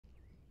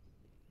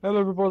Hello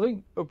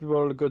everybody, hope you've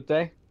all had a good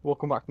day.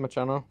 Welcome back to my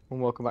channel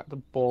and welcome back to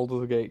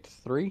Baldur's Gate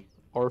 3,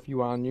 or if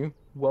you are new,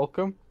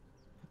 welcome.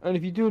 And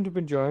if you do end up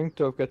enjoying,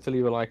 don't forget to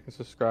leave a like and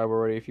subscribe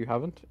already if you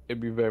haven't.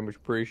 It'd be very much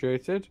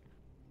appreciated.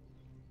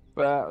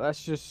 But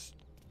let's just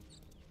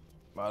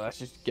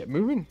get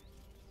moving.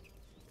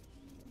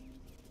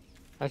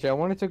 Actually, I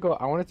wanted to go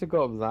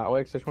up that way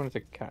because I just wanted to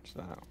catch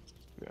that,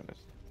 to be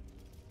honest.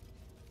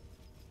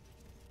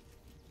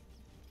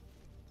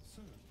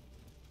 So,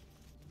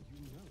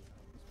 you know how this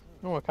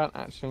No, I works. can't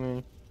actually.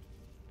 Will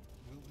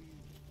we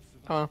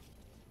Come on.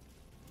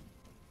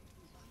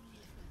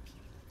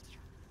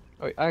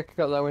 survive? Oh, I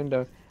got that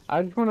window.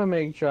 I just want to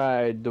make sure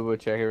I double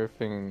check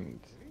everything,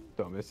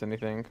 don't miss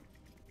anything.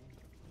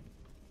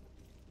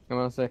 I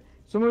want to say,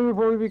 some of you will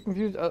probably be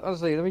confused.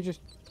 Honestly, let me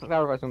just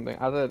clarify something.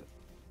 I said,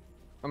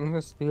 I'm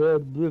gonna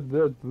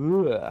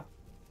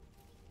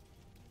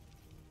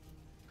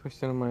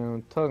twisting on my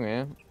own tongue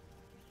here.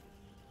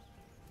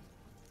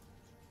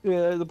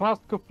 Yeah, the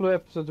past couple of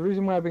episodes, the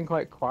reason why I've been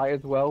quite quiet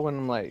as well when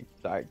I'm like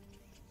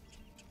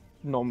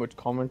not much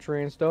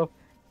commentary and stuff,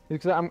 is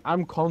because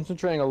I'm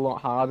concentrating a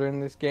lot harder in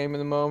this game at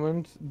the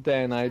moment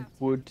than I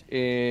would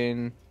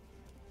in.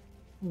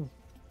 We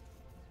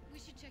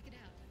should check it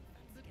out,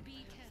 but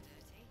be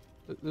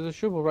careful. There's a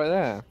shovel right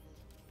there,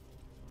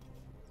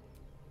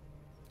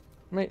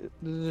 mate.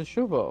 There's a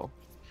shovel.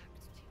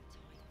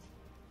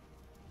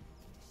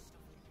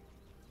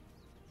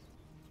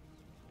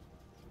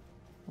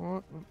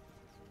 What?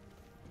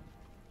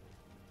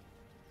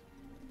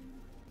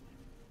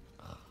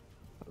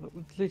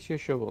 There's literally a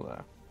shovel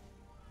there.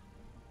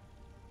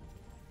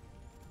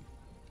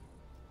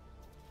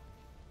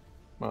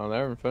 Well,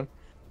 they're having fun.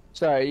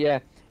 Sorry, yeah,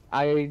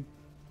 I.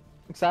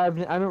 Cause I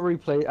haven't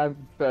replayed.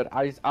 But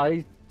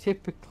I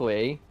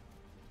typically,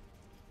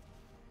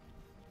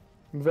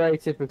 very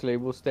typically,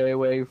 will stay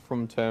away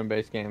from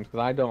turn-based games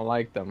because I don't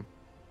like them.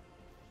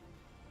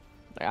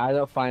 Like, I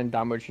don't find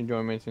that much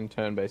enjoyment in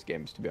turn-based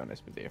games, to be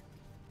honest with you.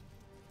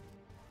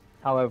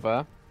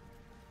 However,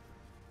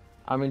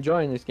 I'm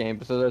enjoying this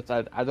game, so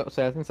that I don't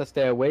say. I think I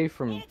stay away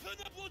from Open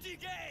the bloody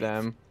gate!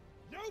 them.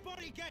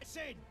 Nobody gets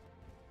in!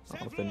 I'll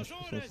Several finish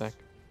this in a sec.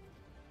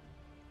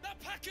 That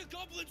pack of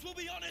goblins will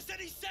be on us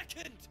any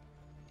second!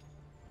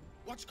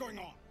 What's going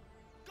on?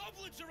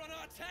 Goblins are on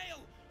our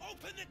tail!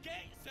 Open the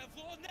gate,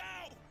 Several,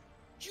 now!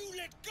 You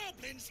let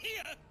goblins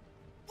here?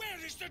 Where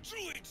is the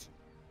druid?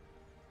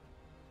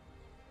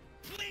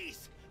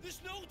 Please!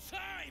 There's no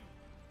time!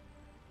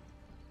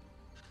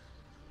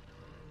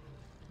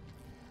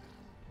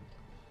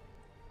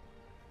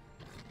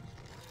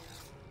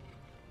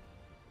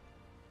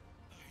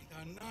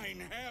 By the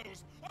nine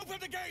hells! Open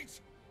the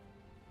gates!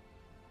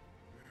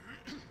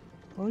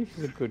 Well,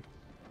 he's a good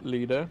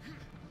leader.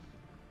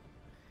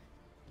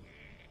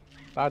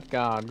 Bad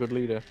guard, good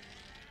leader.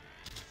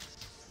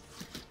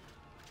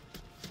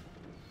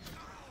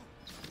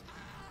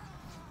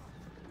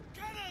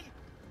 Cannon!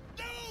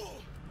 No!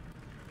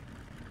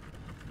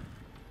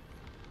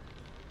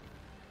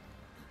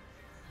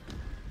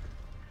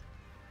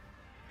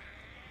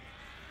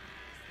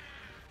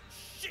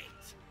 Shit!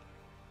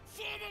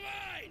 Form a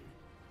line!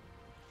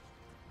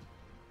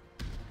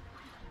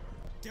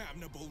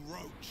 Damnable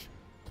roach!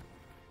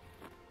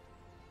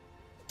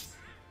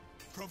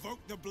 Provoke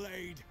the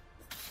blade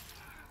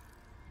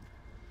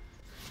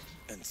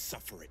and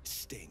suffer its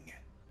sting.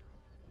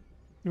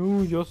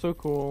 Ooh, you're so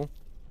cool.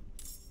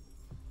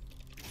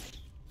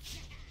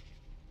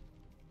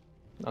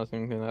 I was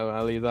thinking that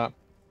I'll leave that.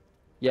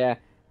 Yeah.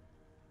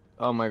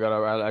 Oh my god,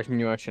 I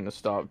knew I shouldn't have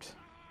stopped.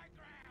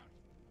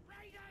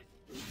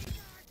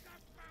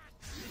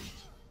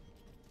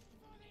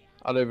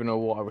 I don't even know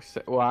what I was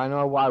saying. Well, I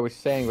know what I was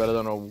saying, but I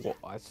don't know what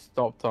I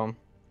stopped on.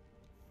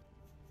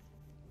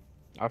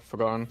 I've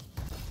forgotten.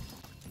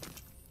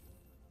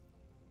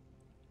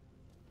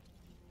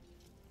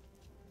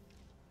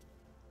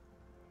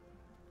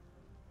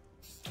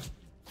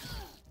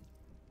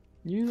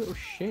 You little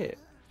shit.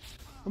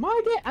 Am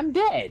I dead? I'm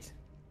dead!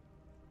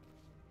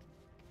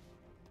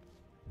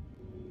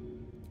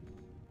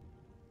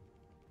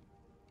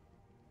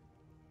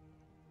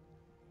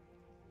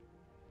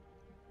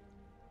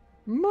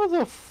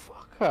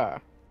 Motherfucker!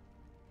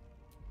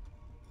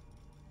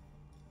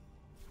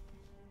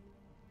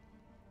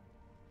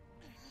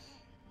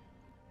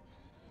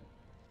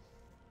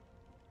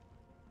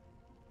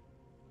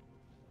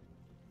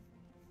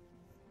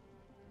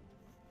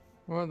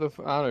 What the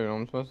I don't know what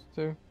I'm supposed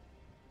to do.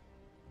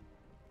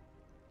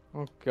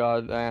 Oh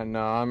god,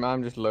 no,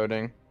 I'm just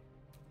loading.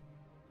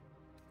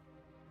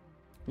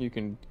 You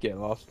can get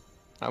lost.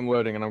 I'm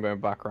loading and I'm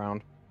going back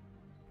around.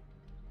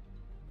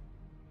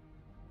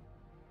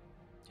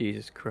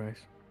 Jesus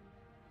Christ.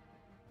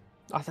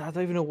 I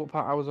don't even know what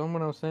part I was on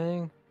when I was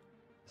saying.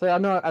 So I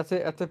know I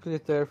typically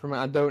stay from it.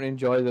 I don't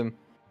enjoy them,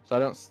 so I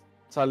don't. So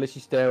I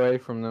literally stay away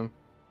from them.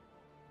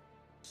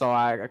 So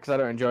because I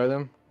don't enjoy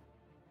them.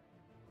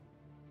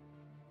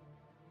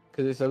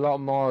 Because it's a lot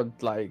more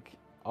like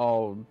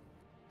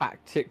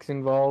tactics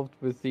involved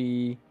with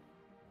the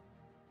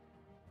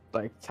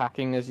like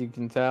tacking, as you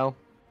can tell.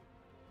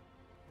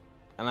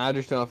 And I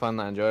just don't find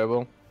that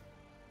enjoyable.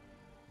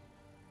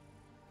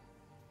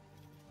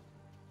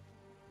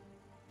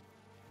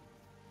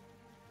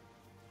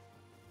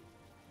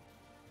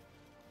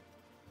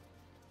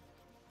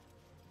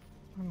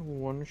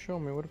 And one show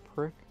me, what a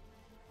prick.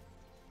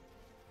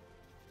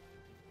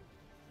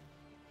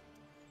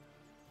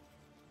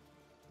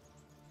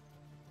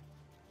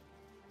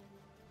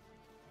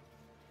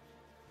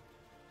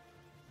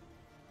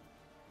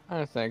 I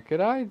don't think,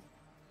 could I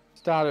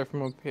start it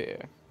from up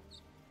here?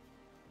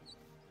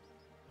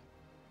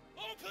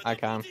 Open I the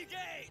can. bloody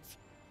gate!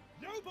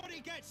 Nobody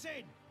gets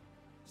in!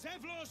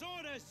 Zevlor's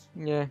orders!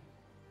 Yeah.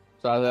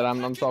 So I said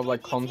I'm sort of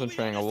like Goblins will be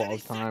concentrating a on us lot any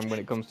of time when it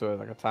second. comes to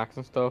like attacks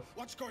and stuff.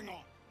 What's going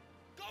on?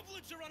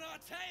 Goblins are on our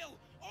tail!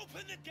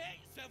 Open the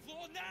gate,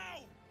 Zevlor,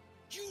 now!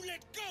 You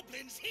let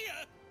goblins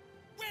here?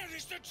 Where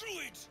is the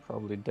druid?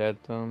 Probably dead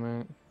though,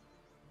 mate.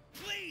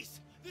 Please!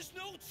 There's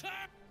no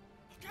time!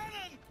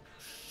 Cannon!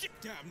 Shit!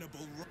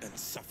 Damnable and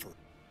suffer.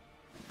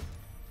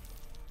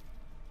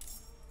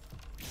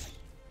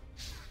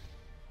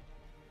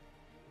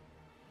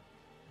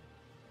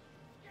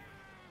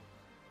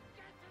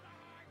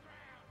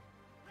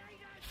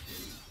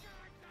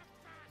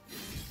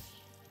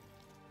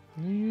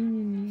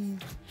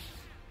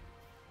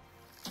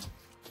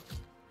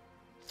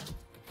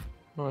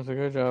 Oh, it's a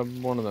good job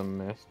one of them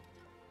missed.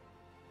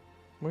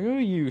 Well, you're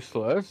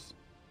useless.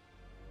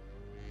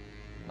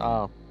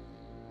 Oh.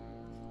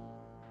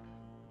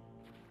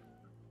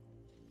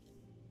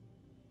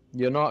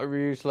 You're not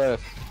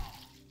useless.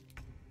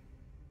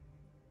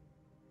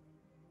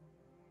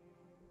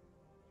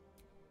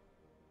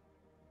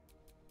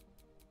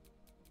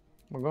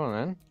 We're going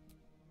then.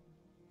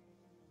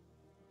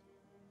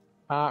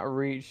 Can't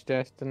reach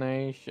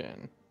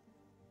destination.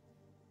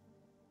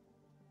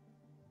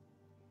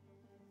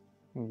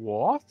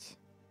 What?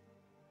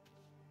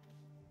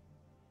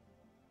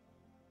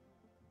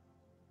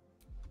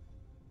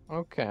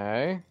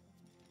 Okay.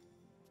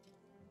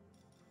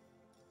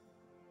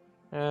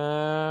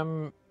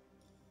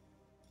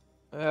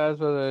 That's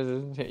what I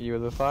just hit you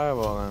with a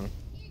fireball then.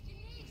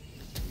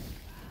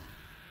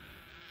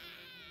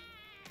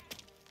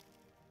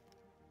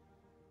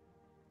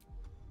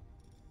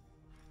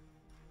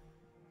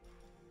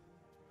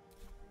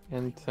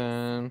 In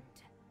 10.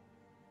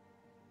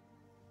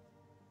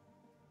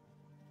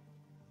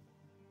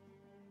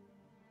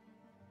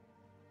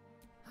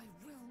 I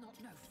will not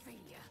know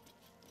failure.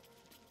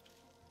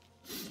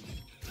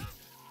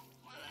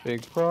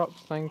 Big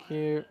props, thank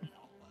you.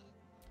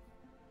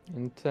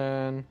 In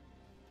 10.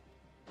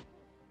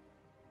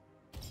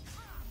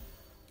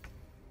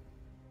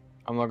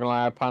 I'm not gonna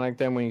lie, I panicked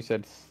then when you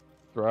said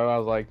throw. I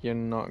was like, you're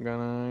not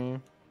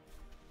gonna.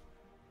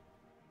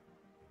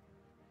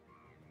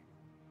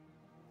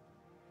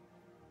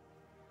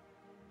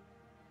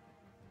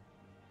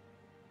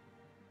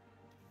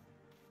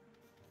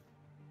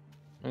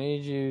 I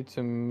need you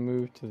to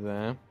move to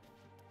there.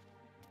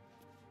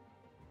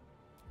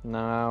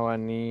 Now I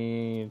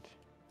need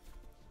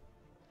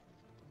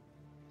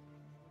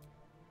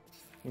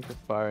to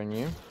fire on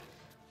you.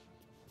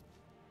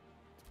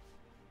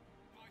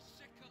 My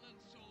sickle and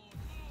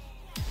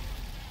sword!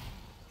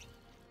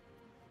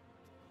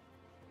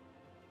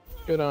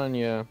 Good on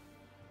you.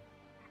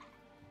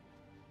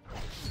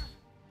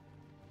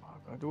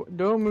 Oh God,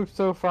 don't move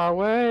so far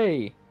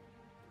away.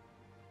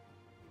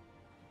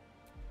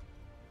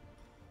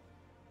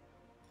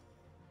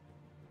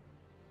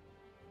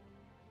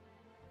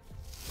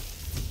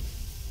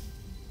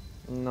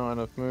 Not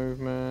enough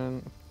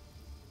movement.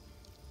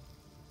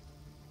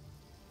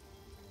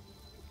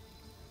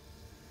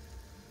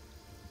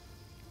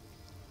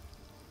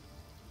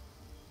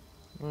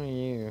 Where are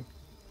you?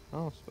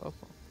 Oh, spell.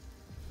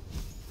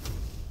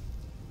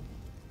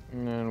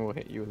 And then we'll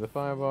hit you with a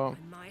fireball.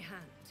 In my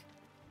hand.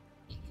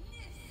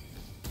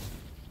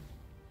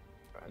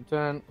 Right,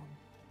 turn.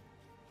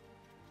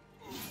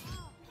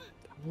 Stop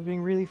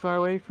moving really far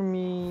away from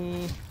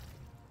me.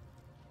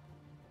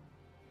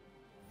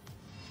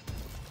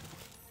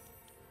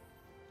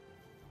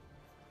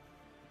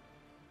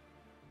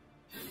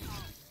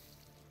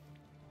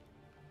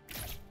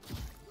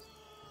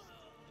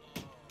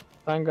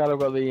 Thank God I've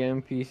got the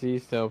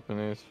NPCs to help in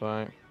this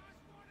fight.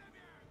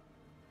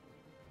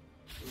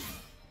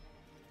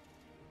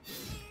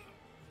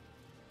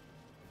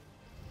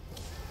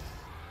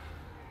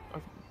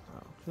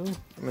 I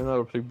mean,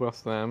 that'll probably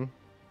bust them.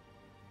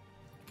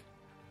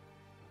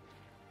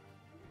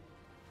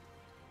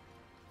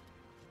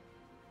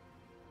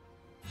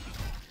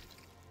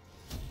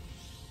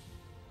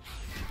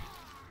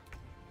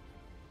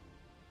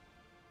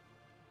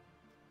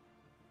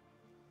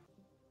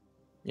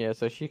 Yeah,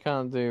 so she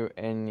can't do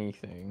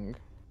anything.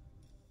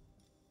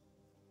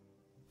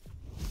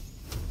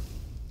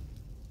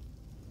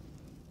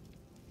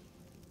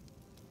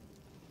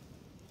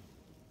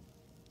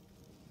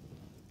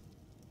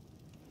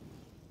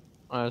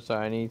 Oh,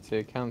 sorry, I need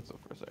to cancel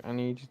for a second. I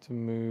need you to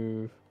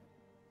move.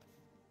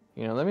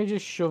 You know, let me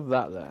just shove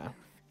that there.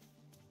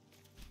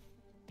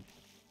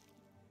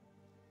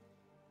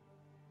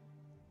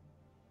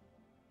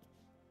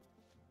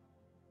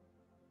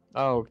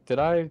 Oh, did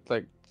I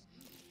like?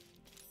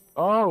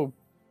 Oh,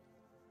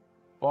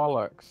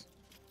 bollocks!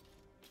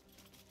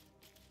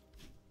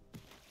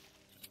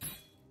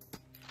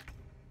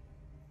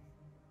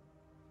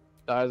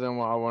 That isn't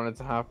what I wanted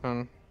to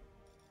happen.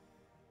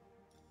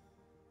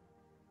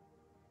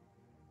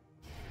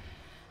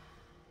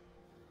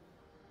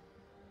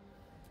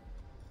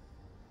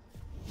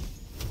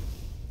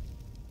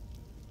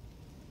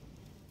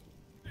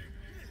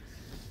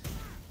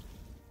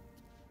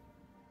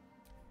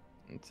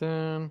 And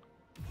 10.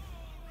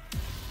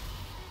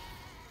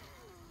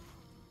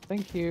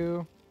 Thank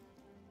you.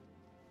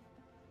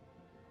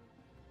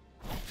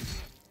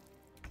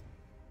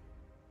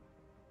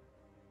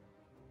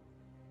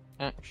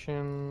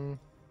 Action.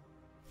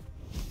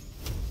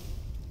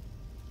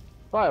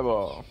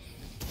 Fireball.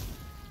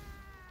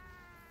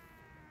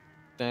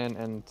 Then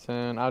end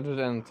turn. I'll just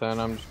end turn.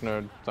 I'm just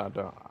gonna.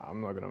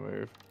 I'm not gonna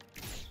move.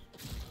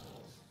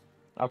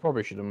 I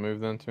probably should have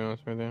moved then, to be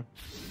honest with you.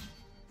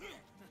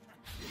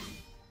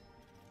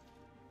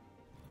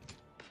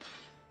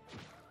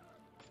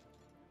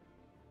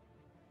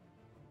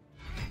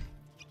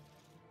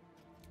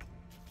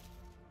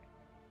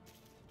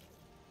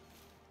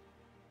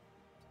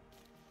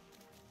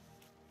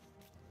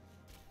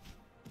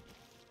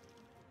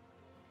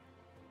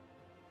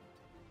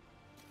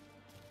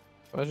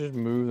 Let's just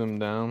move them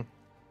down.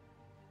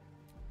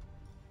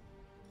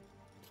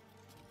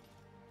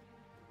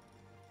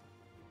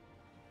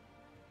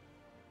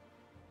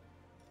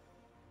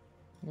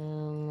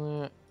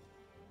 And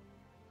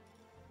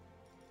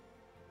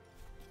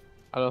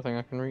I don't think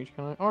I can reach,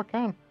 can I? Oh, I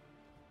can.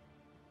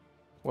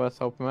 Well, let's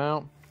help him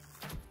out.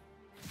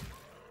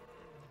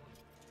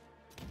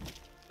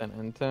 Then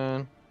end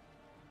turn.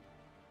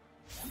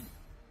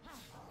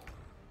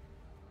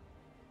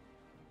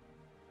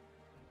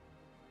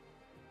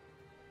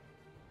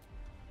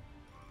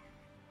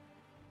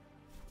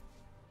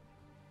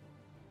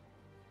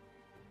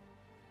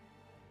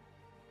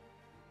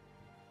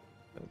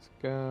 Let's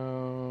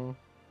go.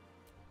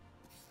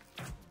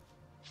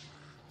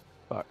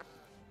 Fuck.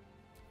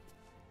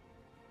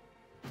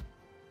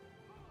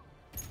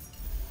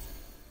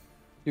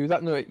 Dude,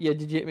 that no, yeah,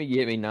 did you hit me? You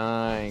hit me,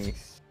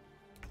 nice.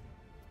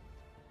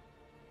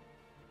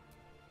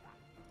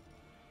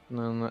 And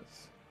then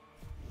let's.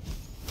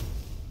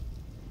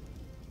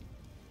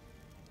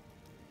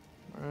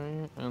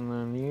 Right, and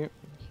then you.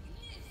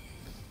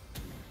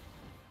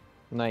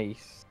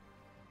 Nice.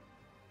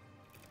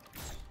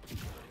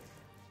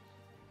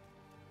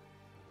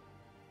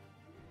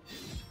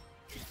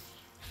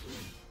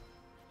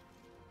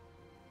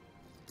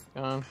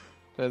 Come on.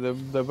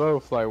 They're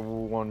both like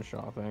one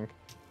shot, I think.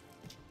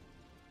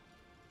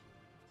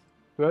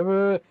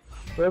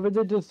 Whoever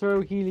did the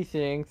throw Healy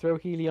thing, throw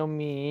Healy on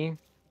me.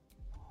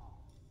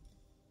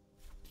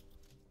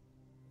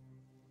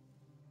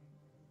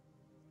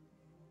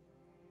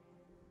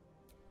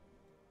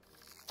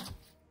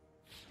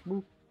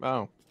 Boop.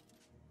 Oh.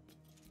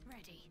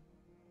 Ready.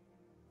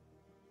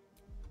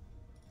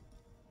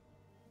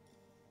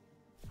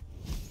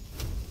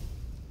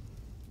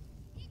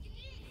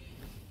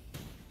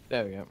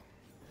 There we go.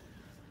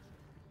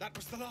 That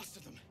was the last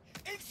of them.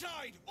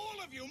 Inside!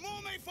 All of you!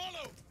 More may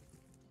follow!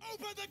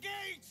 Open the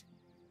gate!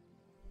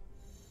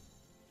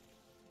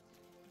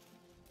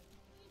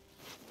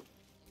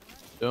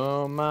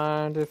 Don't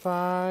mind if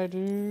I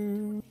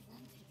do.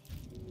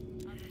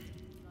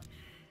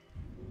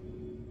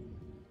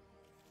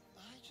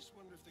 I just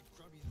wonder if the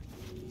grubby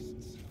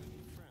beasts have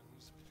any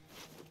friends,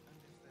 and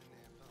if they're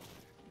nearby.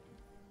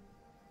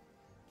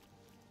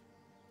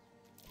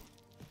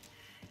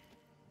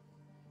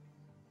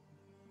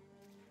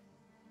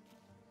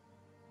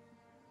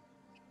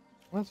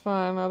 That's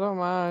fine, I don't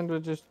mind, we're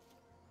just...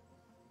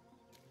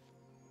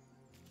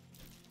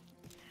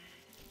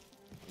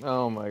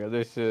 Oh my god,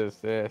 this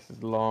is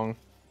long.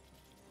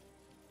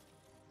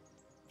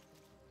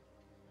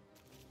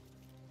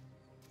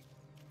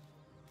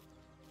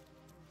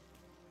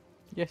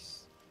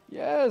 Yes,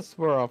 yes,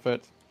 we're off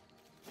it.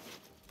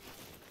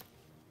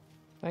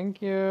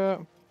 Thank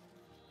you.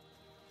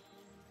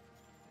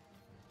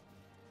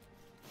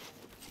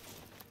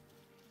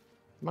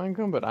 Am I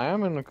encumbered? I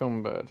am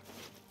encumbered.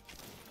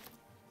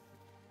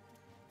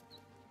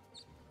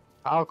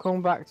 I'll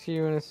come back to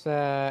you in a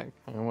sec.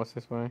 Hang on, what's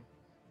this way?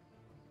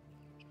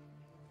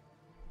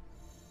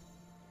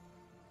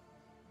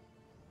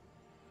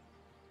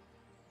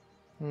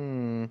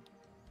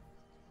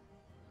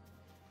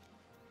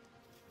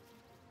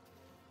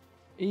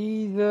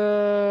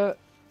 Either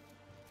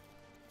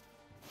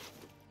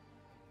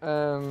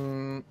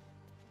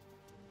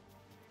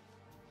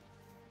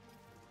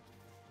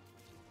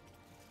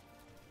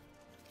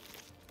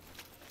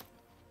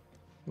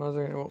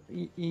well,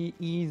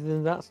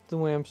 either that's the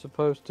way I'm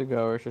supposed to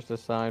go, or it's just a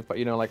side, but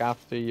you know, like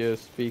after you're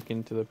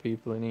speaking to the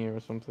people in here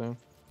or something.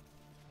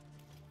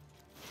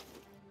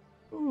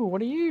 Ooh,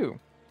 what are you?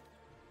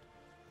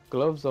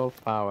 Gloves of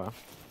power.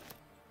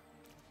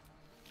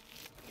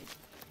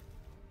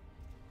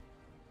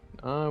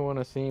 I want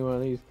to see what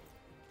these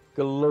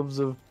gloves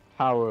of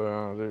power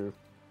are.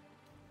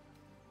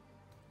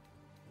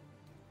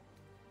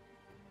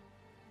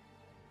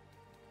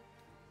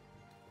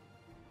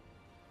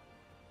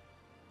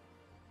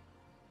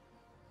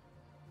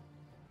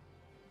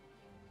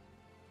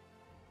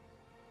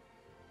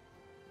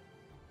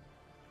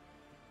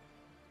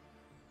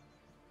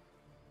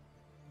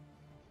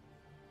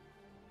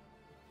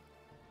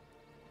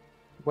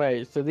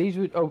 Wait, so these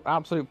would... Oh,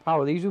 absolute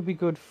power. These would be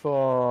good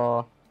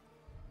for...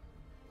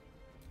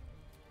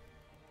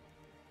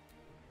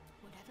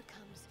 Whatever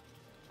comes,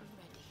 I'm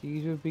ready.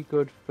 These would be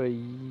good for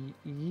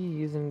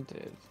ye, isn't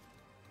it?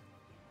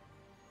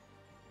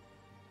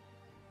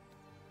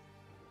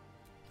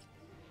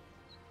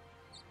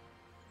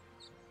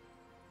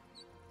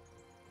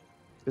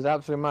 Because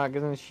absolute Mark,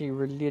 isn't she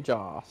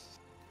religious?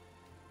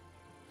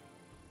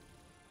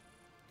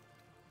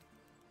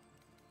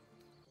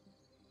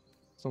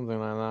 Something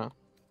like that.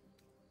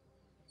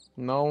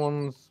 No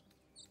one's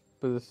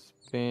for the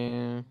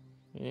spin.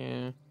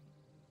 Yeah.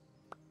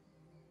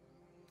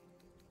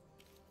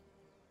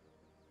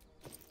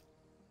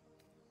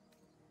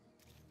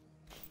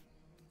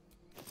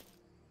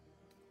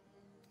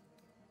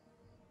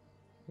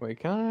 Wait,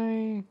 can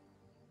I?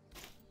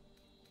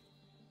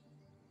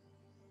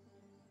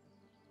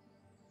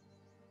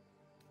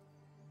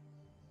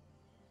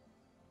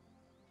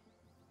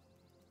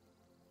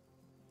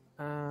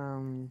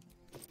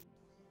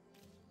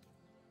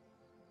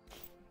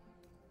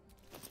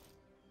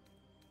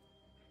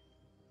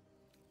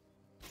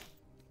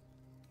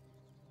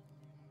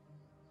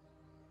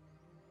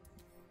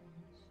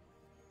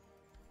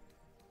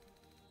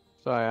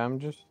 Sorry, I'm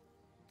just...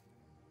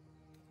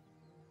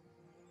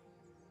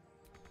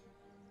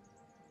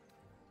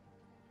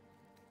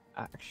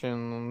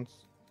 Actions.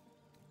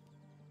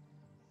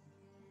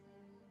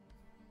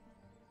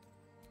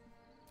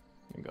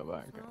 Let me go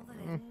back. Well,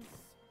 that ends.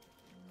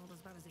 Not as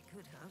bad as it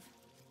could have.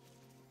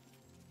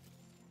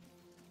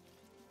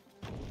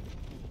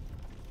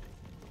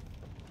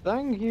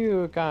 Thank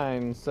you,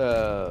 kind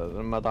sirs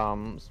and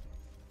madams.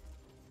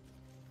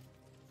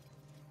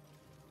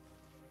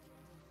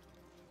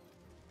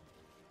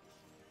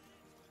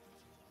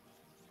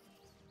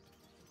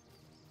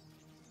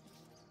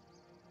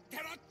 There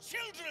are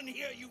children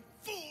here, you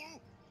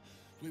fool!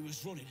 We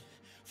was running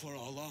for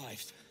our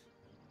lives.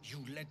 You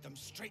led them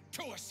straight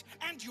to us,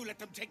 and you let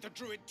them take the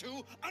druid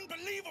too?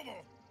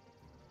 Unbelievable!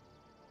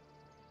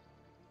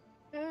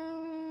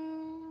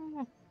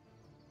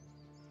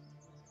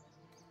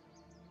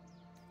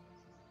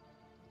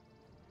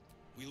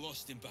 We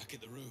lost him back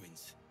at the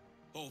ruins.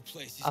 Whole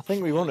place is I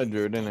think we wanted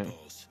crawling Druid, with didn't it?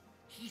 gobos.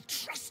 He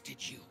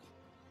trusted you.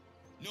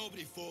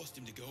 Nobody forced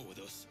him to go with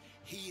us.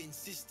 He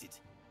insisted.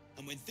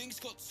 And when things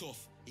got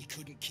tough, he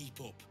couldn't keep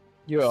up.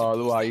 You are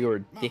the Suppose why that- you're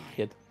a My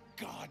dickhead.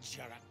 God,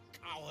 you're a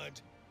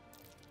coward!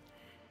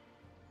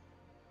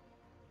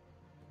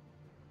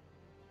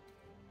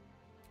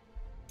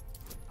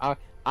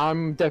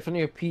 I'm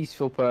definitely a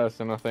peaceful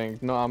person, I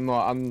think. No, I'm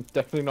not. I'm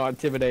definitely not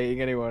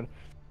intimidating anyone.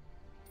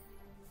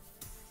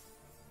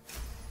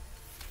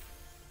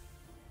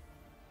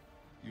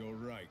 You're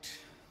right.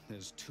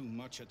 There's too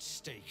much at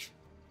stake.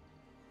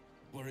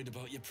 Worried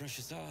about your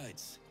precious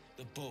hides.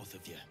 The both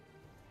of you.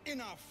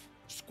 Enough!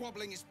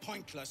 Squabbling is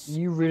pointless.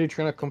 You really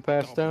trying to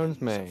compare stones,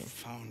 Goblins mate? have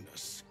found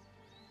us.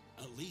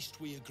 At least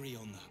we agree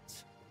on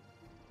that.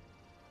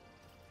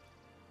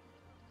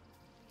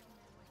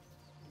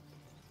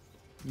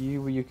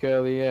 You with your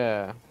curly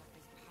hair.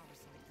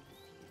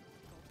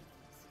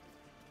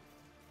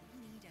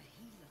 Need a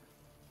healer.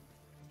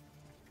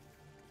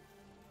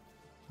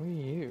 Who are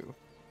you?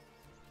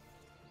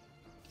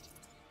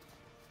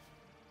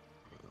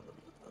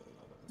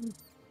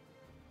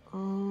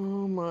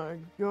 Oh my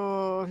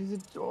god, he's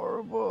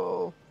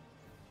adorable.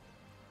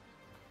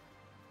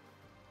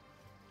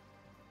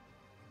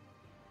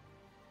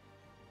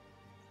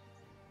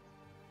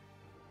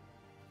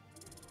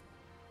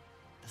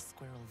 The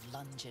squirrel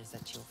lunges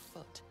at your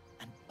foot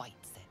and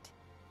bites it.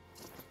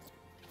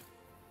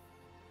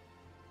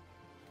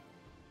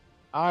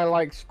 I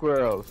like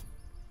squirrels.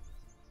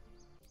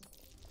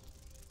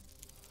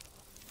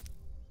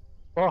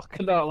 Fuck,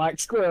 I don't like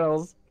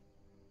squirrels.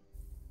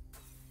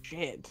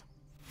 Shit.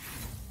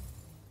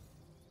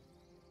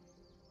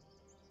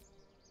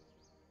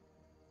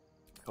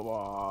 Come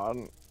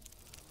on.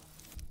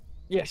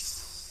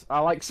 Yes, I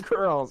like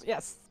squirrels.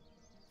 Yes.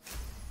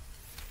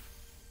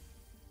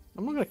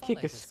 I'm not gonna kick Follow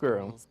a the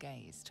squirrel. squirrel's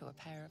gaze to a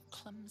pair of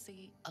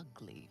clumsy,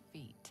 ugly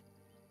feet.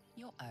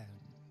 Your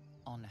own,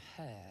 on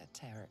her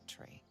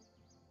territory.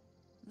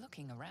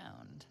 Looking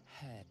around,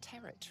 her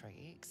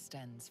territory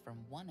extends from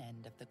one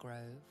end of the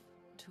grove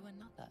to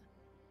another.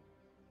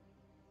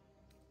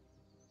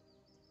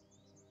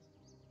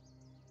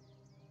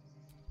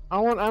 I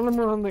want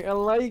animal handling. I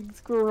like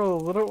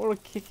squirrels. I don't want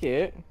to kick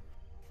it.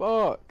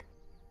 Fuck.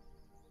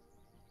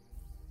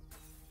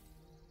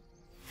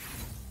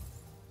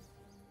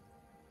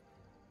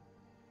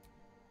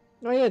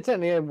 Oh yeah,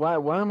 technically. Yeah, why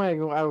am I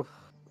going?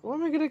 Why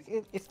am I gonna?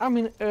 I'm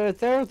in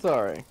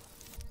territory.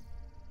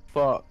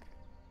 Fuck.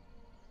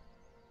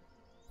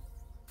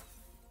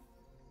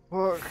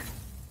 Fuck.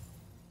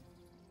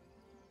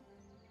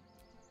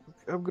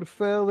 I'm gonna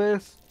fail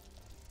this.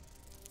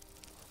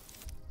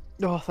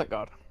 Oh, thank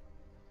God.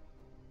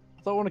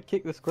 I don't want to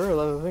kick the squirrel.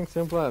 That's the thing.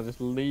 Simple as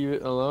just leave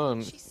it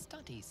alone. She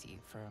studies you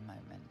for a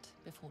moment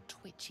before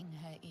twitching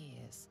her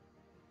ears.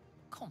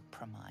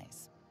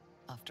 Compromise,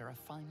 after a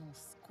final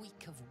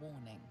squeak of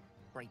warning,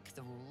 break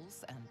the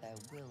rules and there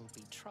will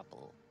be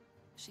trouble,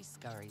 she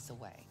scurries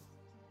away.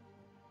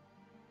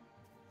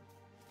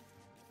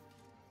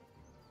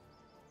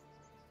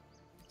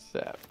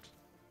 Accept.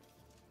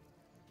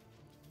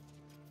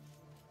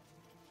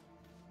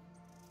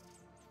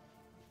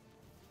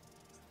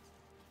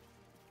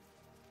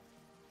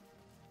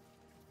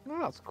 Oh,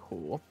 that's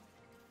cool.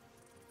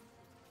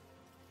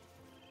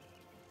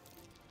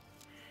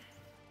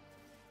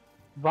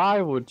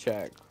 Viral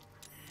check.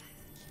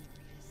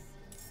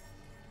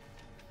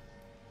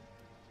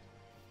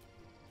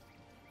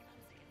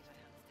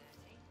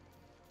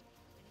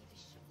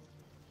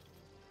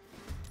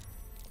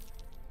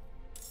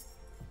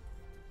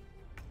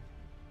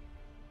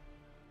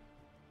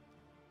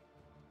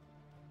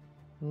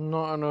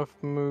 Not enough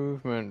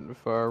movement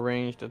for a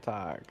ranged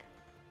attack.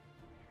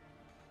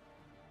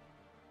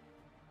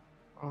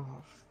 Oh,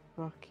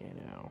 fucking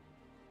hell.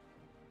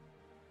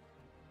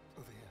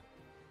 Over here.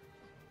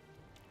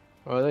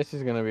 Well, this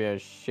is gonna be a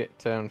shit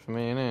turn for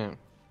me, innit?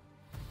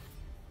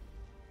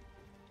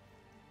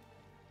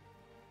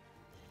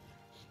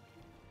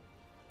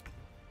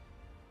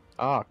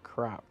 Oh,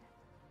 crap.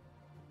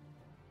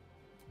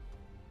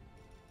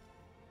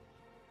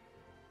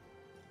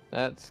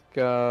 Let's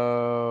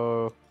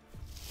go.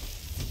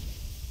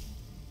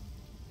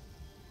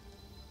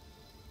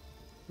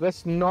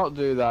 Let's not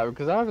do that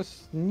because I have a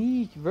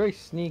very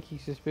sneaky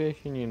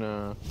suspicion, you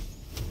know.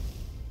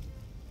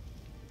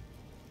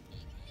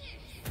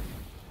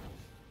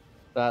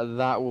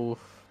 That will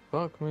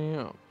fuck me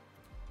up.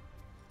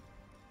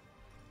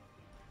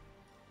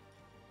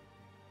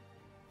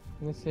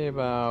 Let's see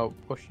about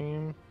pushing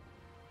him.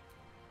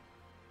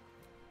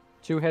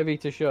 Too heavy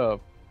to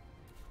shove.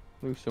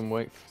 Lose some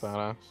weight, fat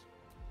ass.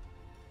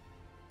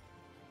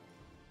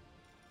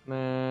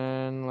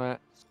 Then let's.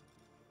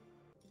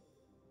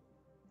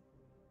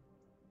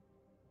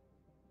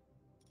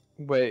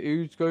 Wait,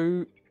 who's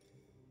go?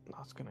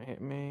 That's gonna hit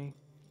me.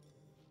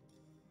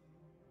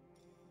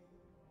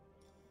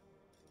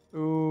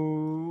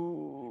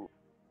 Ooh.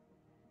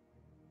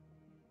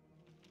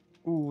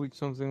 Ooh, it's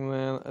something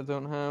there I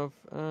don't have.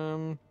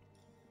 Gonna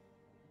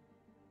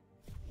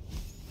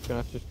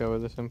have to just go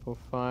with a simple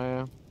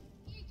fire.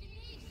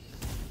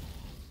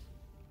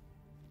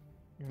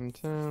 In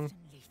turn.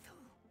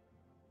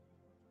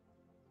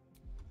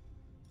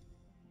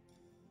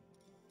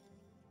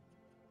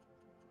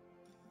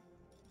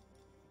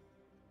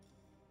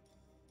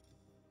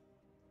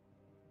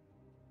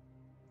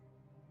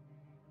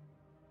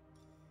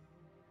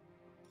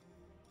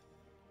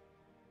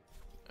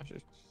 I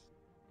just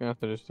gonna have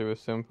to just do a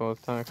simple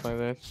attack like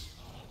this.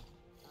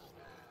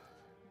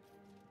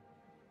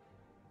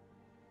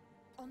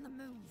 On the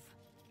move.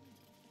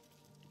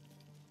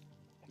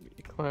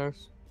 Be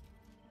close.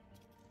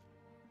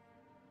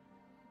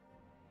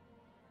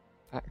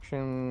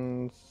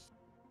 Actions.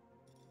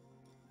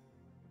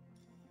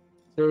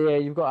 So yeah,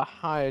 you've got a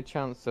higher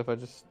chance if I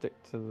just stick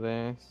to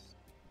this.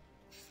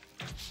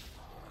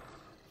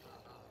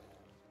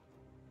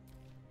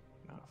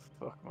 Oh,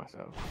 fuck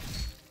myself.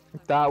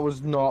 That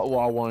was not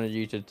what I wanted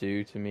you to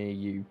do to me,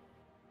 you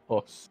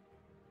puss.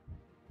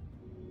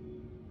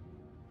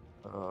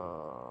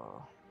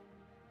 I'd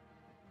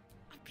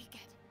be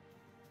good.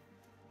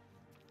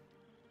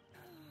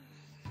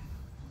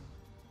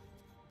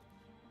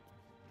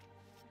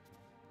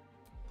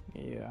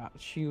 Yeah,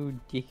 you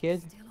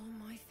dickhead. Still on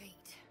my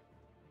feet.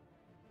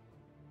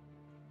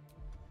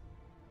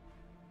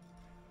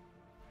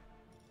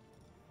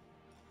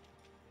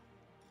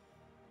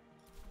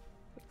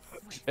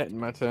 Getting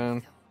my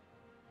turn.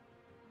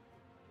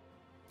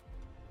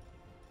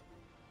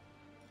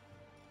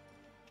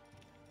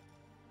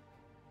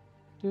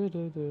 Do,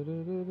 do, do,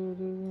 do, do, do,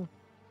 do.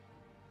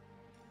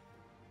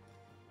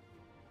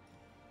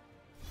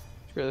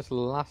 Screw this,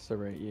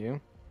 lacerate you.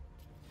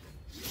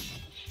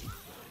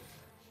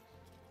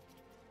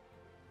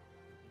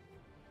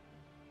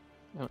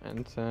 Oh,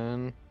 and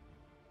turn.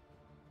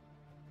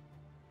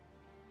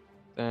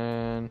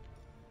 Then.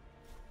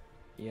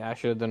 Yeah, I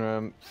should have done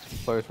a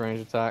close range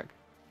attack.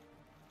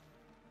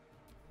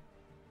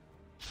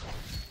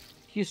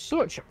 You're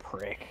such a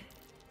prick.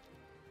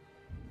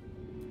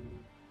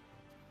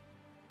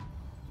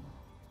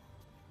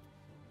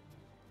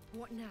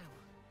 What now?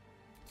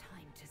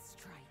 Time to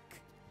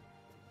strike.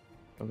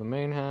 Of the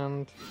main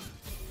hand.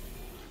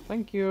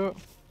 Thank you.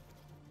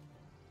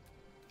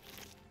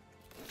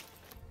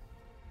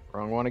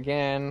 Wrong one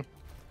again.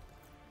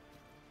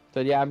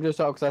 So yeah, I'm just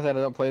because I said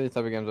I don't play these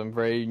type of games. I'm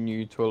very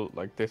new to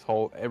like this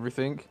whole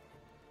everything.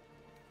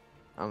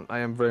 I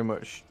am very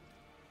much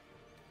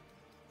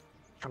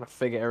trying to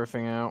figure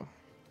everything out.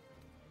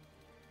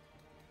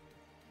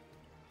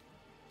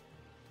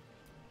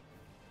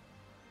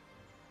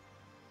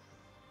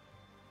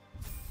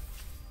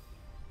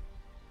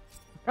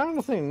 I kind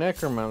of think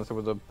Necromancer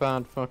was a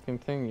bad fucking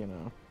thing, you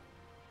know.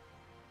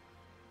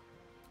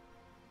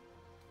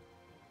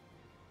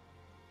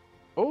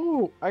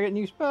 Oh, I get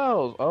new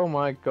spells! Oh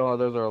my god,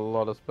 those are a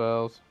lot of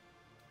spells.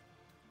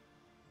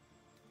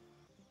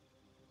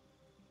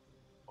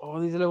 Oh,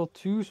 these are level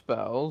 2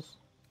 spells.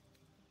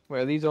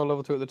 Wait, are these all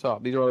level 2 at the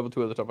top? These are all level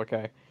 2 at the top,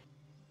 okay.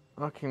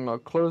 Locking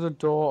lock. Close a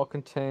door or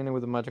container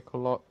with a magical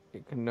lock.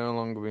 It can no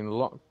longer be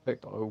locked,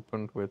 picked, or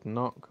opened with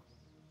knock.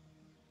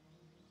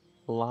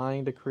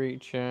 Blind a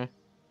creature.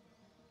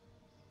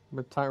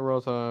 Attack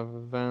rolls have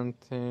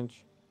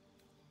advantage.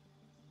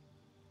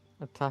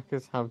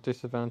 Attackers have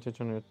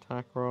disadvantage on your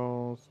attack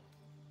rolls.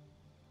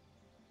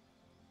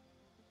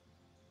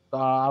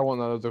 I want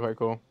those. Those are quite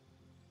cool.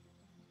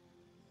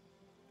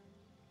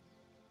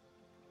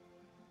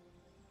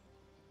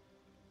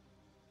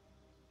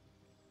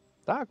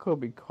 That could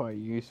be quite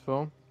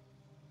useful.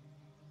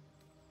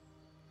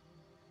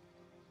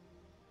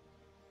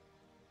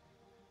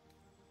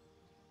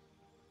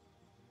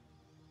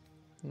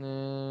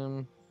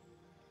 I've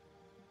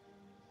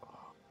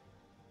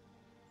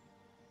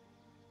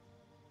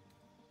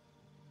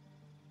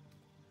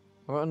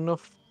got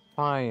enough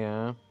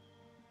fire.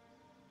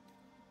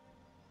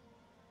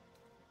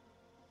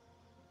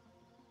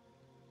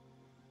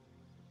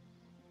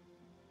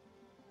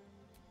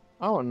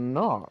 Oh, a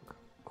knock.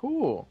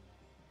 Cool.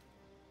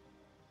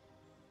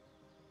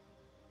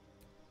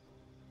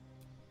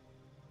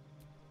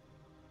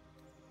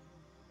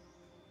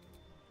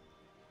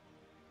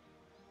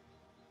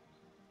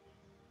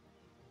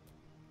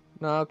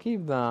 No, I'll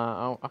keep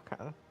that.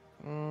 Okay.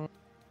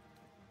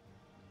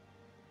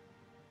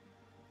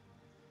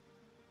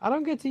 I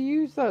don't get to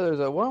use those.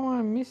 What am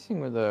I missing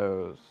with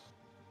those?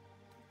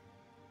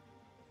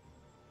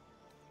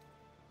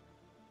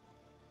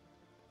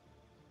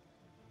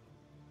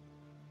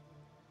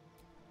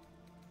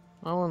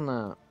 I want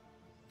that.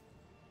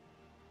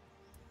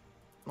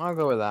 I'll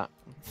go with that.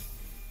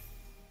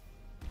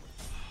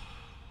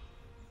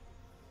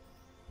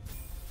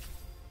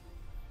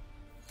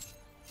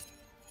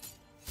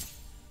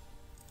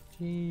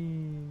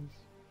 Jeez.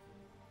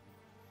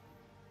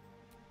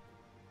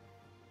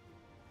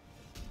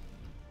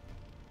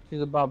 She's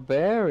a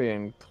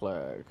barbarian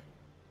cleric.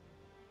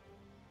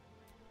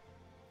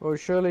 Well,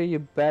 surely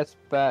your best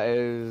bet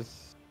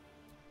is...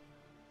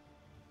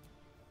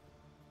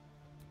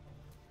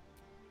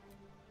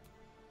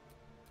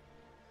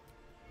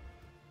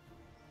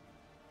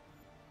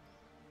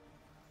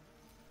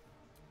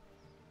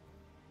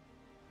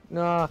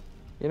 No,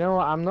 you know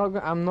what? I'm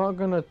not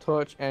gonna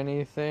touch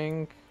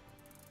anything.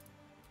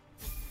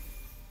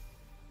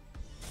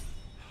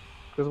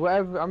 Because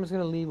whatever, I'm just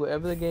gonna leave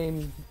whatever the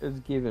game has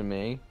given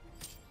me.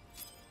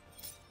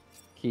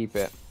 Keep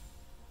it.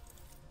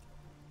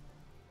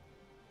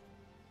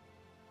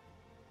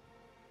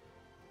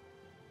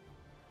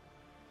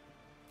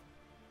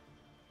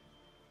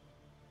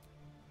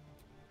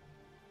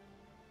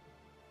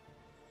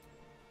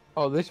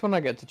 Oh, this one I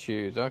get to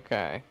choose.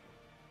 Okay.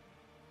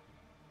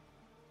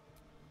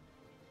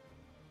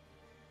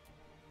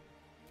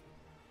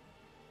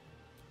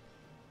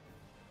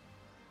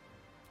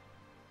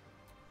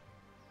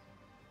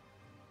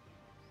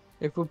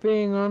 If we're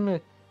being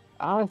honest,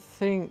 I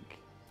think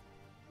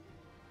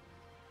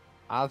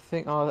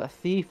oh, a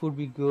thief would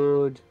be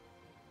good.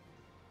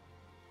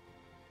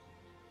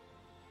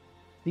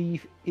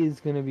 Thief is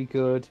gonna be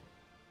good.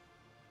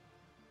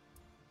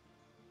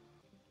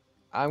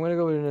 I'm gonna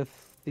go with a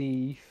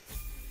thief.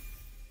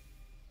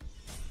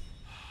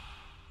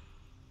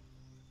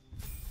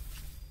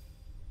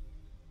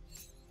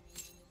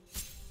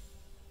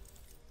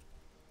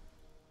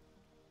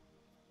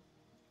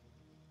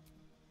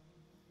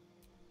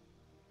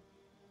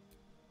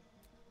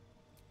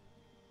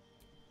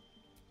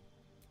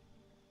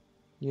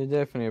 You're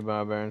definitely a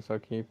barbarian, so I'll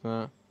keep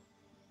that.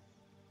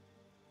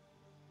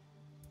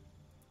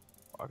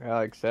 Okay,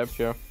 I'll accept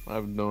you. I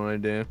have no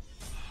idea.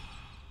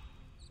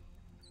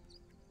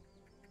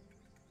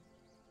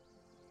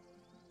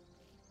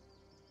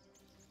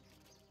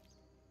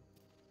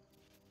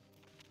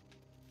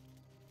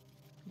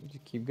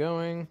 Just keep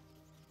going.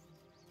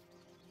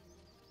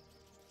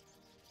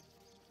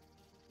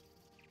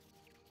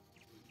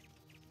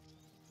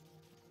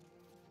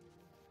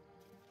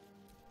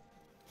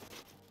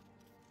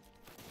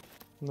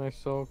 Nice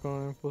soul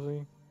coin, pussy.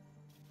 You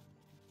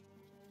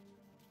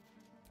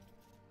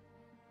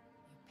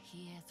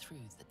peer through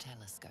the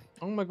telescope.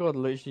 Oh my god,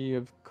 literally you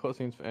have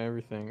cutscenes for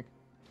everything. Is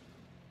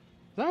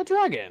that a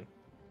dragon?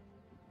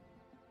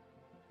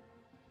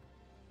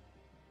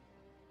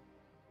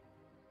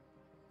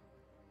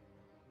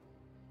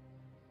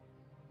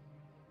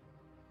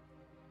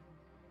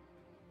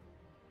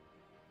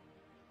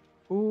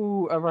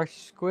 Ooh, have I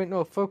squint?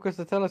 No, focus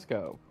the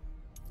telescope.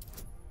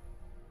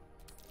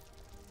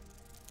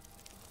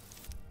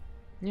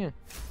 Yeah.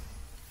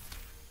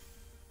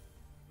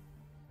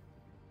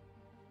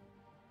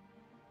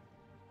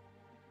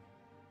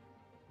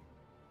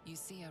 You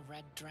see a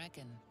red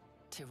dragon.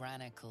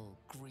 Tyrannical,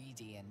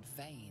 greedy, and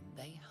vain,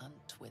 they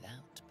hunt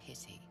without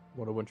pity.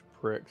 What a bunch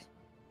of pricks.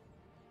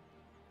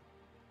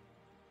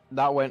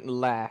 That went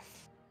left.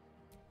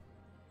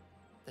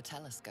 The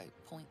telescope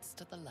points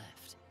to the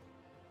left.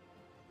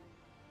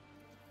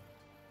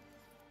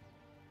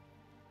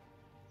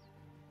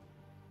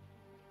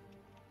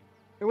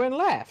 It went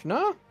left,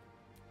 no?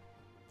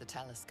 The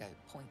telescope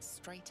points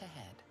straight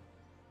ahead.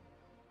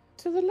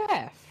 to the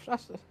left.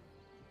 That's.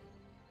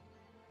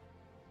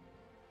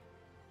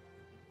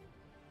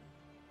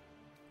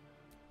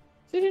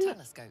 Did The it not?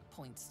 telescope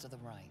points to the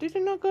right. Did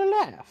it not go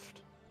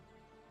left?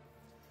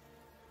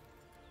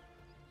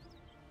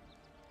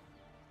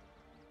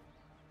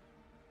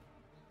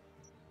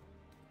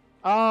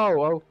 Oh,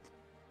 well,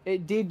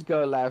 it did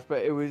go left,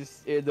 but it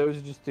was those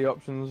are just the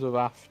options of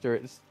after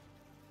it's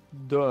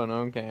done.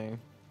 Okay.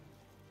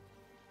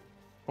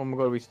 Oh my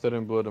god, we stood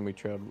in blood and we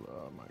tread.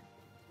 Oh my,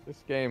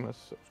 this game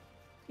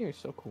is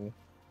so cool.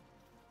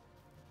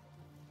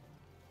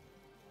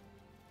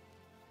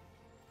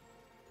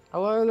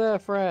 Hello there,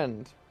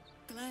 friend.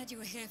 Glad you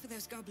were here for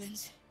those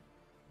goblins.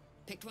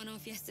 Picked one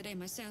off yesterday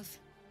myself.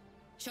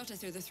 Shot her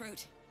through the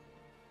throat.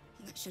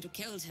 That should have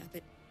killed her,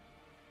 but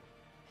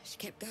she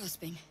kept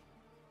gasping.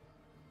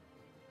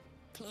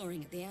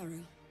 Clawing at the arrow.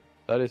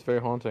 That is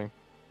very haunting.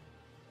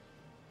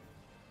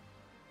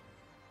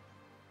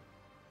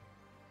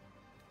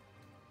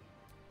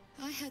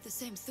 I had the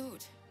same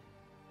thought.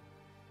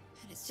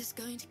 And it's just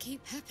going to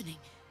keep happening.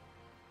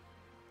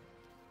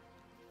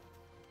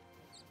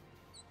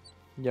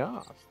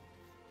 Yeah.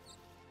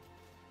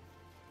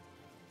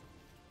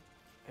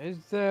 Is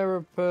there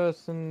a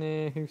person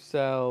here who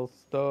sells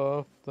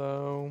stuff,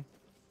 though?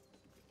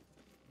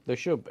 There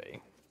should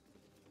be.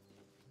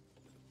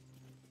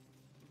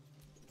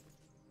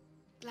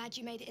 Glad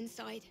you made it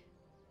inside.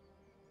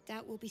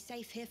 Doubt we'll be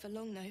safe here for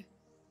long, though.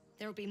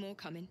 There'll be more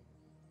coming.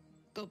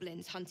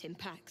 Goblins hunt in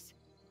packs.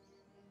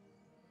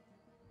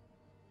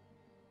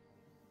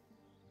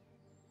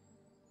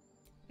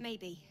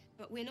 Maybe,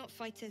 but we're not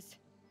fighters.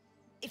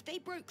 If they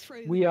broke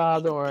through, We are,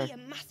 it don't would worry. be a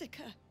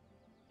massacre.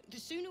 The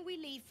sooner we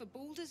leave for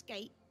Baldur's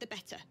Gate, the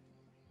better.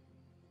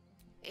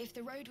 If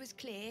the road was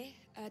clear,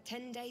 a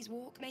 10 days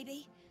walk,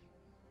 maybe?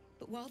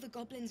 But while the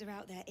goblins are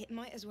out there, it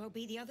might as well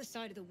be the other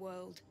side of the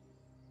world.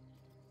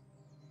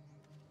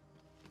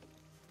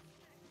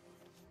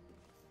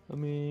 I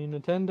mean, a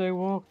 10-day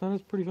walk, that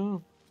is pretty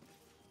fun.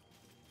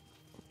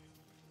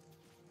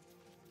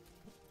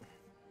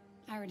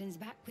 Aradin's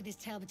back with his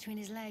tail between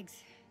his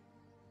legs.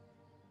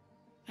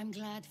 I'm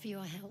glad for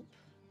your help,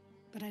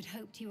 but I'd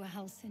hoped you were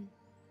Halsin.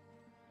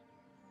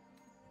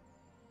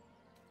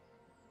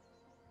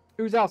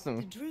 Who's The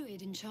Alison?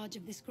 druid in charge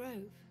of this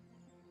grove.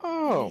 At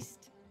Oh,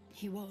 least,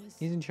 he was.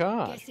 he's in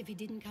charge. Guess if he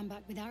didn't come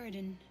back with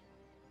Aradin,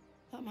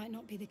 that might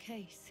not be the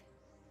case.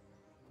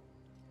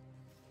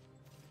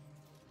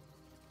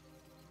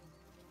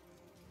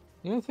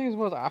 The only thing is,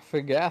 what I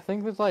forget. I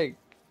think there's like.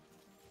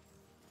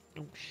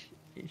 Oh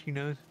shit! She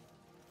knows.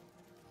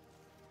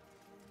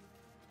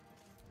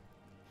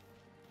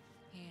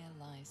 Here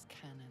lies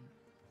Canon.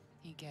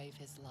 He gave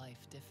his life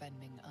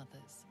defending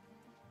others.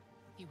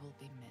 He will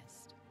be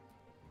missed.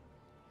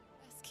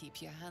 Best keep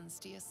your hands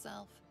to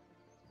yourself.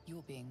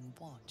 You're being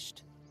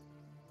watched.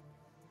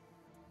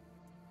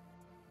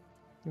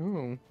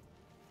 Ooh.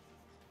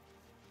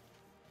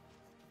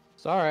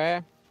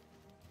 Sorry.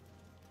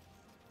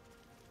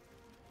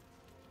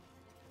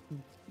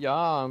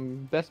 Yeah,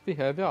 best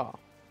behavior.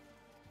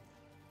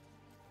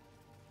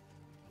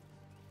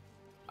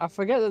 I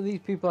forget that these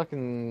people I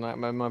can, like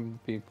my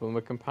people,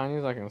 my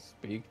companions I can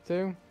speak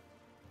to.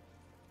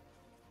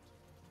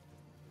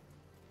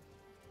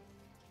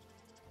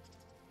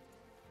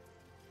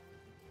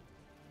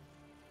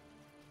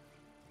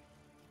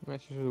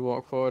 Let's just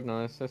walk forward now.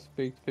 Let's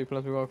speak to people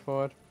as we walk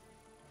forward.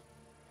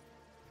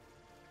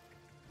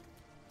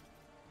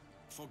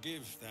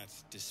 Forgive that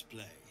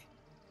display.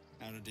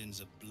 Aradin's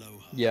a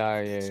blowhard.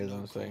 Yeah, There's yeah, no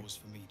honestly. cause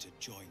for me to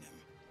join him.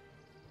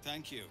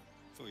 Thank you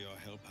for your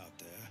help out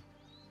there.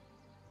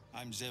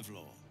 I'm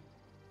Zevlor.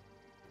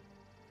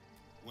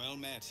 Well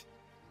met.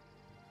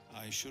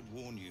 I should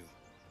warn you,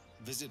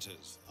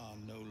 visitors are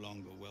no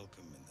longer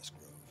welcome in this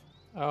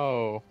grove.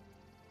 Oh.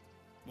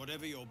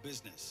 Whatever your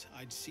business,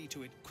 I'd see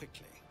to it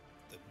quickly.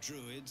 The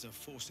druids are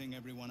forcing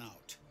everyone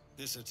out.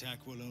 This attack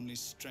will only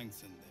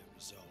strengthen their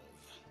resolve.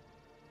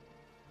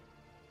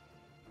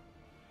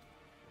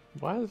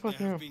 Why the fuck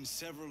There have now? been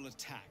several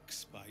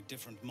attacks by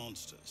different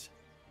monsters.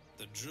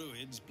 The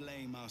druids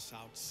blame us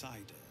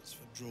outsiders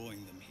for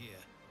drawing them here.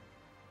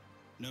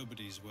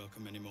 Nobody's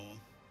welcome anymore.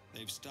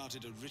 They've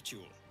started a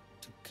ritual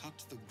to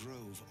cut the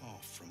grove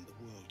off from the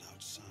world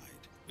outside.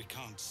 We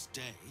can't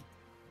stay,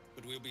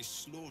 but we'll be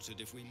slaughtered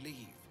if we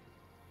leave.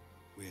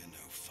 We're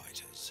no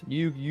fighters.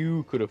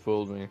 You could have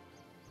fooled me.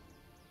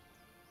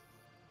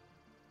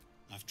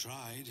 I've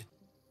tried.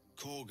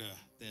 Korga,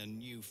 their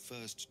new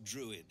first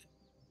druid,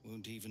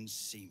 won't even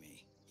see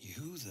me.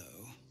 You,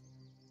 though?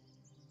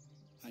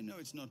 I know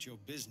it's not your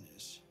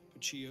business,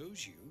 but she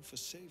owes you for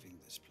saving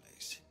this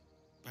place.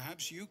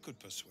 Perhaps you could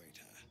persuade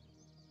her.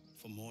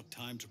 For more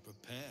time to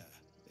prepare,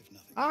 if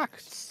nothing I else.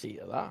 could see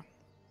that.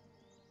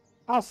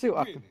 I'll see what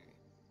I Really? can.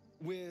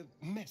 We're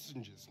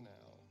messengers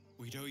now.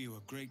 We'd owe you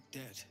a great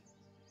debt.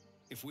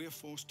 If we're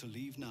forced to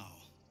leave now,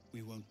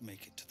 we won't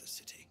make it to the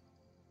city.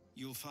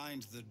 You'll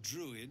find the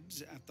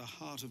druids at the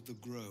heart of the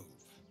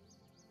grove.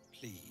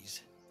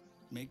 Please,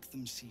 make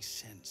them see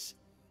sense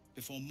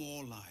before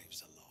more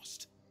lives are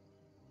lost.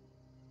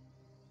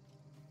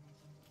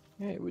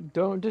 Yeah,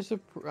 don't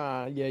disapprove.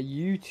 Yeah,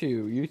 you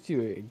two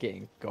are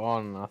getting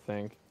gone. I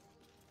think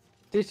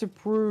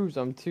disapproves.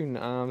 I'm too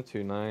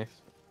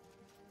nice.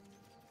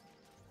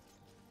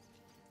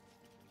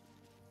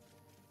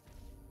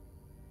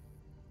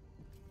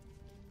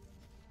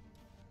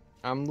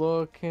 I'm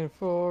looking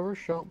for a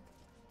shop,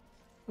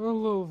 a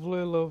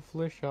lovely,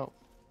 lovely shop.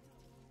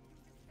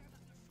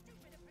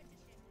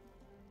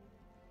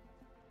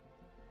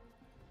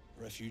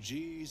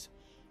 Refugees,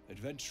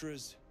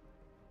 adventurers,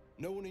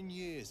 no one in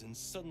years, and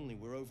suddenly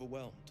we're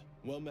overwhelmed.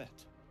 Well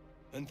met.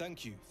 And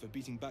thank you for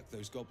beating back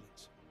those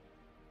goblins.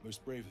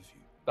 Most brave of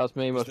you. That's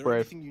me, most Is there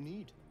brave. anything you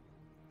need?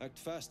 Act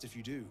fast if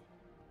you do.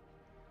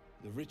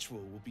 The ritual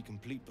will be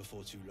complete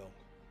before too long.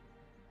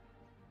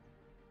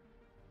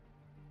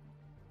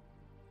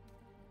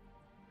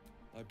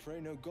 I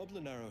pray no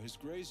goblin arrow has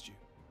grazed you.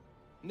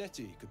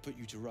 Nettie could put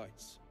you to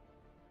rights.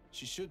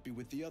 She should be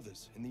with the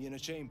others in the inner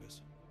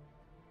chambers,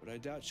 but I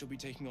doubt she'll be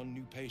taking on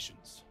new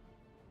patients.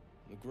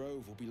 The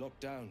grove will be locked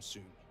down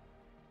soon.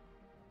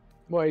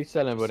 What are you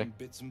selling, buddy? Some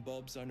bits and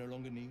bobs I no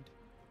longer need.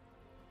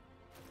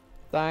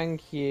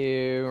 Thank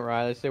you.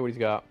 Right, let's see what he's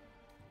got.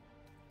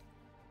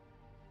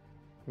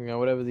 We got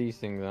whatever these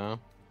things are.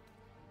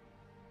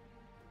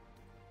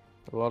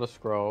 A lot of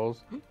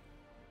scrolls.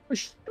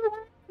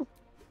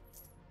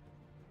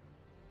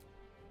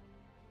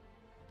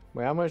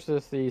 Wait, how much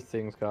does these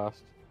things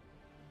cost?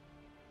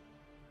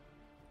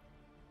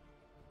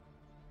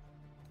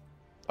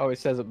 Oh, it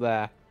says up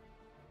there.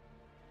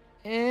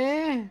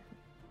 Eh?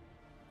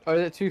 Oh,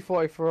 is it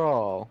 240 for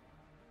all?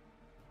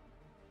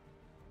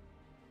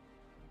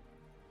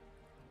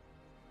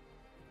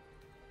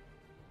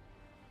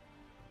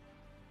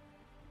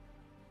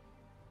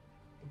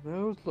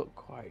 Those look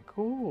quite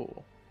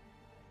cool.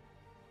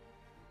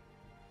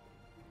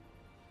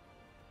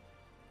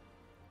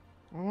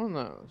 I want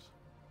those.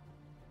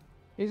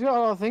 He's got a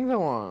lot of things I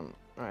want.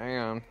 Right, hang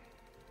on.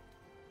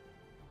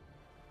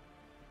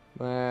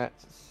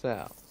 Let's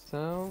sell.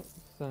 Sell.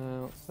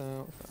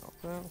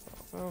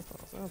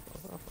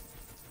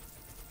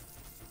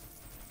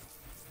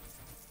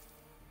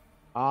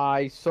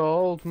 I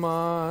sold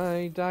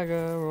my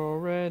dagger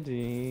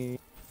already.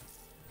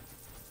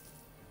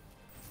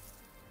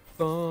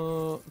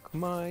 Fuck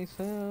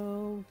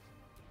myself.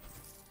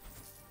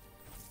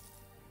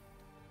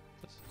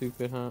 That's a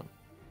stupid hat.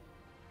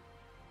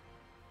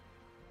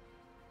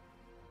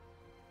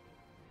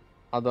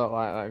 I don't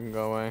like that. Can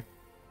go away.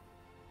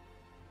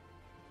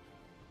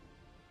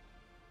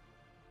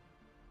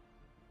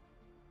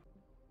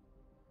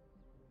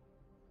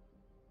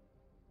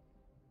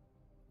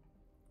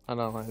 I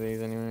don't like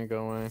these anyway.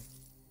 Go away.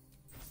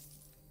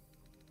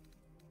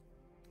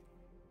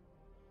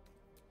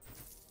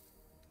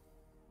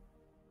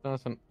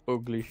 That's an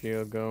ugly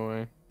shield. Go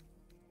away.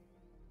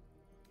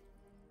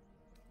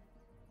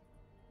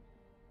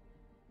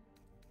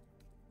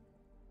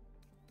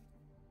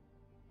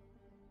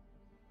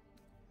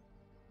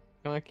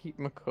 Can I keep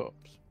my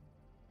cups?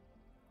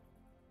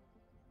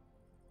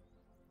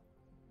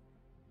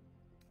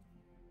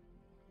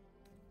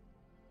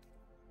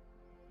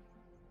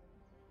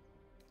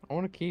 I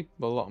want to keep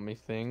a lot of my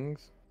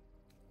things.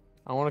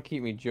 I want to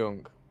keep me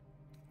junk.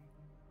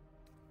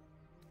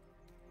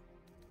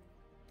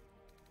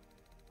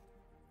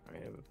 I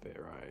have a bit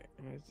right.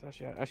 It's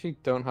actually, I actually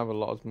don't have a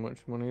lot as much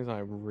money as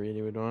I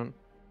really would want.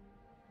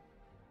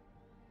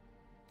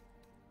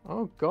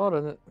 Oh god, I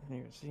didn't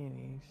even see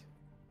these.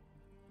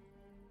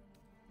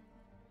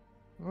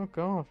 Oh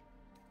god.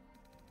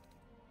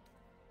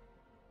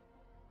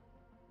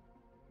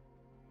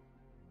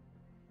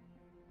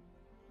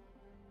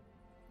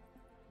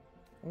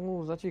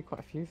 Oh, there's actually quite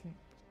a few things.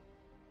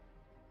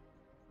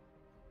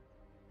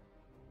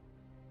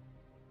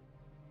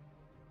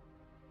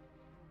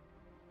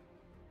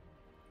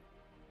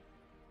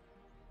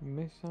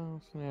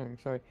 Missile snaring,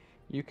 sorry.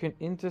 You can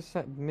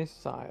intercept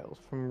missiles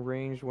from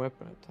ranged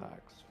weapon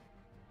attacks,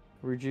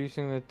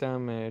 reducing the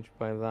damage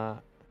by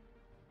that.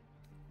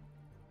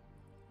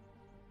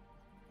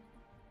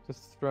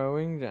 Just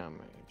throwing damage.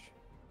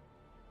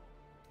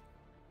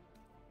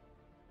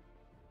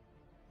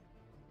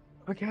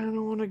 I kind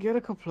of want to get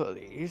a couple of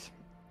these.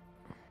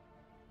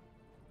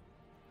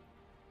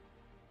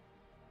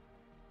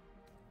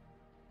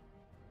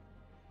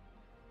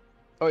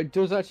 Oh, it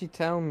does actually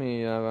tell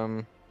me,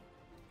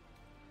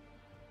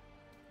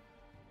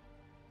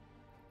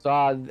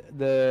 so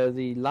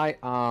the light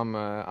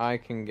armor I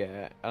can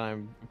get and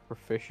I'm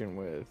proficient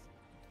with.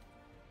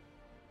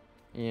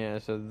 Yeah,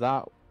 so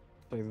that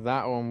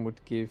one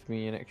would give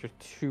me an extra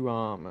 2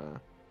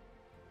 armor,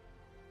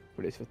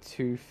 but it's for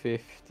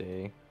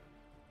 250.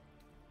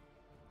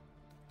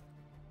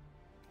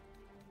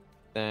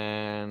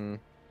 Then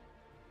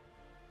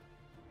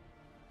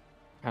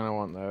kind of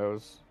want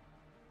those.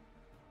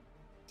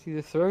 See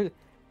the throw.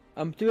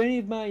 Do any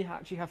of my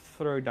actually have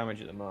throw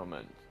damage at the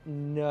moment?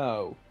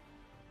 No.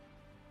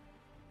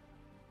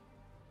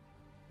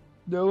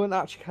 No one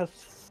actually has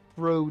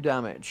throw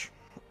damage.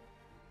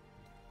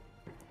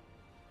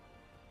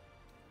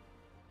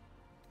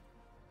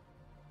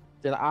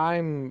 Then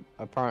I'm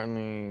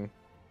apparently.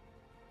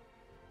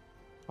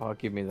 Oh,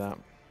 give me that.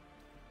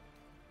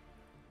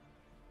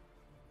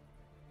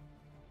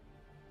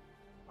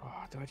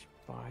 Oh, do I just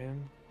buy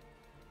him?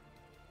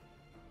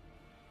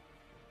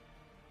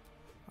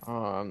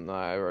 Oh, no,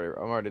 I'm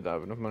already don't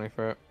have enough money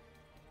for it.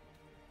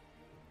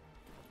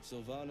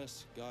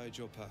 Silvanus, guide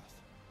your path.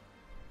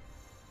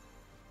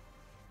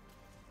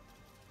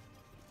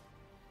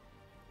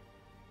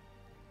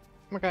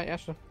 Okay, yeah,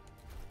 sure.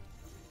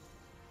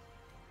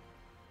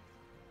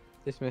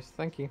 Dismissed,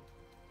 thank you.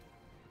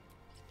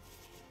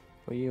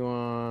 What are you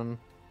on?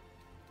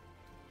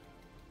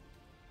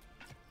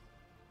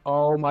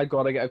 Oh my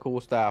god, I get a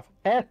cool staff.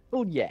 Hell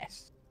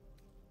yes!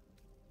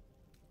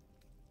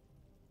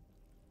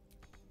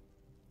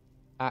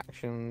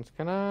 Actions,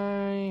 can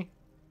I?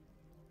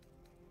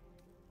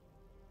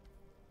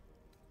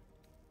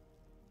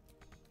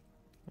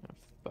 Oh,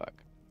 fuck.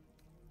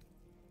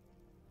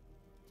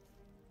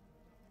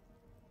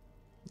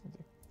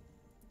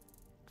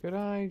 Could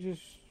I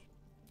just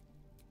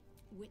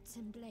Wits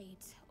and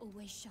blades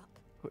always sharp.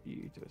 put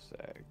you to a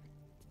sec?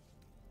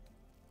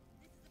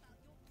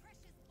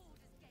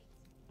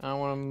 I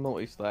want a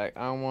multi-select.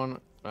 I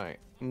want right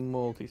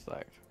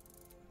multi-select.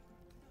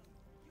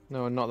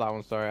 No, not that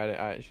one. Sorry,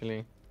 I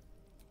actually.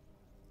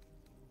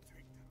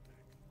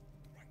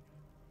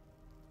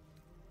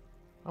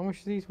 How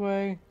much do these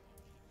weigh?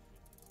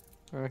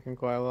 I reckon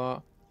quite a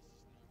lot.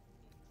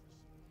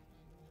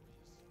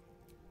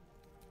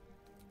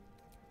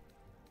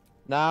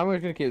 Nah, I'm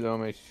just gonna keep them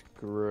on me.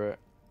 Screw it.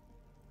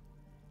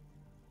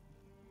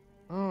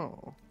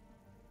 Oh.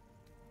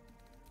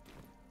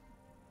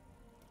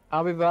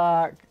 I'll be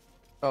back.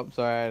 Oh,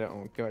 sorry, I don't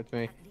want to give it to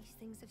me. At least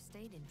things have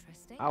stayed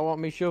interesting. I want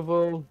me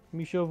shovel.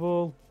 Me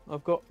shovel.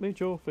 I've got me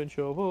chopping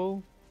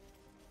shovel.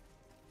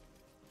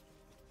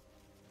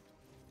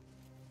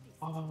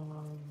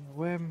 Oh,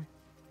 when?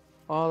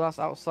 Oh, that's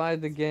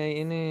outside the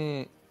gate,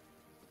 innit?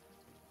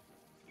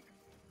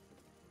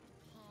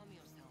 Harm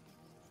yourself.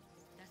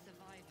 They're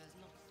survivors,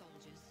 not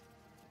soldiers.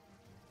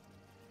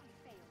 I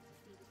fail to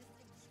see the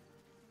distinction.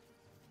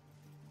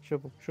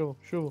 Shovel, shovel,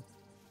 shovel.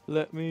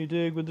 Let me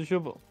dig with the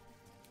shovel.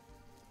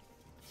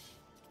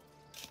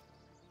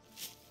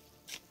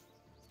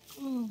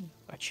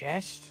 A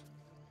chest?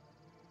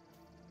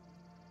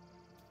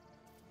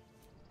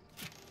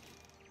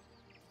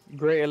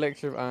 Great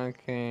elixir of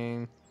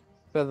arcane,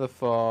 feather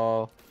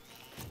fall,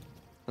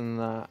 and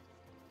that.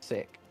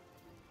 Sick.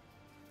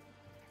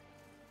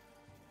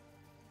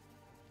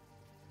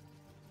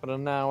 But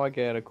now I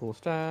get a cool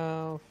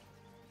staff.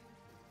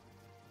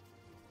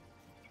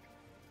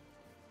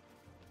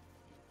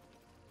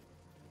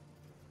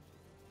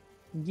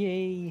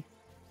 Yay!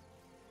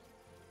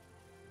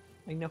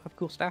 I now have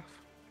cool staff.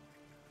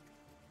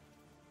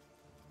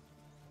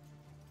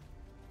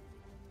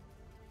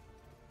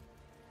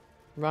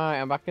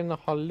 Right, I'm back in the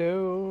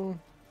hollow.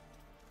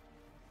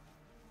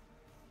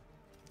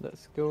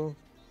 Let's go.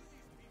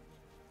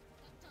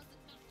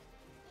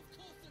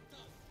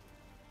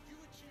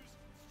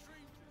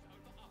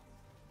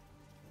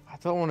 I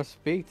don't want to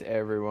speak to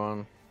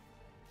everyone.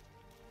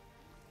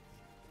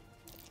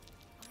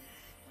 I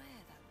swear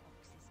that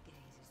box's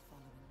gaze is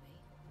following me.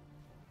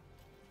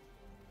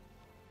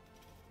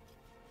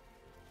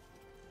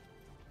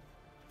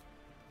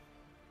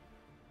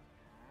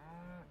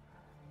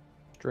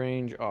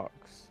 Strange ox.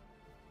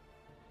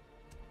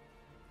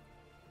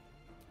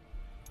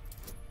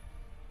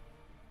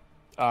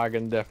 I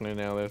can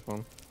definitely nail this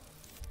one.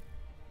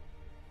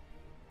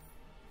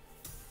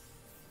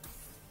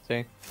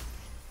 See?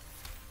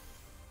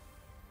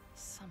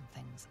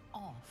 Something's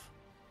off.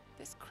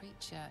 This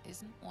creature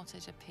isn't what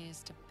it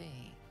appears to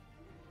be.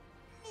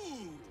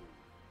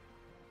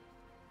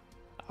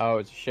 Oh,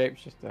 it's a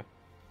shapeshifter.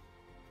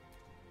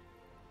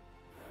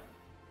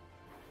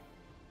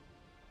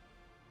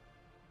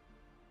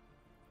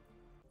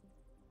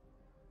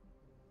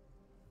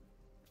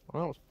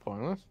 Well, that was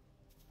pointless.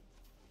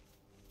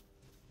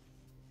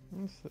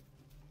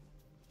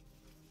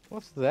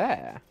 What's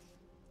there?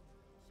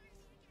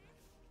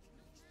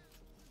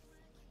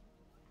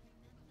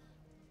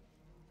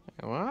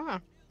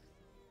 What?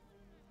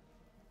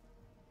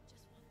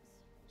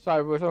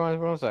 Sorry, but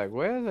one sec.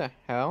 Where the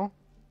hell?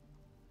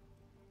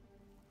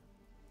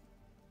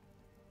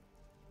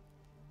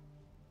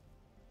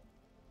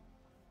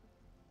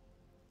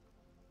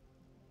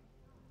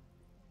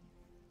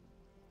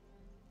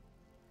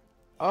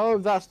 Oh,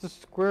 that's the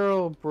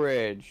squirrel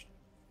bridge.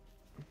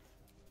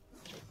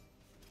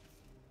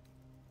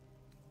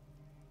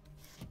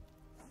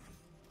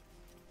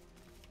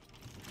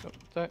 Oh,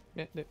 sorry.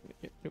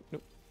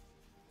 Nope.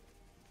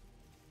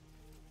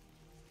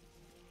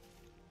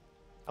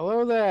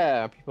 Hello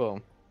there,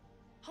 people.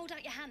 Hold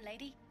out your hand,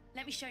 lady.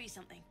 Let me show you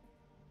something.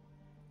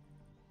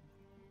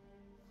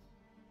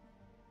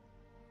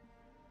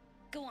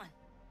 Go on.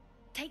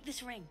 Take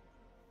this ring.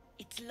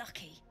 It's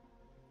lucky.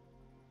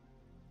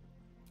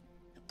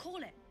 Call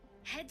it.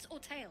 Heads or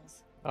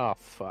tails? Oh,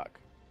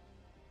 fuck.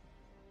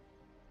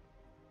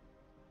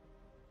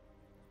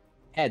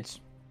 Heads.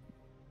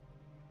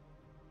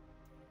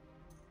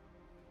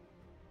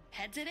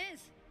 Heads it is.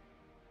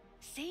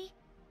 See?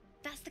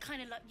 That's the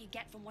kind of luck you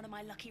get from one of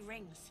my lucky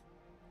rings.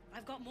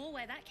 I've got more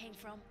where that came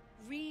from.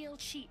 Real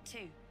cheap,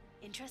 too.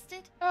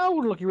 Interested?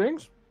 Oh, lucky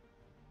rings.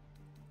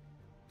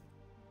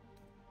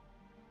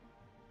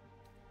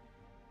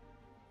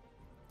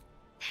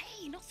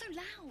 Hey, not so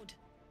loud.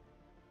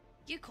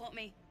 You caught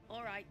me.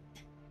 All right.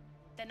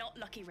 They're not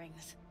lucky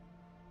rings.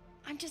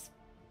 I'm just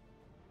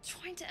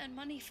trying to earn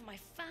money for my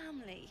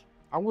family.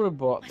 I would have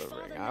bought the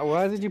ring.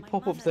 Why did you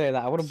pop up saying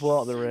that? I would have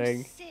bought the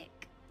ring.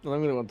 I'm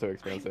gonna want too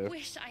expensive. I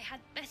wish I had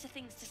better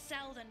things to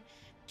sell than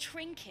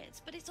trinkets,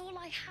 but it's all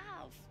I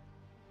have.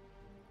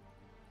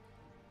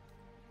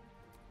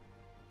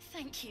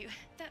 Thank you.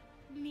 That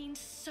means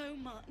so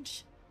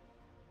much.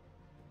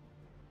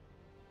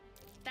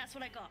 That's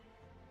what I got.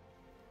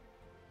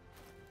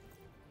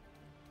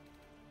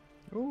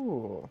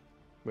 Ooh.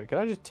 Wait, can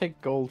I just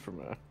take gold from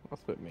her?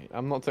 That's a bit mean.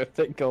 I'm not gonna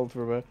take gold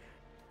from her.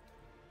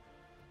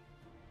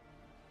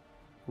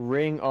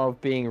 Ring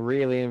of being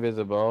really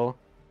invisible.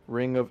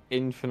 Ring of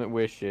infinite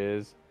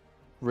wishes.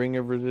 Ring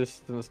of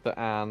resistance to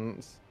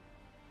ants.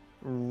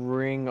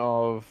 Ring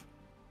of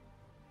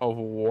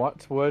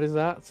what word is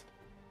that?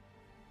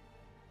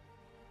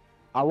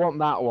 I want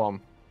that one.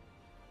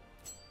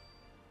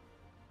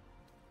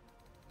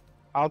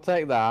 I'll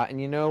take that, and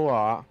you know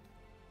what?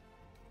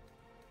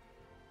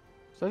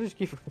 So I just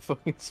give her a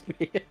fucking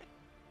spear.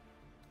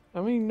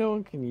 I mean, no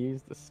one can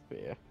use the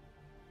spear.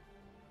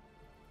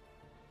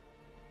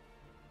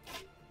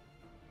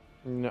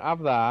 No,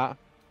 have that.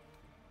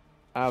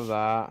 Have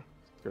that.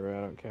 Screw it,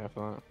 I don't care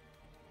for that.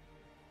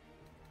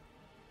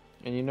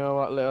 And you know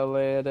what, little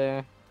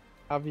lady?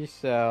 Have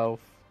yourself.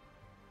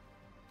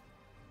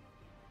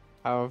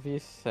 Have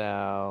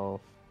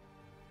yourself.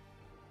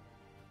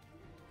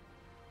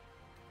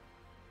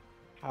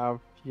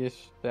 Have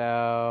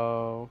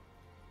yourself.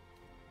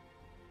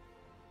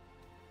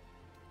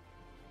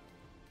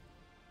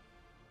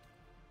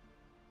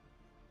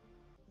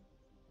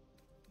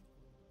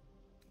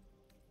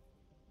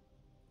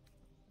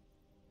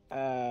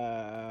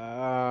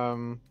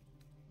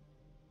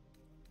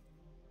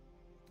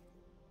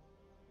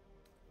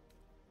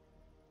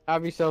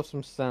 Have yourself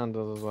some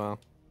sandals as well.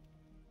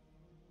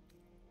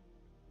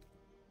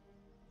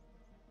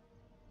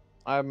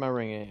 I have my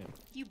ring here.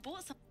 You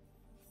bought some.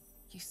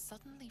 You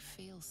suddenly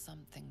feel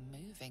something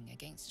moving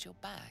against your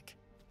back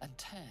and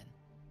turn.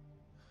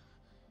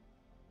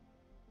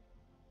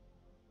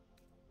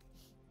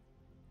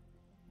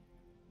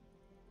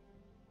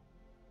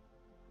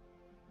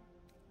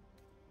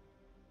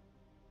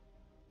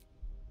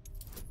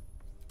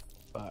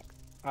 Fuck.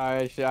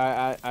 I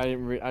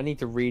didn't. I need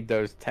to read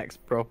those texts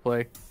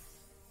properly.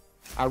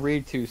 I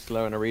read too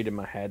slow and I read in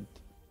my head.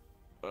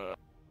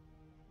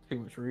 Too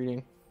much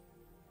reading.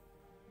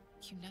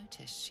 You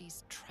notice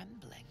she's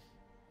trembling.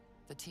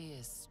 The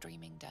tears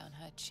streaming down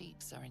her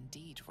cheeks are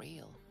indeed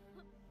real.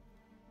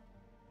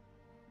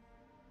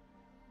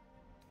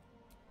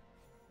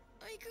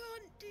 I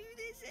can't do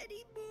this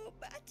anymore,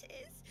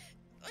 Mattis.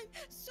 I'm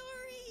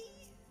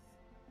sorry.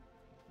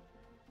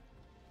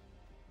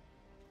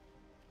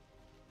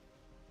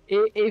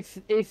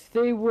 If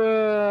they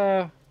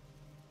were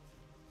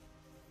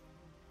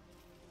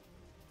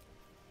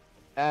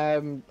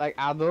like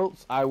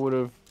adults, I would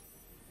have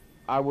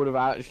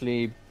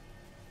actually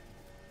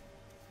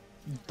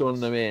done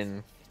them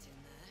in.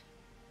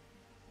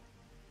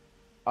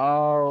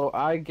 Oh,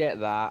 I get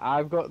that.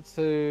 I've got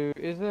to.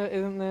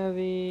 Isn't there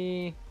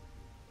the?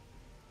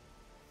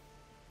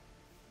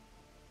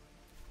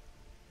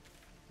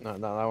 No,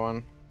 not that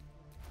one.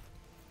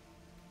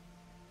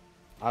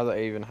 I don't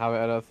even have it.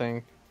 I don't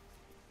think.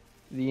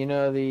 You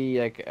know the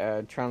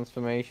like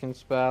transformation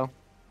spell.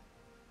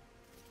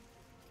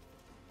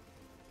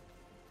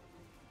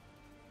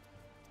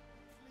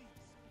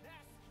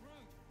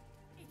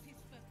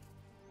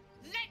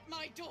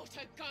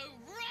 Daughter, go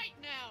right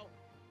now!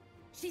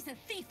 She's a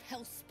thief,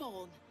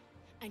 hellspawn,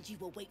 and you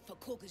will wait for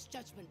Korga's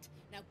judgment.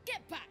 Now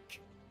get back!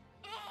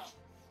 Oh,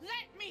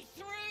 let me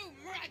through,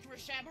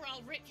 Ragrasham, or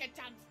I'll rip your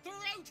damn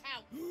throat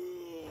out!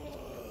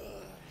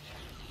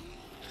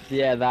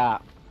 Yeah,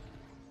 that.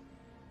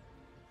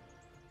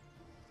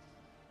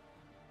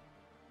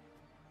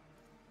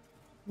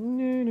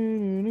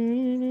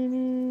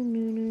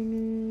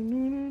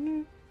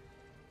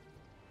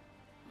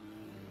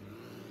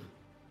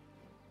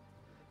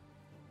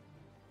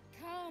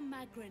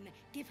 Magrin,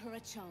 give her a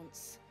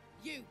chance.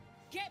 You,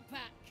 get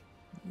back!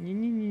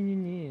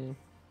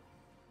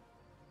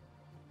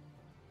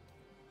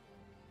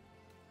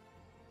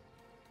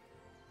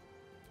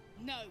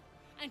 No,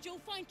 and you'll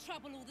find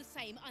trouble all the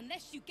same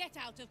unless you get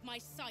out of my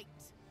sight.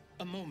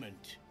 A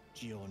moment,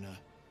 Giorna.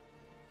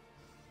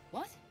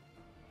 What?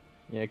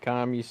 Yeah,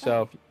 calm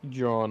yourself,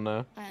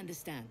 Giorna. I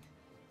understand.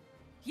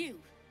 You.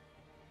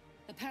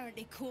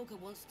 Apparently Korga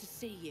wants to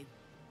see you.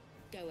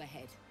 Go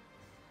ahead.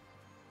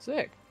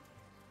 Sick.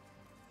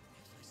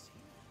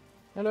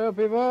 Hello,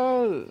 people!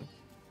 Oh,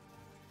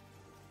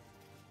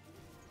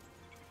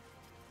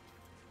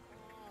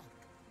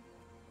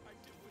 I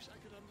do wish I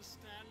could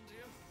understand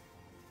you.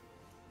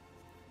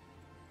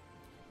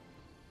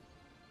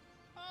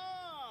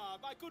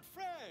 good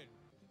friend.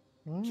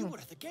 Mm. You were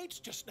at the gates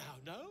just now,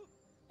 no?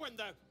 When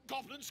the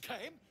goblins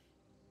came?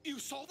 You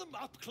saw them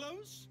up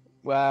close?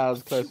 Well,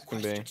 as A close few as can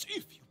be. questions,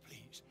 if you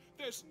please.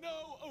 There's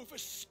no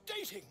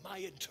overstating my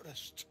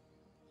interest.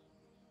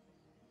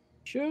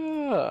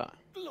 Sure.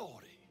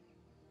 Glory.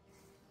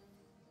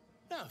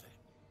 Now then,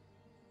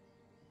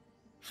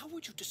 how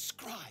would you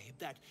describe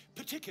that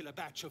particular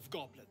batch of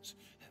goblins?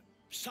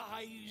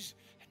 Size,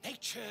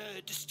 nature,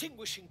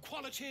 distinguishing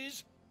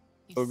qualities?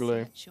 You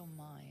Ugly. search your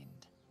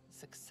mind,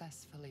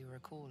 successfully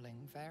recalling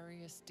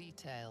various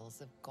details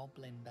of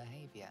goblin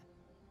behavior.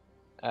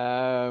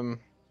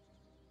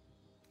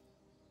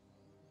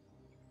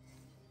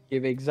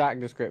 Give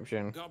exact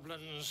description.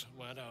 Goblins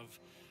were of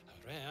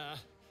a rare,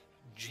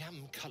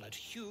 jam-colored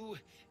hue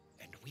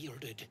and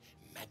wielded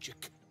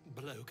magic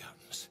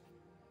blowguns.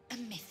 A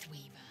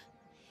mythweaver.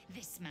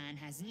 This man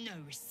has no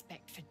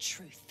respect for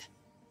truth.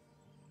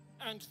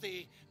 And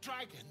the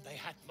dragon they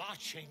had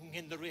marching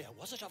in the rear,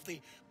 was it of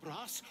the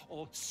brass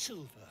or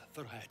silver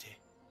variety?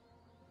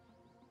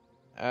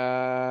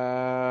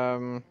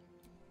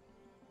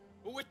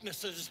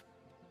 Witnesses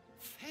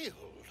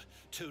failed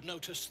to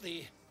notice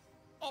the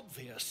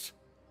obvious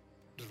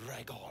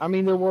dragon. I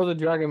mean, there was a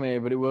dragon maid,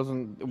 but it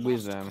wasn't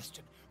with them.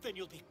 Then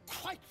you'll be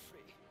quite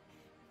free.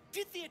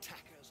 Did the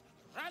attackers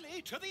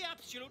rally to the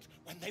absolute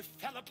when they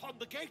fell upon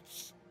the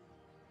gates?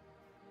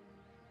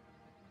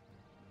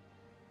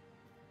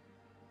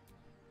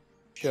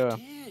 Sure.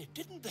 They did,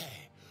 didn't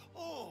they?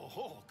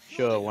 Oh,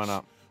 Sure, why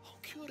not? Oh,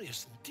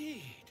 curious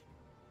indeed.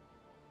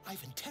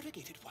 I've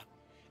interrogated one,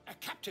 a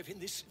captive in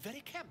this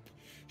very camp.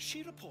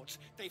 She reports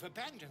they've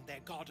abandoned their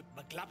god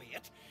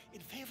Maglabiet in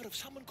favor of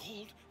someone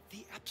called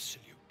the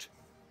Absolute.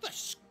 The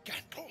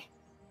scandal!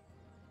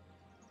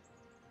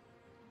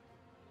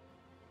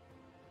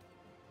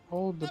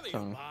 Hold the Never you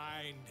tongue.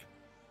 mind.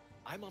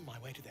 I'm on my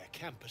way to their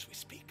camp as we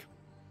speak.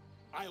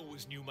 I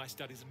always knew my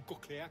studies in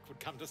Gukliak would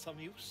come to some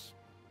use.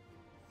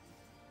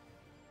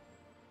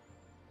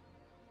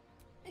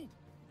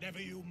 Never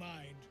you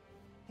mind.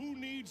 Who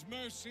needs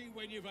mercy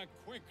when you've a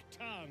quick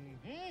tongue,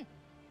 hmm?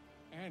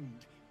 And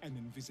an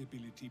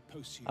invisibility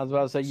potion. I was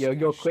about to say,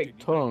 your quick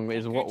tongue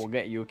is what will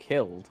get you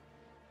killed.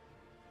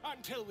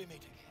 Until we meet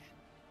again.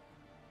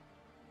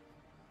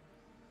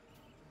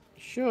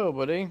 Sure,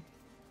 buddy.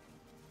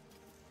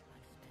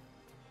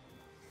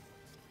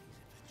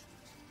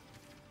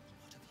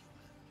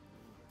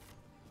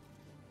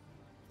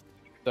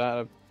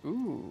 That.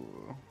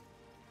 Ooh.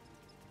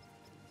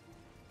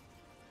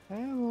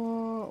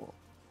 Hello.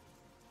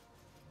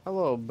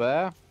 Hello,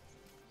 bear.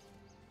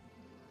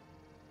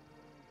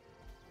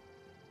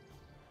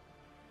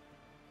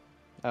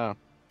 Oh.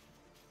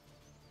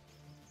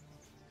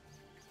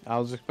 I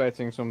was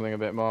expecting something a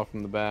bit more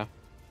from the bear.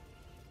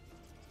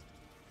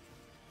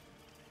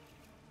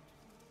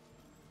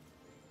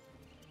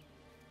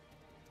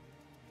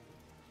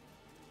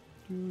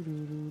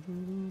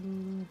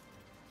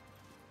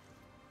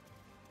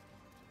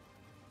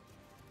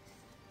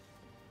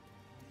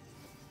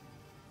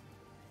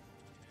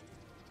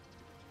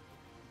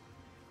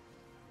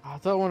 I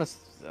don't want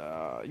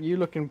to. You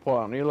look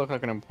important. You look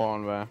like an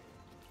important bear.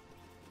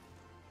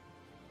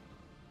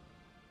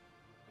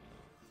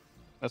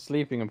 A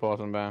sleeping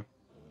important bear.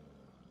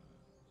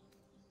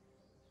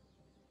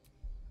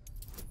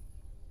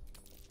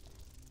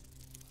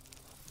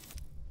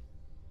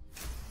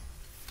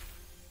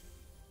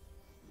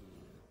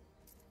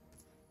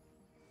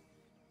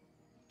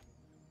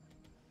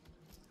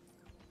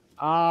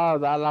 Ah,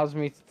 that allows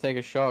me to take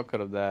a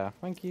shortcut up there.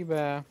 Thank you,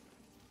 bear.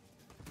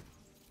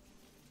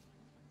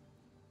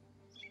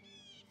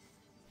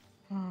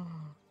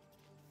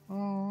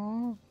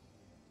 Oh.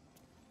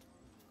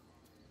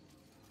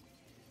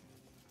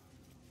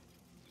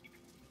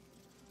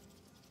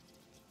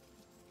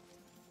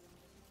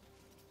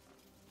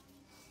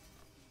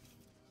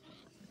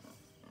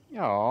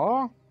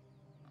 Aww.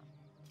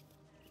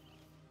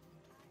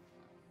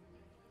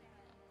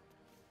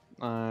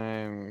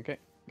 I'm okay.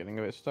 Getting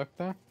a bit stuck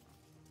there.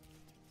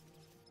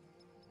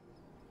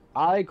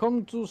 I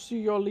come to see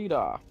your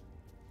leader.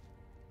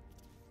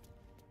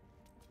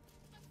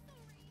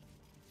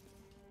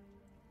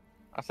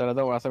 I said I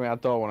don't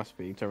want to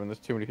speak to her, and there's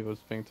too many people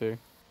to speak to.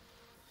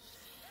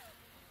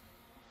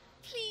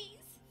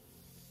 Please.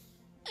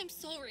 I'm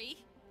sorry.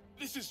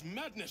 This is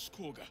madness,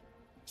 Korga.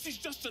 She's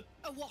just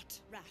a what,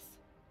 Wrath?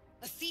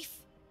 A thief?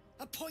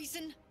 A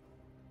poison?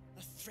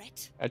 A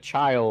threat? A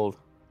child.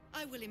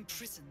 I will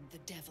imprison the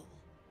devil.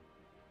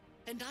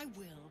 And I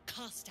will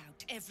cast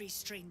out every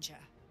stranger.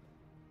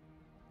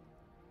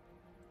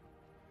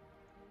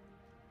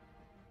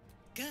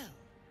 Girl.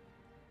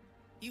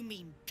 You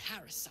mean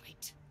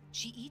parasite.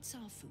 She eats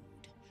our food,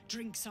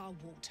 drinks our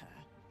water,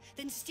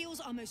 then steals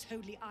our most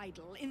holy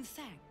idol in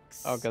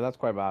thanks. Okay, that's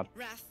quite bad.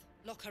 Wrath,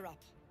 lock her up.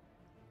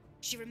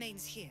 She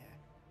remains here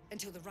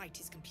until the rite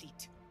is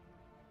complete.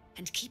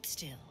 And keep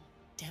still,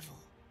 devil.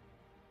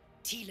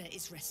 Tila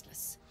is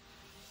restless.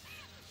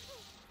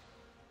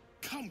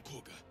 Come,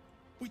 Korga.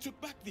 We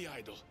took back the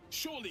idol.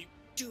 Surely.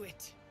 Do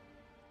it.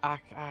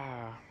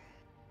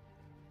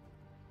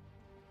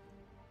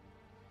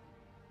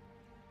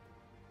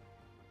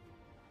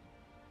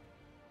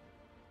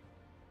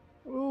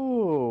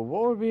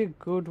 be a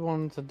good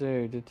one to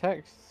do?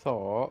 Detect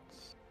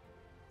thoughts.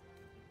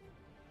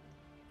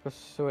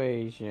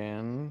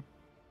 Persuasion.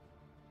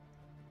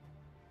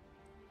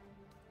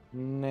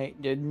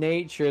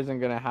 Nature isn't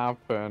gonna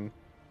happen.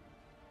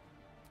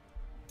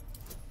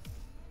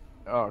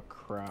 Oh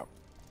crap.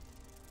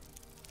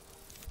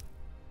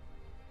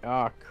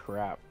 Oh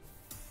crap.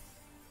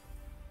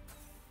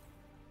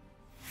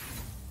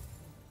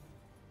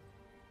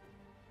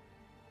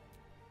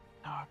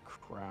 Oh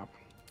crap.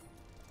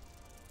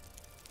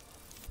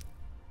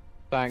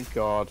 Thank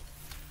God.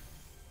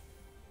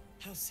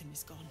 Halcyon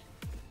is gone.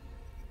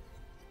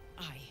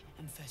 I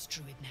am first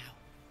druid now.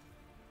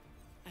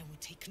 I will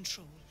take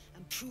control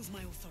and prove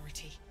my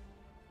authority.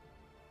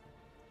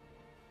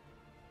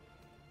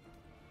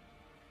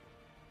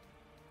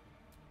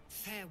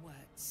 Fair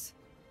words.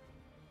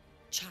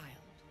 Child,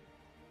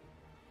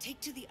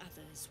 take to the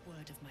others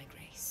word of my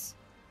grace.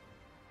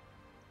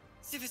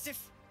 Sif,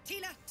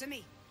 Tila, to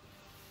me.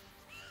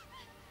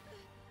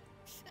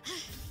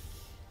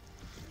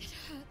 It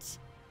hurts.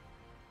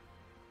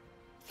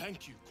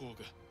 Thank you,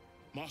 Korga.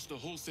 Master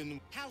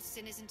Halcyon...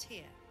 Halcyon isn't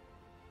here.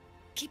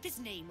 Keep his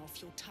name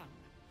off your tongue,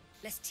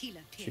 lest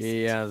Tila pierce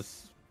She it.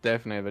 has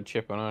definitely a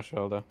chip on her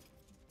shoulder.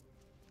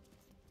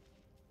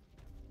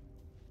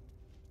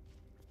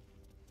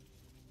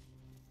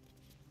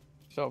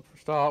 Stop.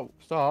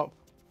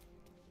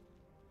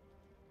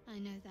 I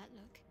know that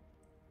look.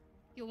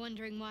 You're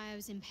wondering why I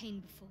was in pain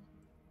before.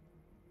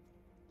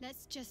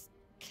 Let's just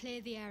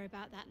clear the air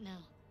about that now.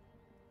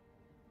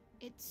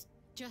 It's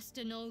just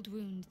an old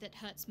wound that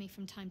hurts me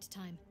from time to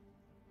time.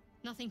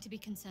 Nothing to be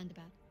concerned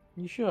about.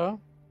 You sure?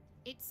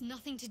 It's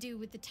nothing to do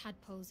with the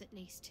tadpoles, at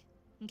least,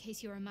 in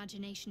case your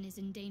imagination is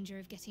in danger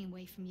of getting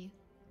away from you.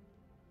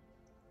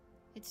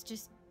 It's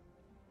just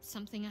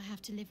something I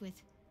have to live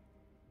with.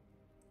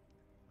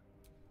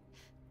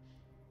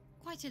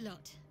 Quite a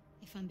lot,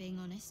 if I'm being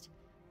honest.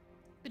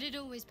 But it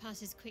always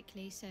passes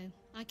quickly, so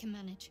I can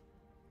manage.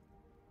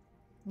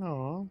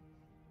 No.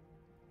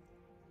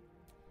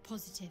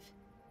 Positive.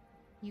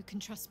 You can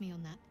trust me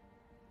on that.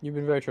 You've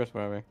been very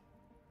trustworthy.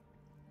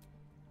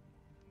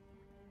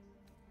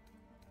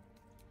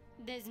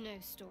 There's no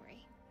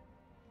story.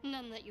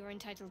 None that you're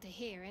entitled to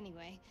hear,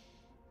 anyway.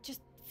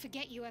 Just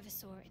forget you ever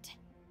saw it.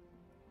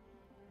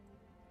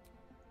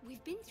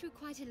 We've been through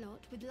quite a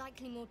lot, with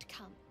likely more to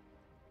come.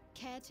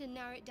 Care to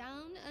narrow it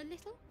down a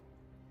little?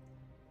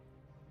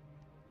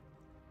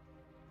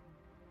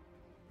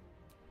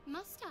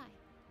 Must I?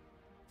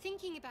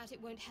 Thinking about it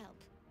won't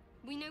help.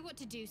 We know what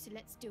to do, so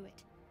let's do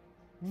it.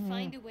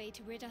 Find a way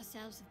to rid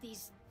ourselves of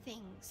these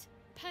things.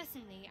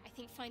 Personally, I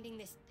think finding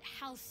this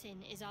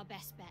Halcyon is our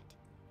best bet.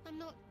 I'm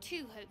not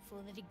too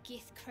hopeful that a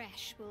Gith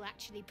crash will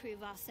actually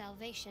prove our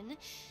salvation,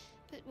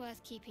 but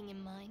worth keeping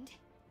in mind.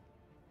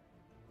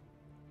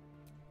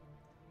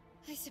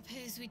 I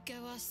suppose we'd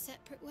go our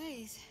separate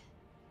ways.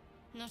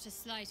 Not a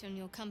slight on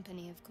your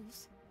company, of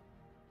course.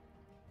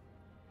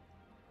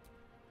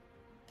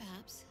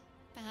 Perhaps.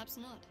 Perhaps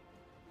not.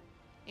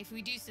 If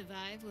we do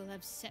survive, we'll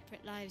have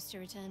separate lives to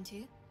return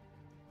to.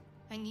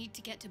 I need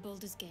to get to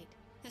Baldur's Gate.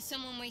 There's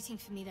someone waiting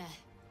for me there.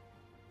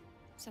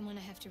 Someone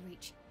I have to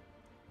reach.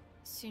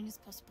 As soon as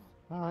possible.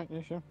 Alright,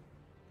 yeah, sure.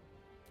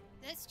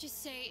 Let's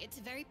just say it's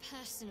a very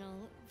personal,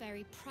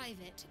 very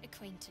private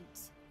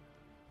acquaintance.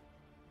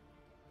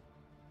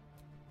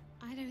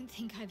 I don't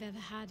think I've ever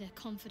had a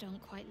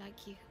confidant quite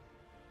like you.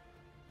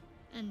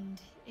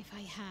 And if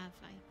I have,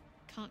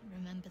 I can't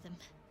remember them.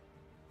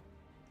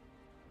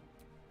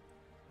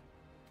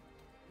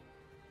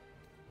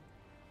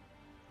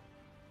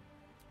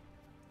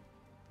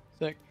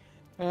 Sick.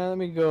 Let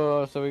me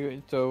go. So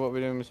what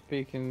we're doing is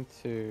speaking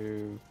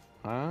to...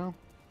 Huh?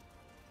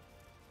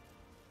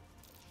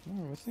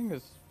 Oh, this thing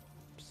is...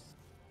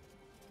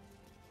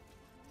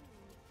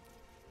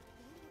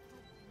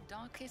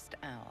 Darkest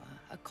hour,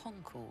 a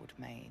concord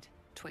made,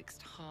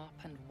 twixt harp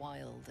and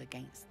wild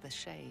against the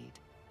shade.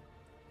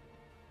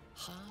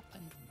 Harp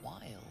and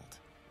wild.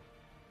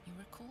 You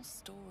recall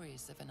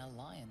stories of an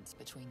alliance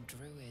between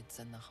druids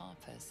and the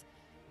harpers,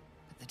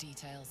 but the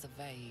details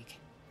are vague.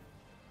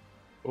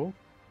 Oh.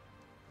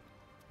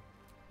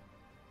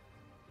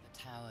 The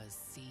towers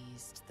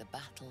seized, the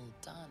battle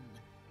done.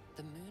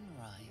 The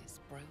moonrise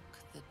broke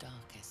the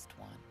darkest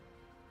one.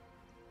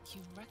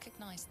 You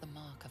recognize the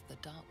mark of the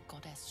dark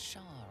goddess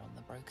Shar on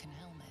the broken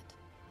helmet.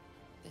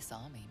 This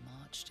army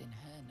marched in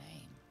her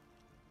name.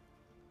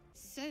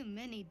 So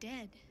many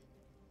dead.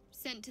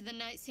 Sent to the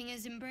Night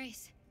Singer's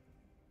embrace.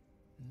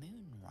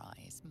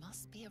 Moonrise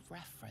must be a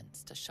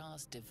reference to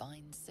Shar's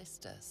divine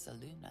sister,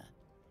 Selûne.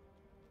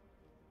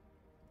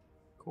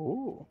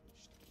 Cool.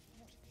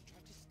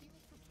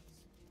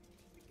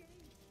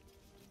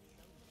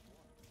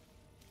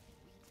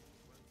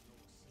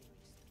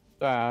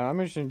 I'm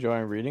just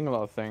enjoying reading a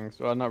lot of things.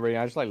 Well, not reading,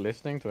 I just like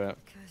listening to it.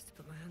 Cursed to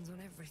put my hands on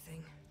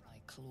everything. By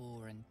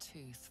claw and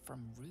tooth,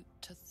 from root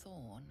to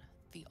thorn,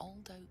 the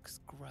old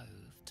oak's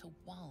grove to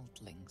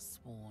wildlings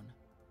sworn.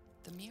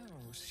 The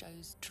mural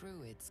shows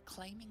druids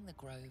claiming the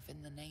grove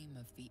in the name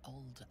of the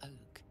old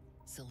oak,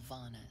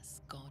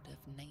 Silvanus, god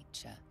of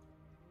nature.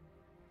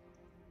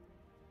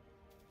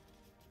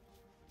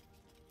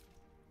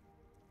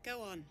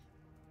 Go on.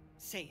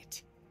 Say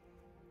it.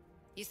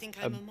 You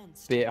think I'm a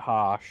monster? Bit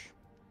harsh.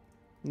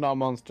 Not a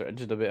monster,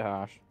 just a bit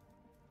harsh.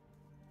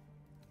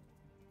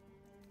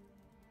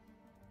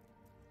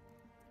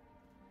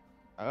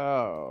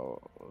 Oh,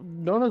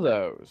 none of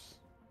those.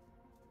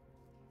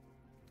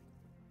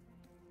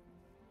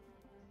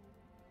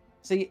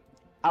 See,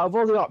 out of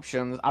all the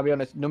options, I'll be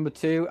honest, number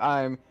 2,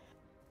 I'm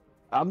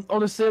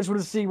on a search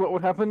to see what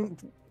would happen.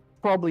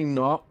 Probably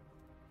not.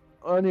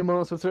 Only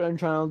monster with certain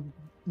child,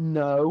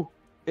 no.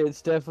 It's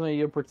definitely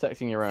you're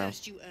protecting your own.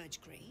 First you urge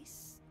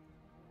grace,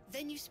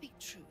 then you speak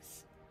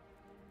truth.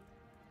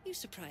 You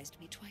surprised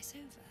me twice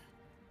over.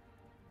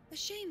 A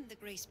shame the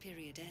grace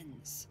period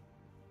ends.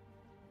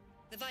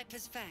 The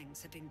Viper's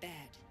fangs have been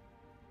bared.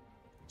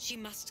 She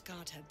must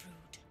guard her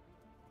brood.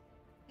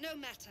 No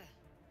matter.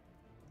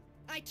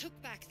 I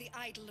took back the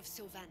idol of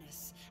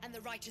Silvanus, and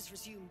the rite is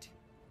resumed.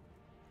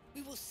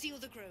 We will seal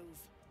the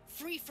grove,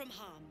 free from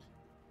harm,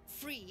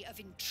 free of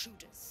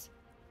intruders.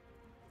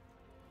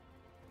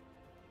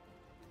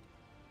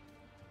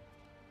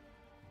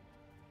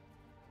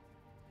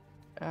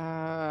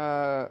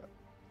 And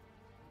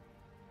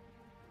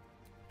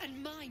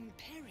mine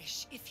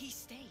perish if he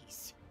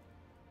stays.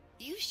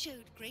 You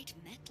showed great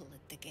mettle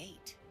at the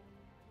gate.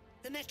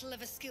 The mettle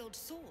of a skilled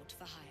sword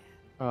for hire.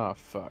 Oh,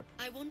 fuck.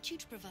 I want you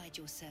to provide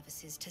your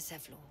services to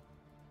Zevlor.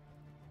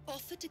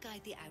 Offer to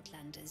guide the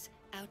Outlanders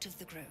out of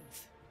the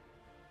grove.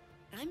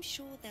 I'm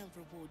sure they'll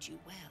reward you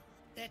well.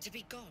 They're to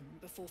be gone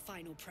before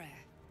final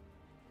prayer.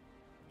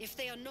 If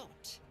they are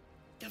not,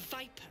 the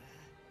Viper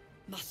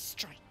must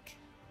strike.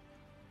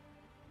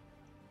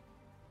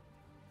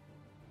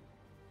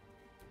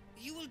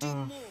 You will do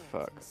more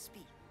than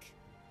speak.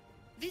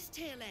 This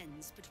tale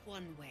ends but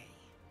one way.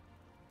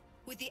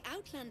 With the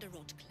Outlander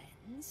rot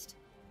cleansed,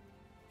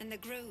 and the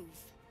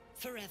grove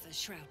forever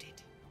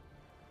shrouded.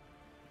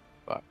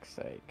 Fuck's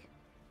sake.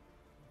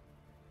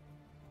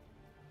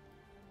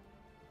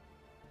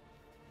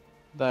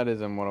 That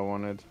isn't what I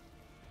wanted.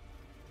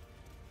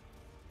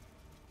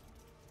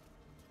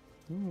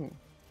 Ooh.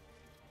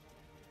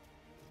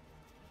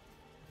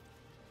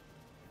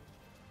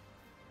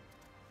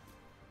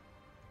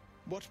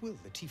 What will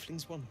the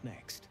tieflings want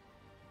next?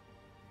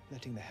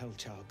 Letting the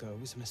Hellchild go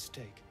was a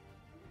mistake.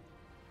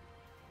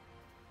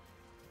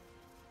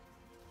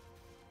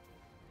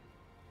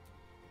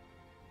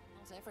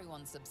 Not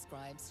everyone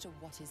subscribes to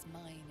what is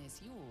mine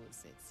is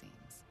yours, it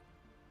seems.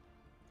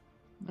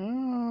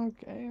 Oh,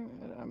 okay.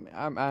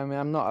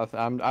 I'm not.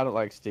 I don't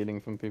like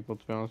stealing from people,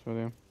 to be honest with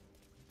you.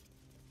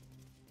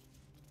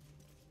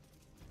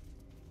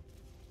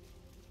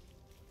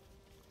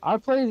 I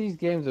play these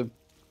games a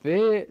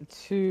bit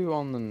too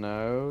on the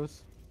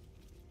nose.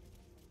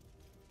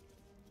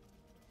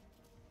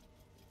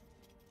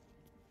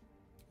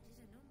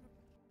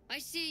 I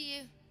see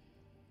you.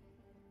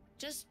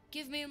 Just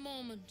give me a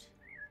moment.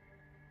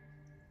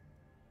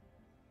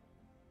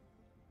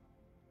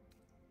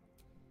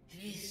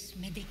 This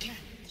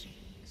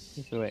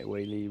medicatrix.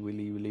 Wait,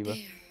 leave her.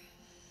 There.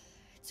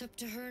 It's up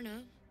to her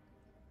now.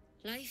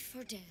 Life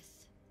or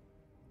death.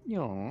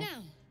 Yeah.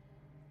 Now,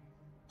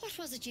 what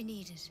was it you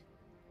needed?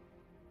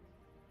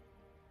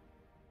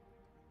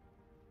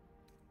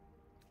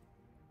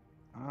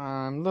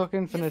 I'm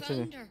looking for You Natalie.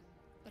 found her,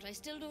 but I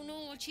still don't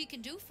know what she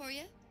can do for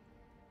you.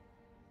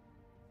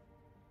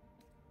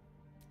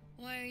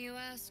 Why are you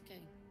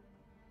asking?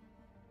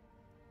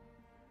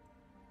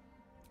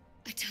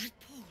 A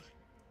tadpole.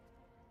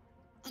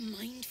 A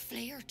mind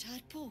flayer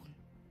tadpole.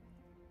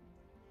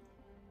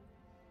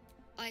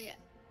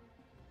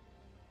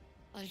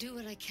 I'll do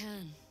what I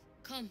can.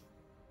 Come,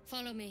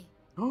 follow me.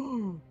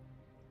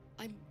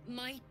 I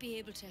might be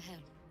able to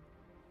help.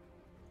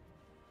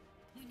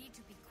 We need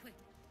to be quick.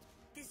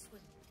 This will.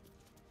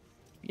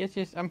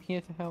 Yes, I'm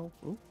here to help.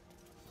 Ooh.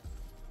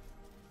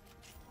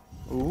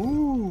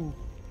 Ooh.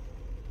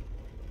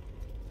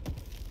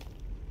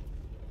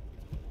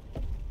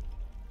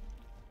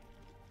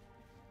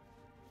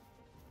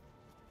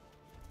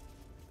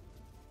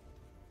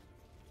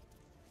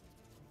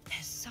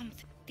 There's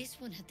something. This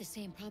one had the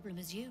same problem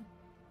as you.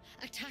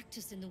 Attacked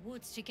us in the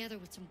woods together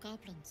with some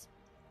goblins.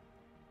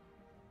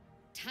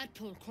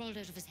 Tadpole crawled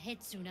out of his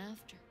head soon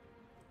after.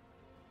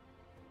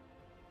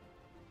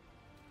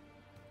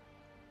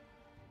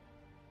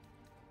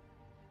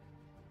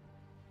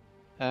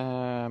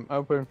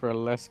 Open for a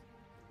less.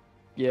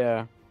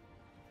 Yeah.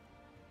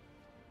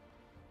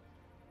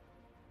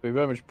 We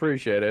very much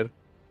appreciate it.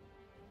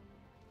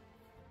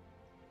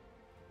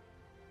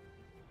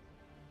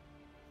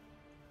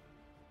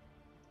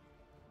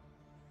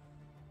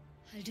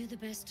 I'll do the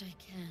best I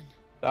can.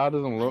 That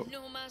doesn't look. I've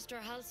no Master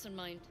Hals in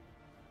mind.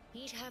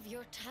 He'd have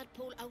your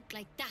tadpole out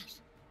like that.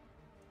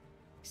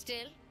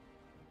 Still,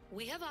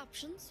 we have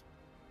options.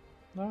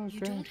 Okay.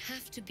 You don't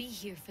have to be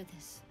here for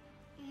this.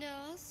 No,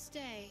 I'll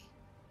stay.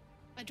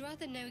 I'd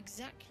rather know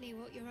exactly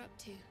what you're up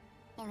to.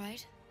 All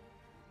right.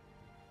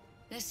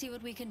 Let's see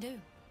what we can do.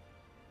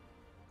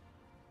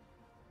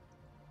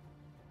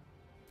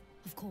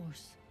 Of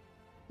course.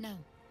 Now,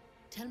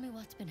 tell me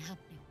what's been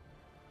happening.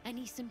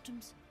 Any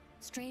symptoms?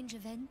 Strange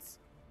events?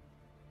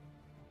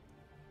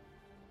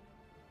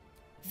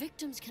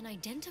 victims can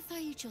identify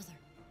each other.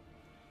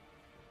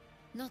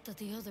 Not that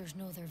the others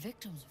know they're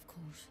victims, of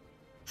course.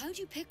 How'd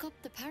you pick up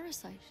the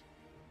parasite?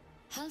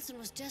 Halsin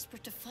was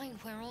desperate to find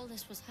where all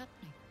this was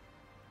happening.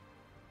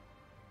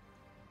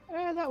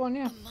 That one,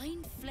 yeah. A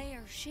mind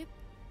flayer ship?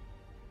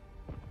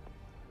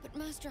 But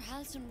Master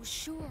Halsin was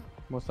sure.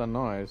 What's that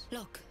noise?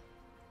 Look,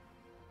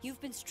 you've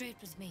been straight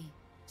with me,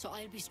 so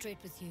I'll be straight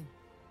with you.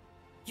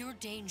 You're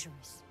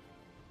dangerous.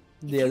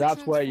 Yeah,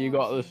 that's where you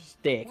got the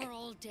stick. We're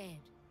all dead.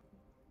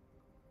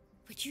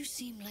 But you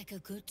seem like a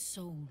good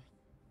soul.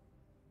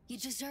 You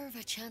deserve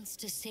a chance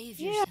to save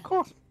yourself. Yeah, of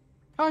course.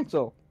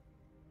 Council.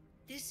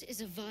 This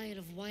is a vial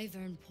of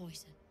wyvern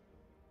poison.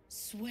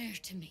 Swear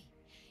to me,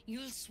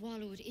 you'll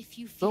swallow it if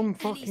you feel Some any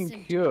fucking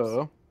symptoms.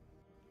 cure.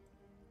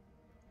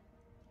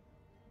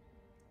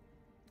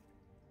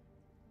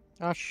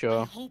 Ah,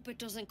 sure. I hope it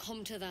doesn't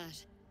come to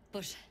that,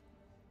 but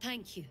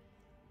thank you.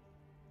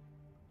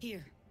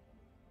 Here.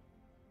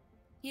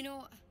 You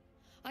know,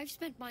 I've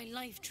spent my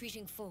life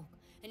treating folk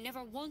and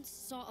never once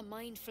saw a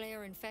mind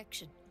flayer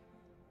infection.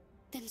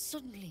 Then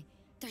suddenly,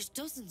 there's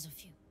dozens of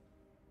you.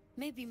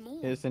 Maybe more.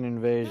 It's an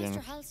invasion.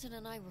 Master Halsin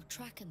and I were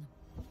tracking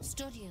them,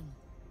 studying them.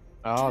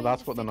 Oh,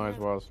 that's to what the figure noise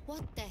out was.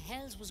 What the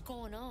hell's was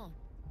going on?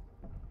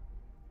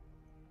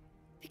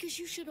 Because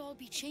you should all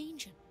be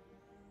changing.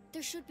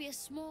 There should be a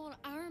small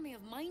army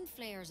of mind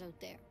flayers out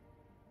there.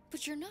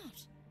 But you're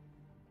not.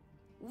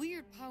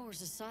 Weird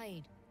powers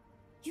aside,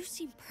 you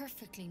seem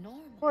perfectly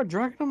normal. Oh, a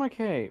dragon on my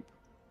cape.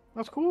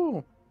 That's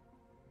cool.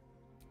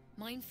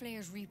 Mind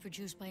flayers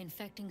reproduce by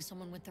infecting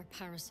someone with their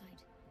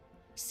parasite.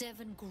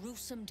 7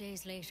 gruesome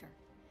days later,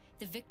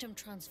 the victim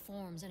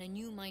transforms and a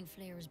new mind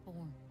flayer is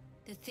born.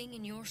 The thing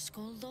in your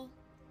skull, though,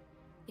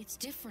 it's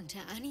different to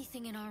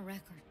anything in our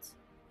records.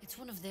 It's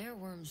one of their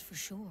worms for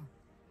sure.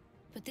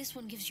 But this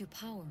one gives you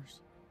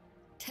powers.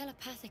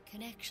 Telepathic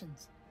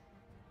connections.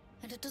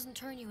 And it doesn't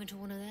turn you into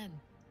one of them.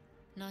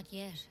 Not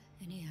yet,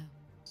 anyhow.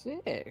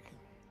 Sick.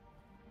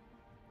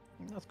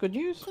 That's good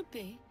news. Could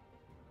be.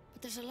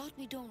 But there's a lot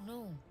we don't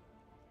know.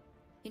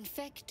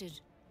 Infected,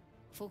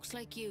 folks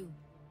like you,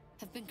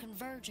 have been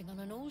converging on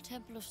an old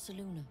temple of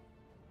Selûne.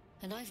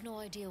 And I've no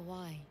idea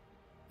why.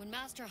 When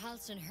Master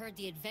Halsin heard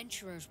the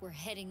adventurers were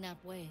heading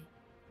that way,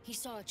 he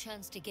saw a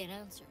chance to get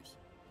answers.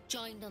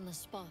 Joined on the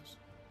spot.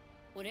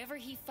 Whatever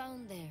he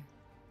found there,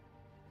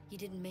 he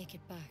didn't make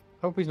it back.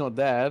 Hope he's not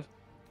dead.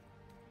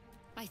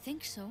 I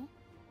think so.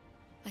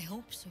 I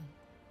hope so.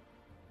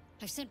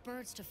 I've sent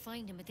birds to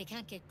find him, but they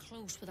can't get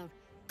close without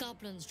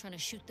goblins trying to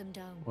shoot them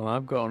down. Well,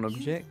 I've got an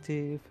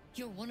objective.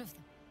 You're one of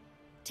them.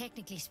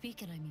 Technically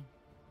speaking, I mean.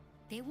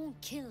 They won't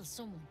kill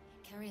someone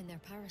carrying their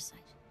parasite.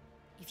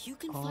 If you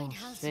can find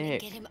Halsin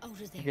and get him out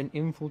of there, I can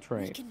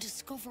infiltrate. we can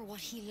discover what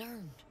he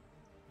learned.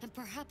 And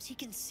perhaps he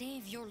can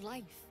save your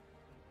life.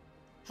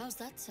 How's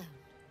that sound?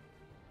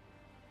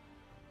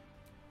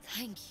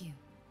 Thank you.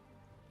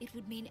 It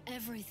would mean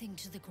everything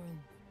to the Grove.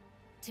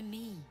 To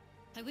me.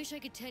 I wish I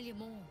could tell you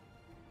more.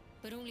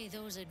 But only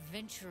those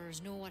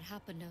adventurers know what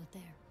happened out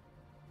there.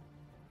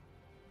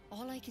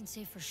 All I can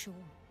say for sure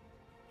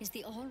is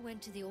they all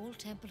went to the old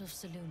temple of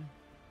Selûne.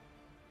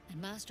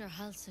 And Master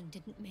Halsin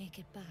didn't make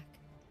it back.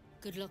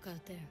 Good luck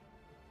out there.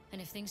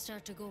 And if things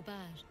start to go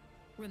bad,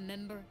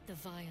 remember the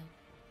vial.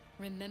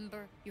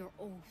 Remember your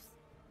oath.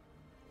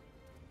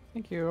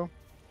 Thank you.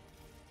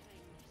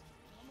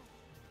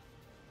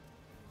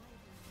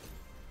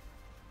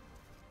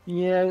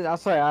 Yeah, I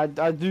say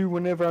I do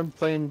whenever I'm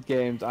playing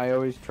games. I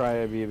always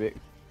try to be a bit.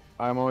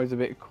 I'm always a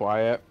bit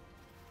quiet.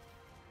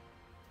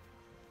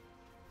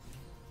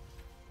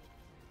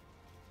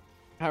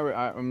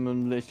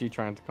 I'm literally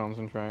trying to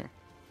concentrate.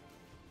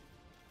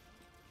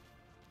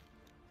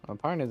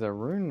 Apparently, there's a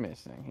rune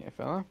missing here,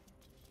 fella.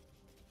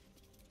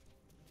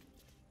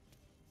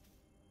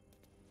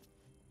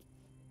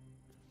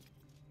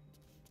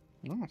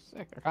 Oh,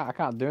 sick. I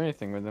can't do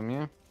anything with them,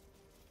 yeah.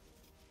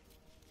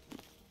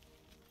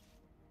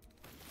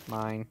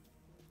 Mine.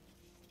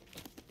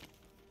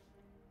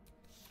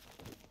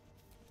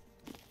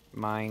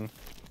 Mine.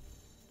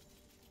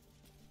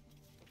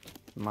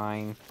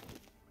 Mine.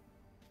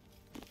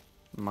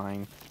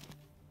 Mine.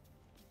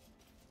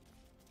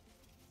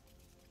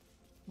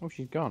 Oh,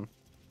 she's gone.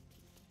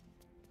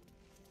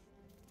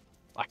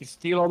 I can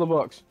steal all the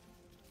books.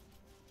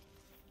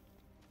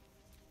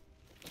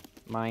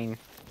 Mine.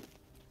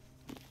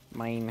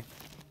 Mine.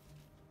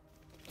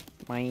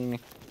 Mine.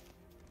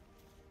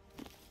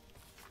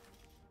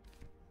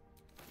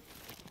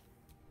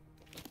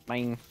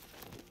 Mine.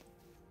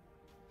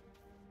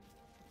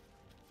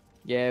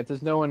 Yeah, if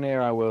there's no one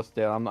here, I will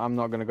steal. I'm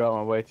not gonna go out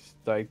my way to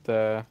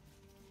like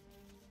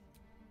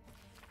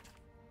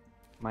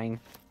mine.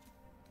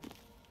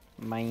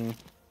 Mine.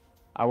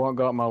 I won't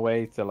go out my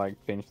way to like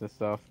finish this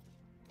stuff.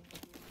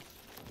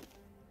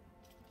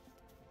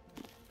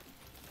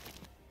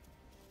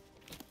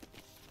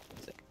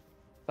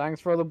 Thanks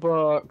for the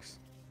books.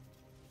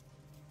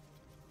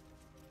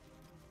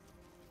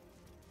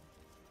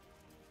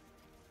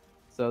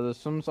 So there's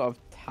some sort of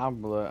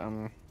tablet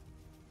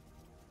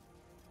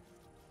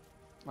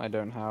I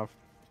don't have.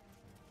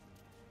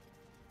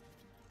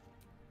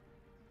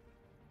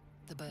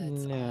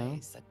 bird's No.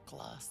 eyes are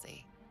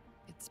glassy,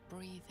 its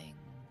breathing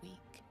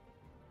weak.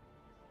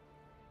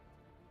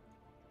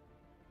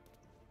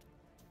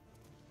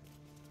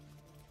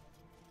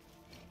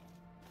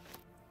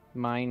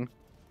 Mine.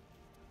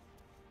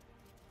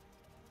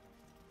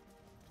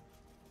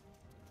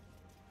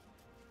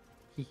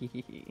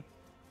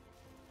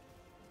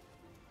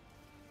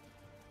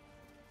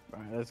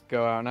 Right, let's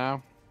go out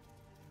now.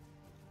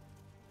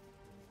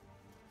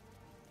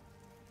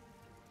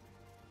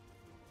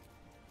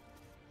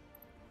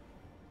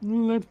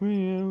 Let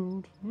me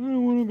out. I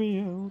wanna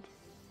be out.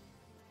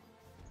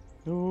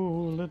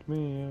 Oh, let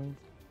me out.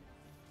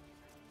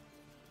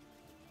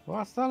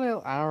 What's that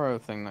little arrow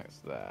thing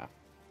next there?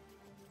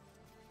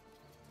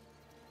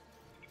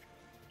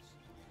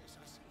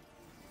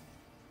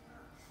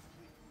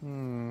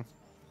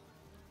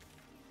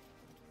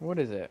 What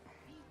is it?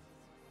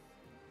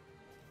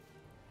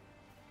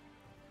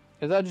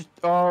 Is that just...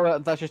 Oh,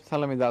 that's just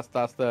telling me that's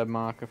the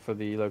marker for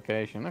the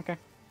location. Okay,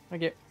 I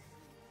get.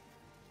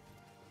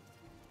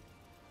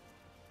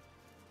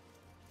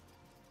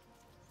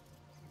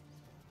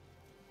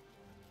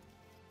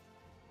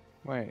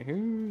 Wait,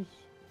 who's...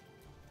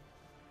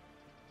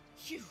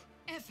 You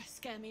ever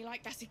scare me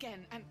like that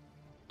again, and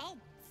I'll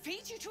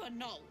feed you to a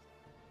knoll.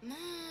 Mom,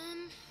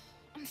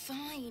 I'm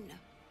fine.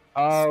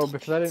 Oh,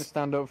 because I didn't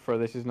stand up for her,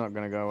 this is not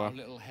going to go well. Our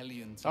little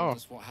Hellion told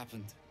us what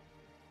happened.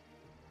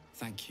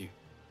 Thank you.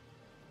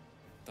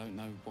 Don't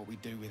know what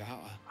we'd do without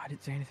her. I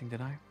didn't say anything,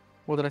 did I?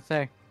 What did I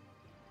say?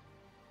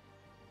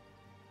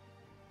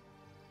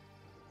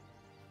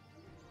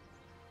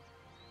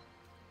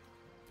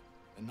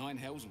 The Nine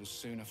Hells will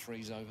sooner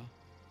freeze over.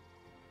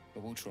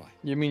 But we'll try.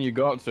 You mean you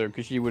got to,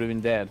 because she would have been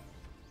dead.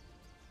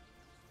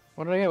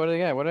 What did I get? What did I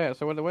get? What did I get?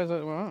 So where's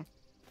it?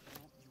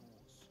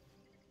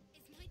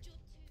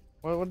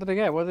 What did I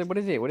get? What is it? What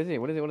is it?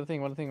 What is it? What a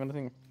thing? What a thing? What a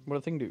thing? What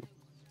a thing do?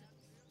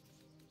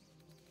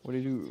 What do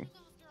you do?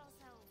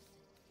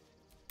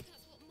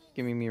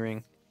 Give me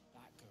ring.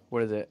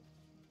 What is it?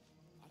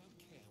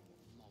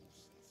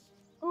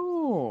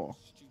 Oh!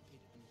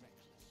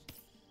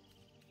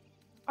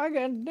 I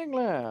get a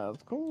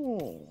necklace.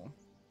 Cool.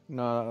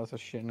 No, that's a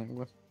shit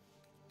necklace.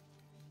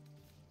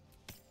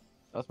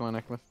 That's my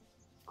necklace.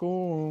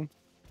 Cool.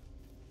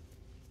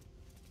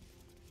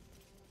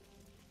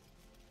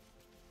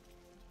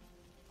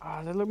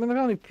 Ah, look how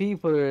many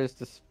people there is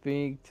to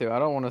speak to. I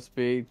don't want to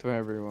speak to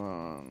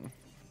everyone.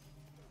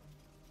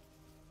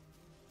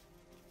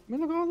 I mean,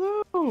 look at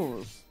all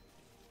those.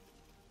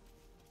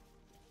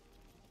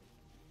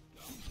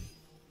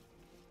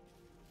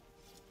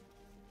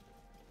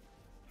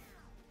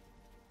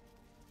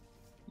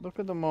 Look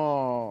at them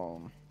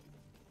all.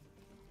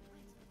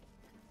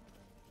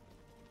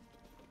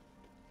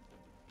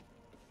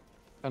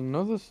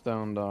 Another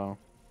stone doll.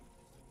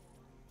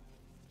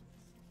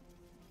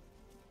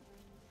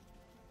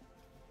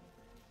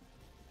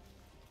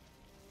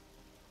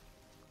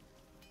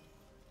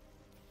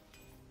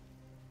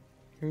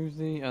 Who's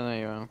the... Oh, there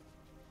you are.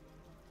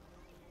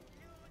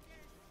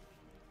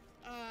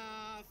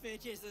 Ah, if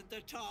it isn't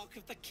the talk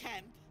of the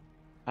camp.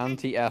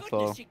 Auntie Thank Ethel.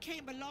 goodness you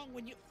came along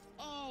when you...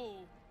 Oh.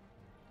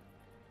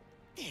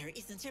 There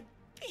isn't a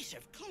bit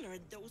of colour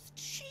in those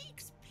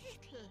cheeks,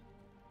 Petal.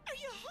 Are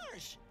you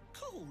hurt?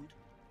 Cold?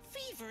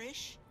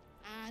 Feverish?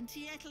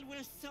 Auntie Ethel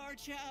will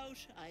sort you out.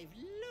 I've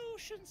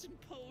lotions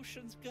and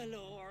potions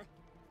galore.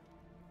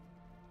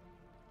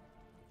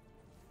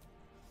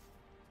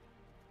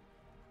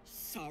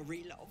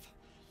 Sorry, love.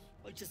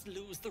 I just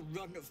lose the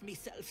run of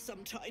myself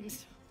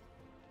sometimes.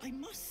 I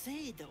must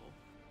say, though,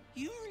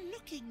 you're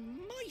looking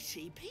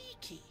mighty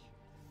peaky.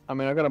 I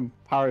mean, I got a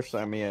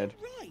parasite on my head.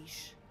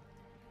 Right.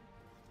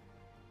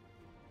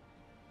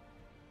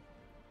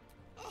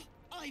 Oh,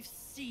 I've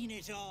seen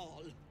it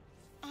all.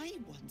 I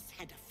once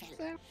had a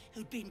fella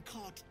who'd been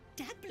caught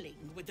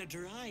dabbling with a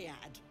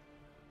dryad.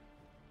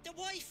 The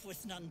wife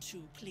was none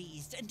too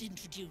pleased and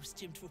introduced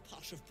him to a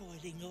pot of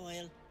boiling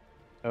oil.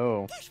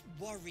 Oh. But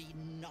worry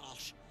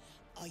not.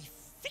 I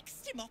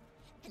fixed him up,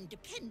 and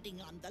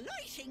depending on the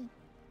lighting,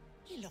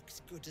 he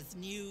looks good as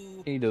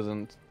new. He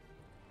doesn't.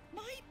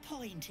 My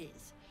point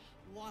is,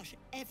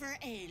 whatever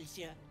ails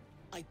you,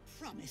 I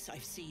promise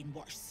I've seen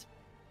worse.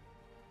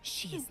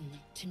 She is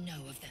not to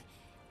know of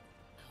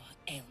our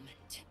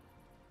ailment.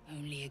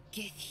 Only a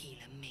Gith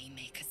healer may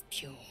make us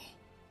pure.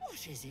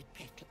 What is it,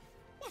 Petal?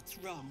 What's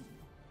wrong?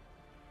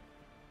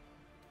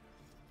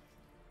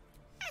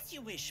 As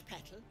you wish,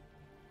 Petal.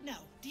 Now,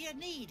 do you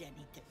need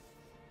anything?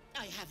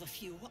 I have a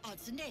few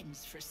odds and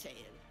ends for sale.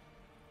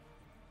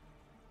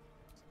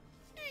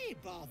 Hey,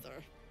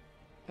 bother.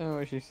 Oh,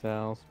 what she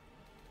sells.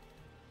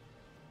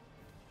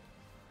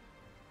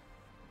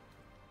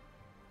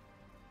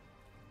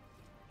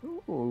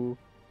 Ooh.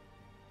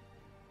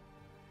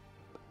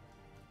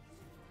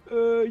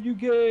 You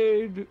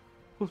gain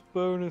plus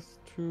bonus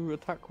to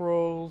attack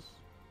rolls.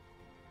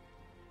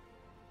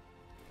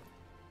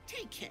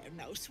 Take care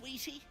now,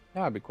 sweetie.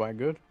 That'd be quite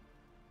good.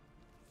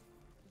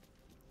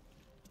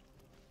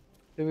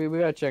 We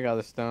gotta check out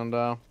the stone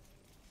doll.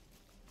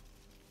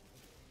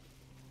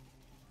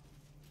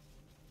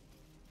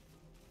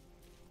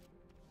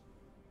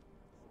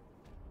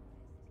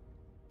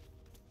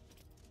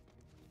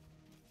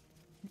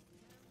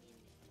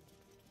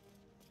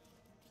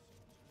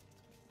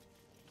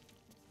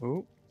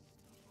 Oh.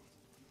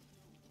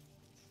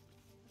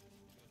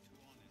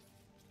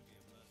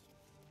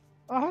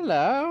 Oh,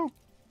 hello.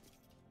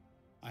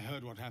 I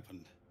heard what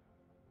happened.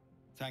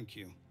 Thank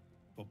you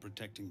for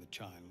protecting the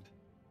child.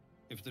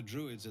 If the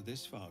druids are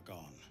this far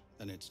gone,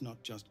 then it's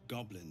not just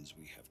goblins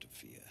we have to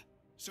fear.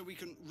 So we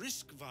can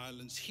risk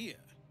violence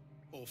here,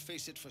 or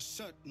face it for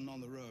certain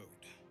on the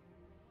road.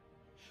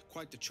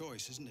 Quite the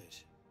choice, isn't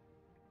it?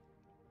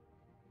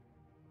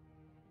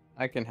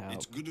 I can help.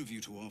 It's good of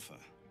you to offer,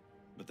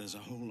 but there's a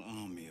whole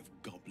army of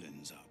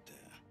goblins out there.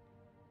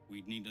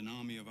 We'd need an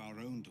army of our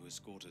own to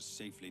escort us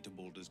safely to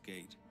Baldur's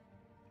Gate.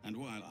 And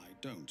while I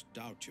don't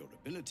doubt your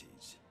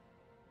abilities,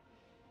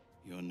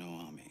 you're no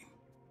army.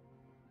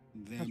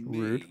 There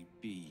may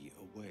be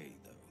a way,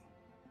 though.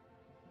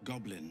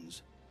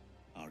 Goblins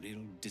are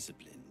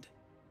ill-disciplined.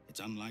 It's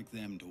unlike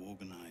them to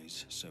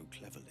organize so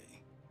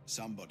cleverly.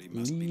 Somebody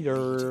must be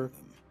leading them,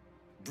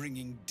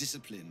 bringing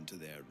discipline to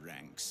their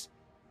ranks.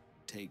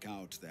 Take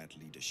out that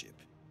leadership,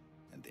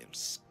 and they'll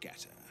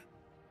scatter.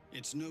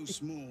 It's no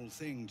small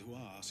thing to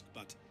ask,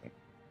 but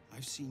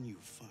I've seen you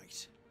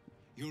fight.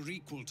 You're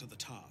equal to the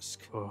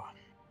task. Oh.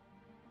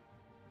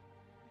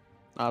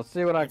 I'll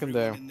see what I can do.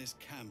 Everyone in this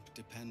camp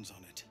depends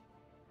on it.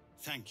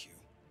 Thank you.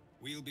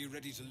 We'll be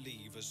ready to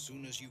leave as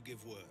soon as you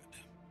give word.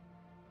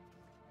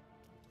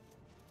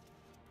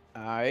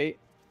 Aight.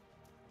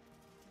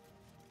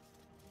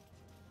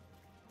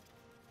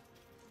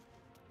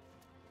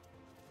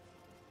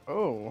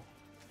 Oh.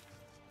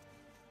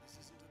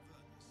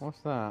 What's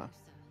that?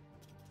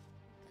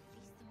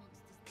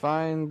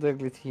 Find the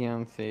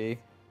Glithianthe.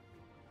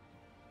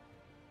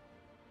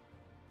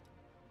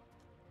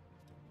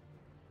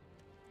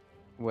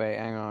 Wait,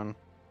 hang on.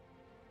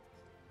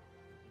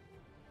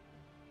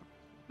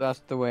 That's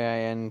the way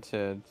I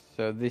entered.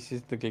 So this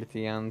is the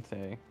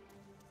Glithianthe.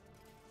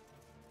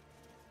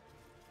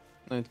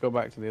 I need to go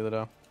back to the other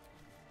door.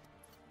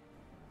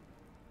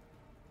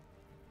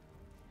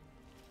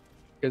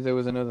 Because there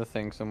was another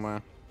thing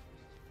somewhere.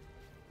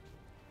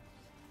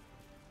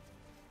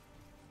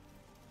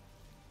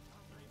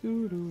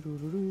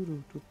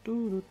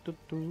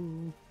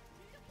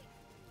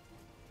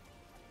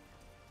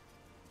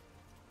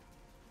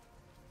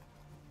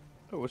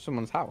 Oh, it was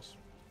someone's house.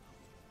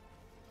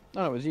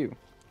 No, it was you.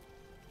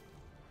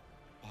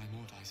 By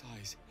Mordai's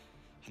eyes,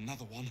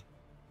 another one.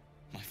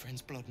 My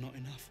friend's blood not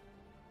enough.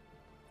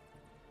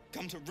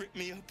 Come to rip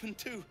me open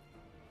too.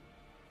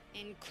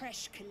 In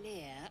Kresh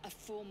Kalir, a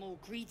formal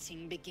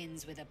greeting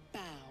begins with a bow.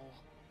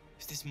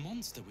 Is this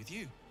monster with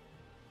you?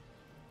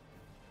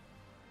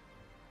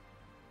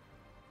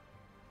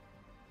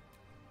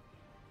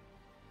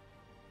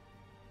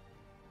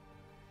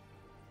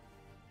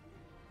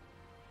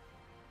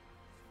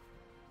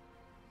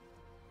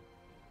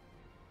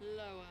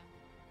 Lower.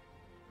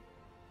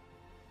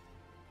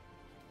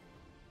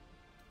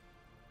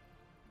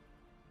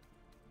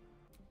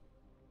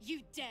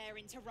 You dare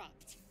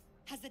interrupt?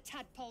 Has the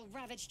tadpole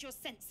ravaged your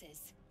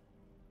senses?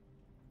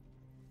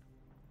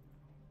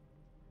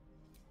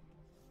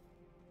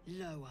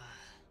 Lower.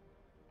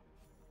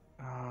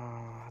 Oh,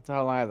 I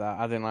don't like that.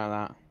 I didn't like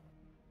that.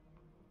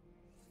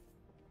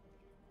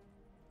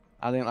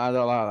 I don't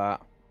like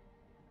that.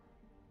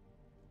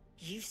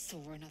 You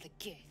saw another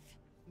Gith.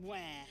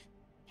 Where?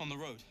 On the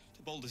road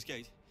to Baldur's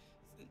Gate,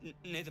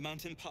 near the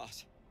mountain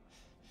pass.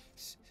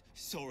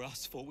 Saw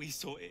us for we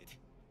saw it.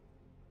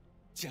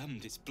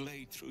 Jammed its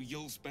blade through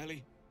Yul's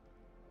belly.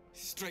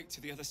 Straight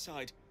to the other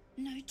side.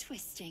 No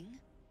twisting.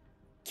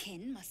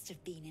 Kin must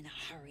have been in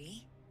a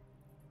hurry.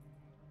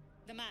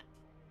 The map.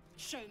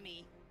 Show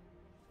me.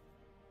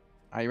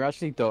 I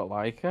actually don't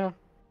like her.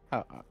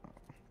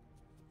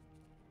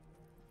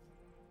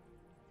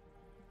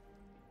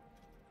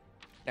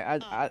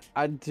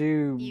 I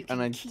do,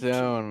 and I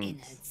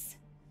don't.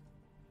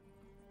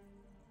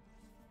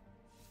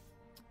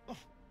 Oh,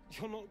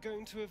 you're not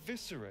going to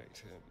eviscerate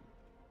him?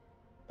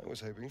 I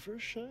was hoping for a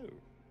show.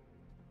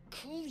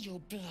 Cool your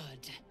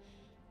blood.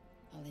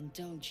 I'll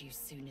indulge you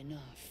soon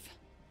enough.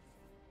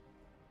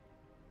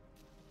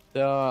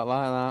 Don't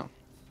like that.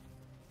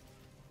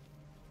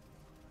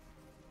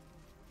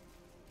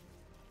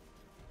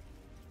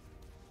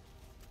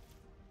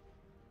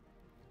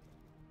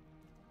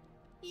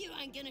 You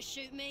ain't gonna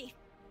shoot me.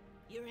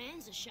 Your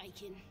hands are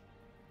shaking.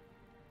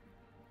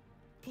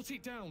 Put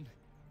it down.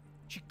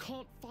 She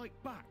can't fight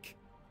back.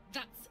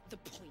 That's the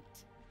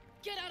point.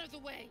 Get out of the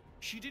way!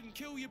 She didn't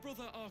kill your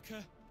brother,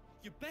 Arca.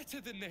 You're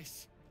better than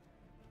this.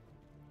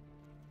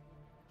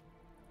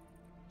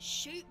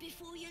 Shoot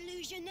before you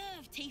lose your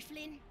nerve,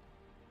 Tiefling.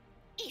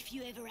 If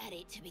you ever had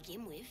it to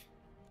begin with.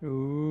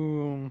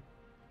 Ooh.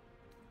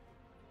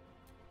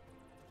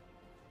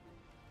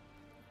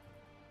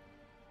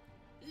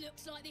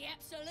 Looks like the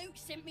Absolute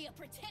sent me a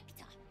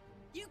protector.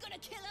 You gonna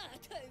kill her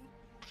too?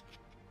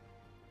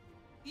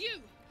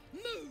 You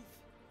move!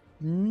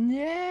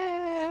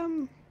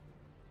 Yeah.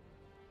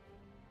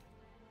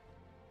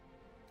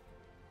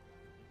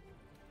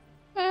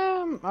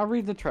 I'll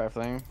read the trap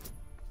thing.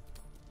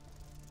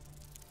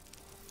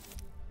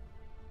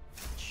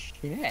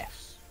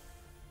 Yes.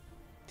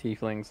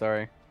 Tiefling,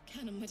 sorry.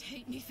 Cannon would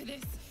hate me for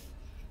this,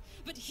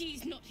 but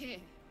he's not here.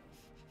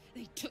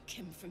 They took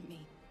him from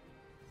me.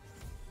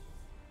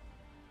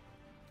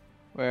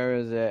 Where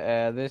is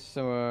it? This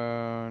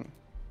one.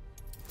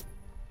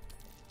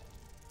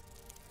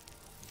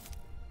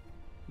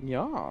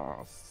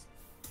 Yes.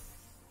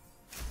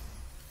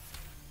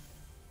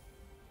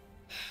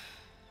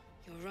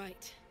 You're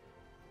right.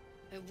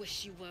 I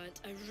wish you weren't.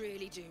 I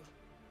really do.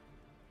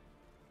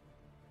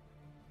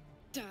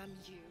 Damn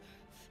you.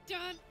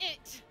 Damn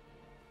it!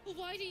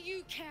 Why do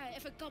you care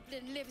if a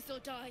goblin lives or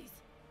dies?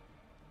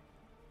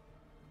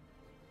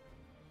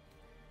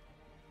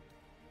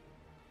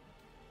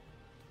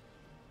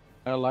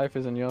 Our life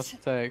isn't yours to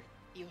take.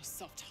 Your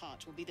soft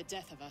heart will be the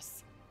death of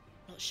us.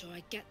 Not sure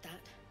I get that.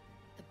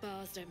 The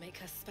bars don't make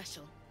her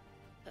special.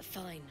 But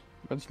fine.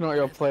 But it's not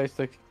your place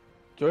to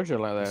judge her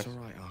like It's this.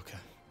 all right, Arca.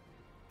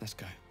 Let's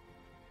go.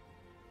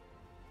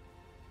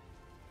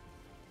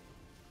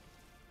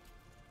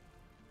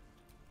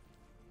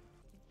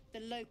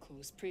 The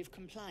locals prove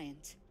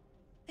compliant.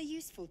 A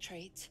useful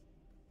trait.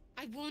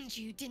 I warned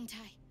you, didn't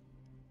I?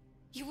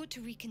 You ought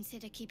to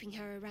reconsider keeping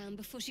her around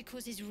before she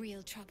causes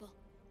real trouble.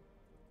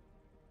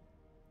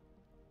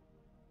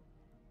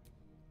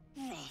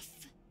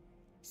 Rough.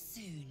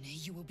 Soon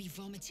you will be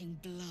vomiting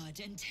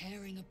blood and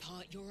tearing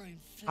apart your own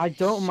flesh. I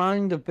don't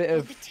mind a bit Will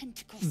of the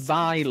tentacles spread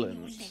from your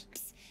violence.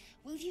 lips?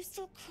 Will you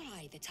still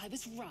cry that I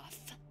was rough?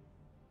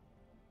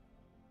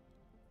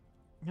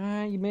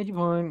 You made your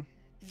point.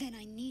 Then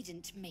I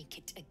needn't make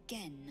it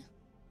again.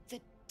 The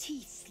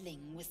teeth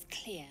sling was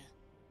clear.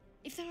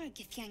 If there are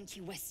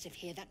Githyanki west of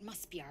here, that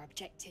must be our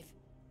objective.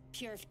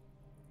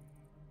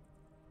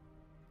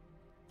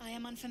 I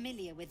am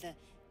unfamiliar with the...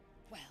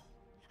 well,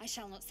 I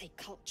shall not say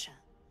culture.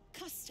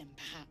 Custom,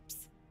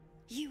 perhaps.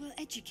 You will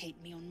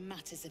educate me on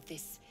matters of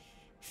this...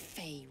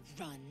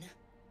 Faerûn.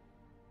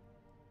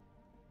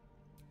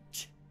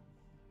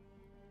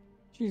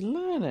 She's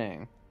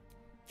learning.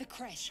 The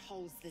Kresh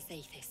holds the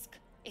Zaithisk.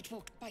 It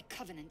will... by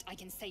covenant, I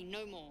can say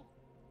no more.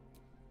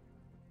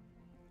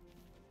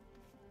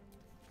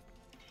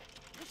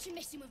 What you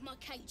messing with my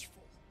cage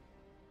for?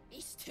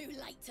 It's too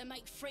late to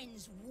make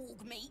friends,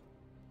 warg meat.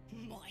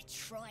 My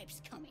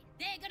tribe's coming.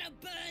 They're gonna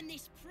burn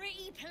this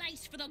pretty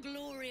place for the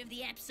glory of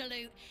the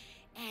Absolute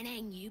and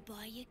hang you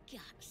by your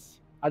guts.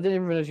 I didn't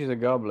even realize she's a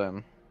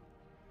goblin.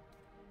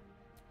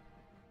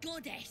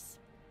 Goddess.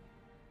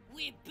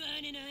 We're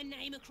burning her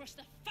name across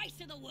the face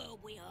of the world,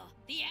 we are.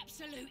 The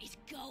Absolute is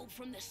gold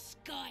from the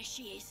sky,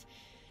 she is.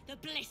 The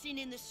blessing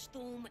in the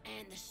storm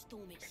and the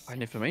storm itself.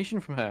 Find information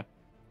from her.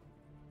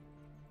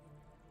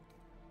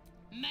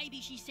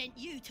 Maybe she sent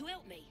you to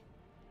help me.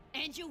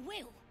 And you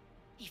will,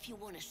 if you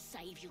want to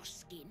save your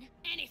skin.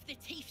 And if the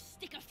teeth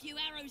stick a few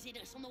arrows in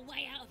us on the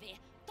way out of here,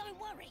 don't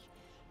worry.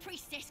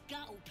 Priestess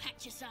Gut will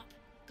patch us up.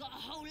 Got a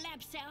whole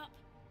lab set up.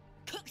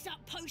 Cooks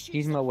up potions.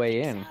 He's my that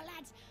way fix in. our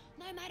lads,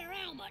 no matter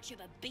how much of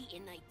a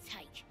beating they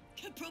take.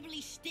 Could probably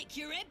stick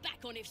your head back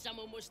on if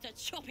someone was to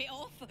chop it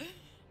off.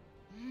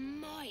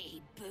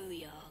 Mighty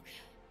booyog.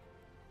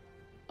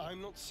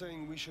 I'm not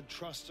saying we should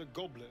trust a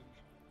goblin,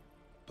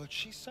 but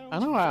she sounds... I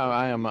know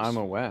I'm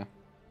aware.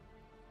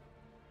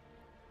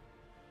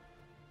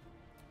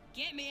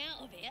 Get me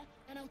out of here,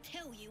 and I'll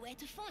tell you where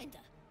to find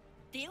her.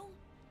 Deal?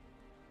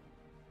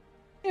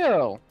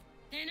 Ew.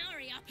 Then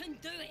hurry up and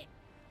do it.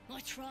 My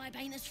tribe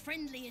ain't as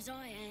friendly as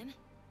I am.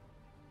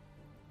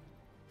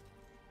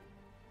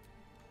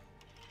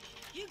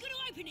 You gonna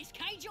open this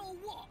cage or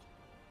what?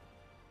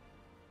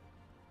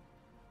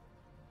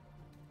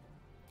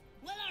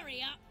 Well,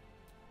 hurry up.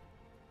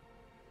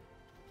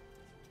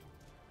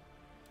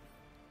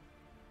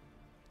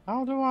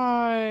 How do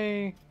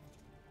I...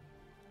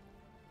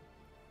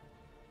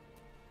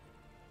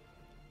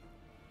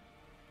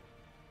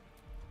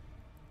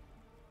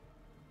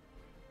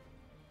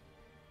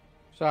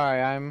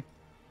 Sorry, I'm...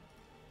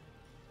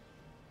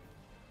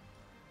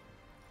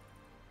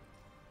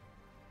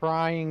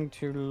 trying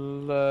to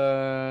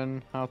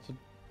learn how to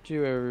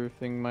do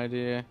everything, my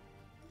dear.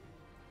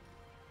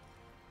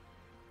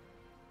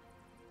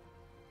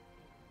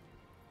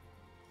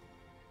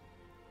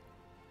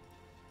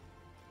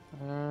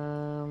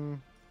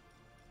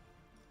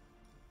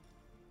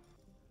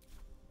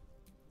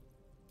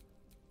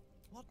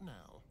 What now?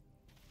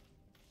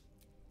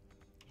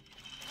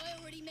 I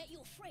already met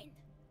your friend.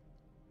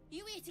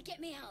 You here to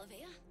get me out of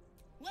here?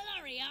 Well,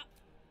 hurry up.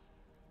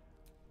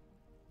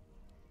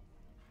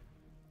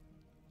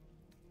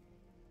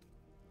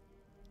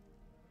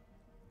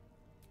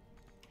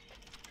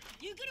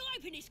 You gonna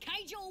open this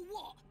cage or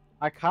what?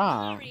 I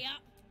can't. Hurry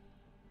up.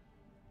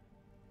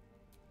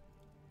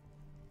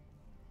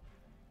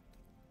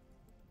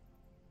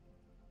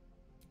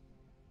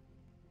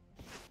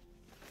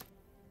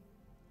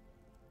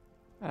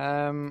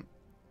 A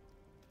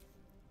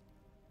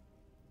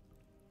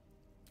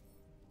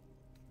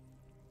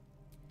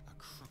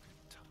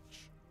crooked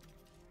touch.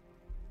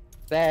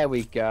 There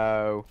we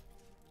go.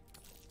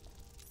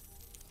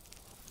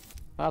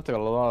 That took a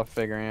lot of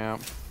figuring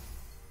out.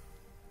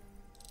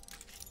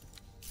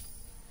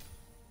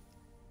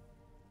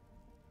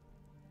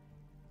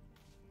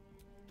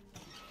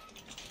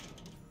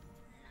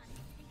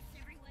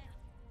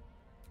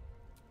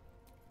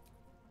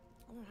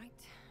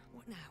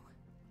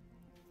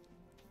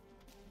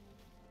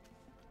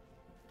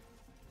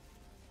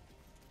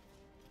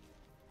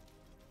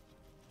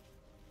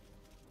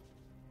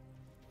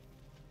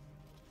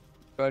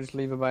 Do I just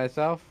leave her by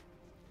herself?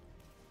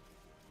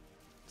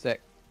 Sick.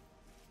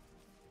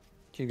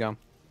 She's gone.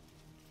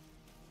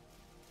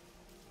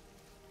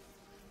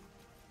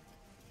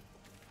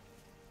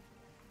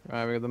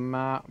 Right, we got the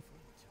map.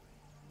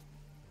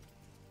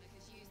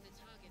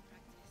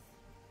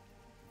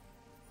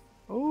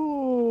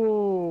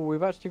 Oh,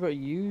 we've actually got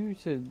you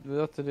to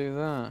have to do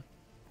that.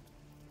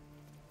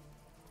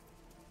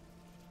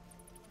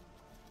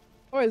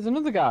 Oh, there's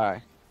another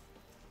guy.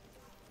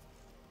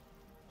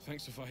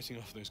 Thanks for fighting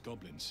off those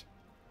goblins.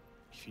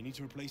 If you need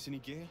to replace any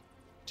gear,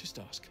 just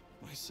ask.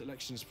 My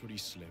selection's pretty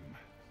slim.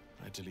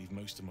 I had to leave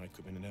most of my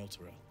equipment in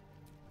Elturel.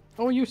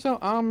 Oh, you sell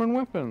armor and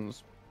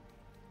weapons.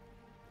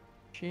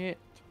 Shit.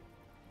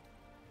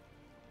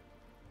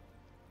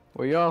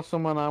 Well, you're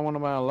someone I want to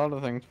buy a lot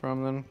of things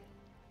from then.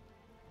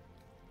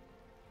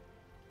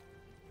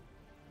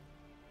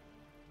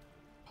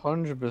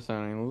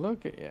 100%.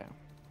 Look at you.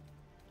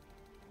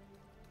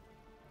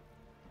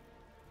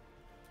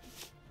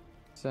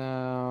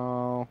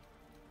 So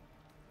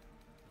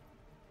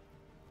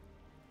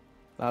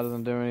that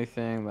doesn't do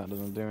anything. That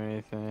doesn't do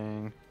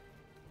anything.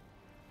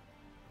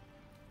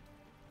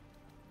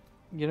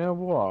 You know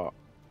what?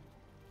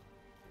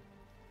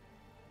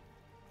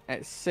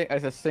 It's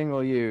a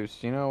single use.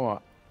 You know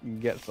what?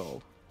 Get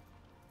sold.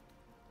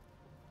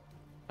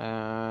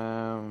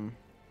 I'll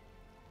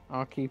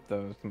keep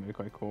those. It's gonna be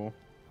quite cool.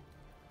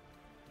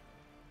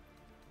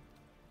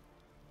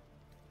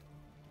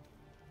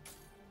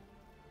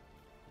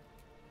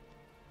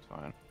 It's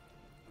fine.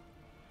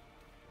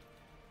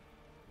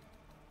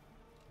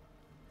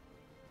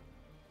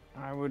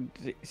 I would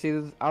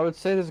see. I would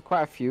say there's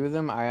quite a few of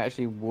them. I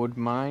actually wouldn't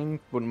mind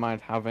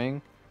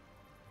having,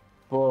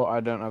 but I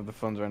don't have the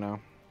funds right now.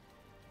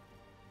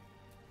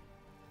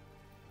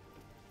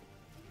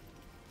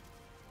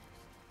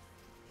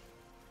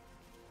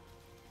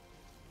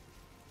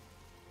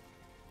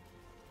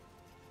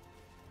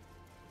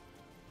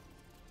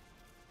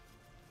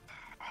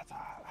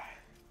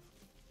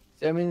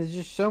 I mean, there's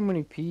just so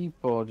many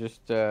people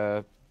just,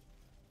 why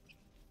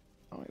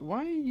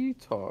are you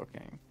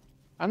talking?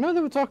 I know they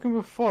were talking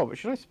before, but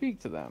should I speak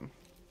to them?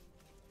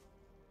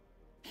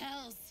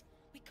 Hells,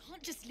 we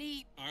can't just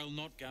leave. I'll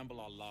not gamble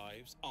our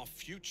lives, our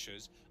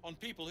futures, on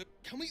people who...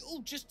 Can we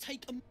all just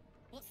take a...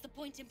 What's the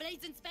point in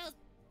blazing spells?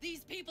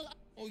 These people are...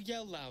 Or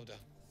yell louder.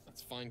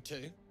 That's fine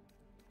too.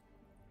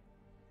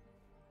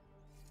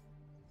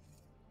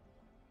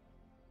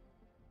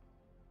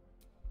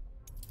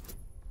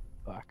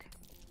 Fuck.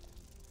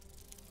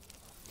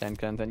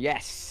 10.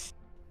 Yes!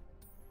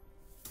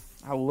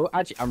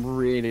 Actually, I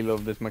really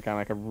love this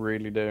mechanic. I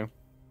really do.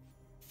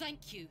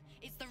 Thank you.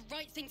 It's the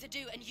right thing to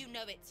do, and you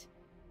know it.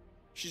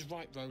 She's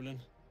right, Roland.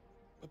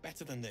 We're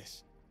better than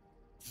this.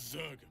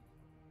 Zerg.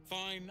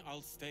 Fine,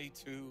 I'll stay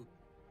too.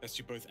 Lest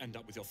you both end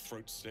up with your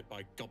throats slit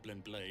by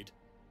goblin blade.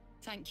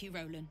 Thank you,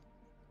 Roland.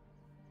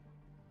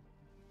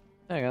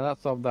 There you go,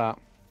 that solved that.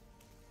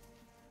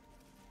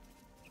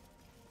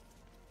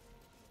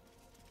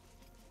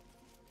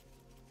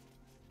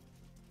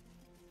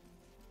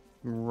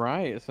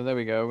 Right, so there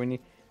we go.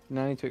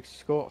 Now need to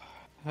escort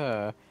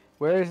her.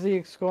 Where is the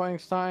escorting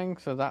starting?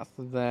 So that's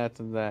there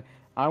to there.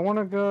 I want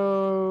to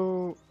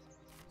go...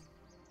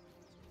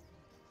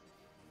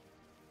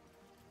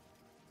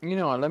 You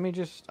know what, let me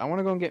just... I want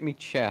to go and get me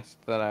chest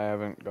that I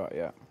haven't got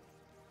yet.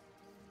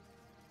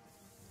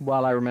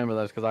 While I remember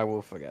those, because I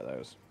will forget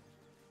those.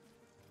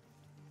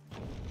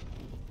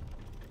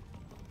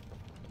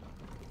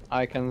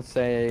 I can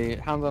say,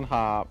 hand on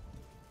heart,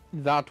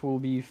 that will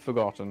be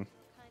forgotten.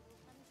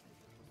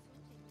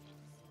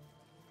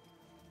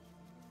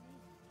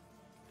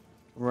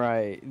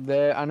 Right,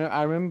 there.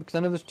 I remember because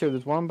I know there's two.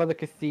 There's one by the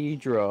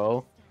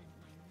cathedral.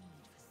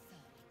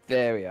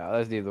 There we are.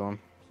 There's the other one.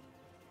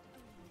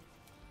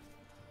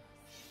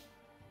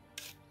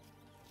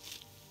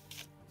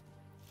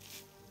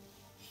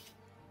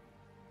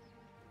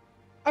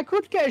 I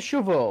could get a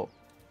shovel.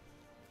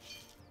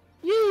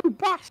 You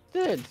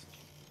bastard!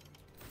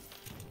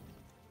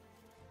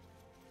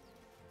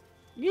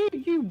 You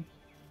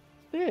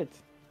did.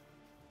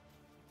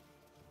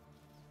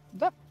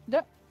 That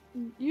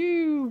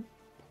you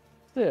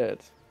did.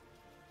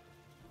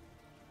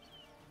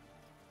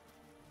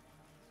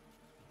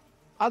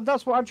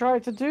 That's what I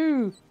tried to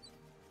do.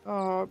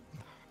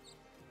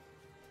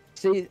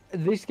 See,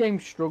 this game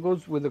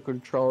struggles with the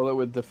controller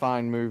with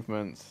defined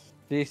movements.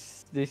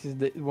 This is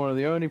one of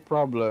the only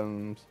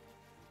problems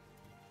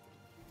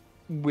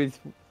with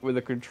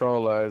the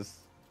controller is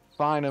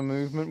finer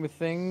movement with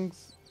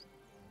things.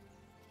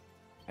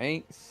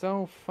 Ain't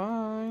so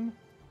fine.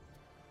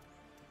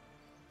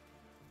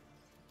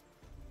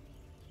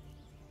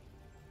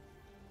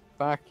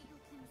 Back.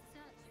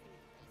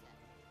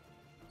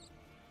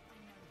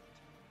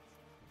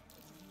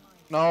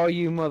 No,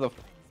 you mother.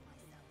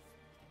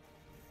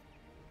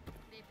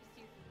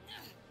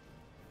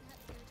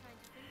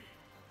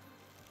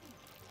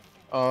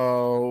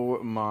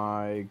 Oh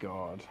my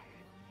god.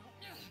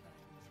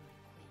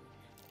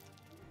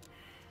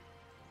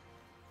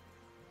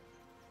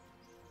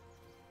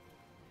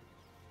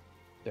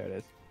 There it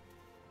is.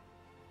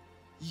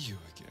 You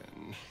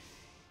again.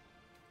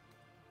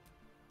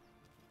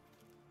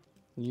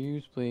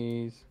 Use,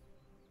 please.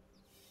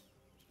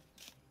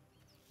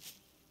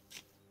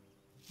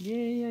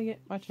 Yay, I get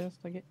my chest,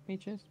 I get me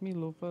chest, me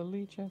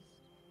lovely chest.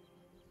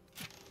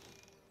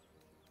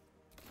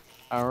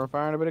 I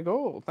found a bit of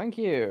gold, thank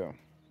you.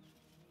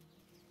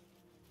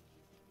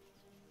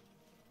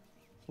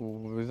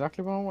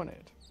 Exactly what I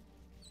wanted.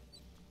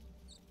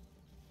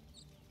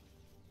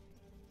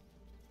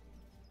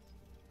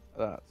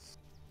 That's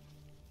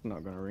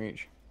not gonna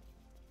reach.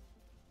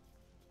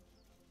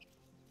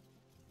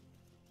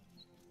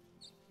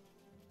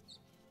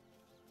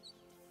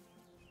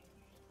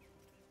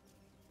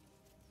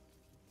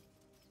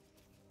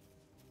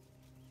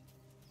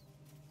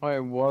 Oh, it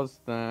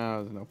was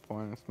there. There's no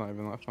point. It's not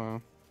even that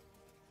far.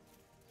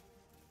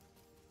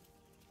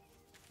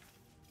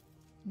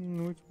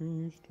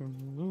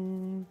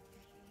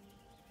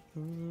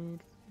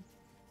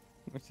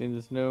 I see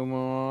there's no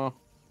more.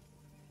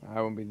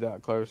 I won't be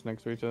that close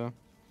next to each other. And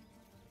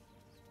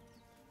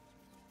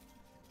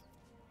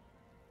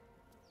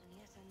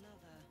yet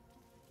another,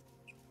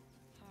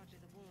 hardly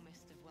the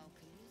warmest of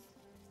welcomes.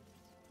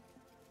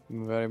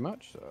 Very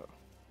much so.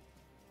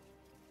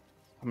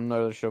 I'm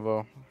not a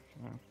shovel.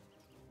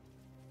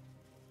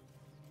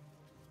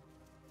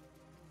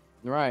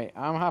 Right,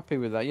 I'm happy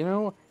with that. You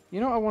know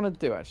what I want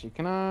to do actually.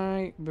 Can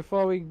I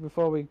before we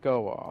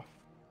go off,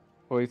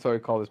 before we sort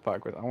of call this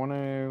backwards, I want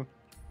to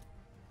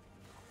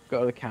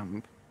go to the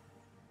camp.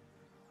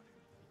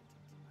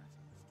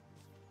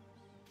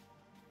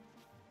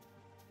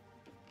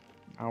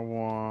 I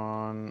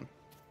want.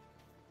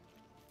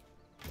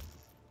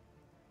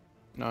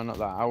 No, not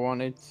that. I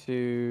wanted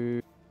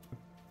to.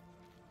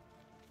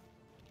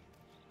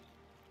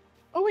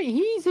 Oh wait,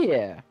 he's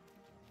here.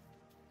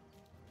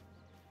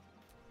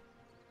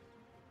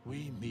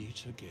 We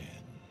meet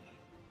again,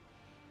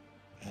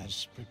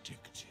 as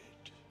predicted.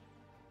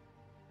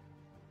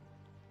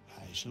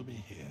 I shall be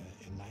here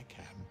in my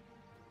camp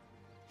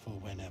for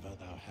whenever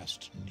thou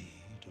hast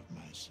need of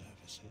my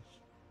services.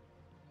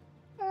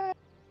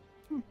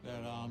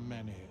 There are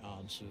many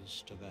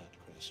answers to that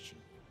question.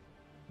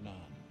 None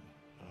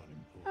are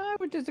important. I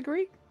would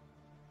disagree.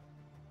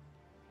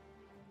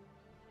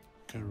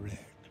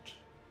 Correct.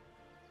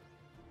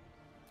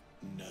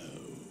 No.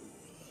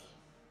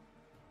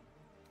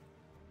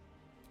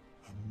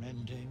 A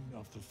mending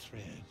of the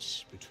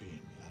threads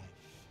between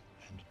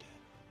life and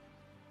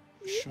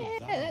death.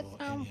 Should thou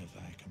or any of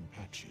thy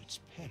compatriots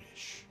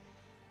perish,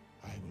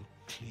 I will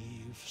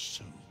cleave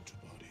soul to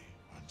body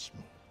once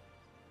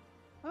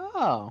more.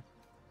 Oh.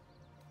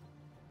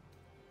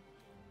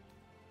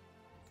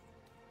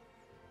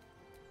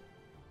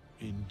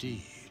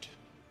 Indeed.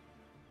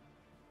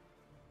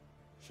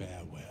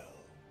 Farewell.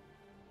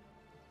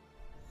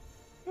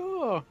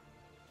 Oh.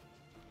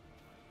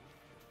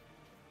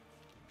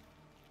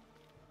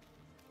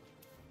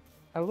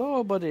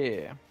 Hello,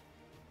 buddy.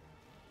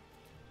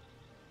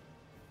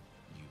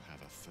 You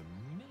have a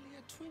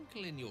familiar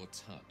twinkle in your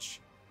touch.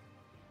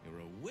 You're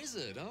a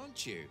wizard,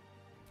 aren't you?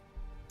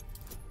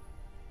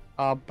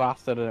 Oh,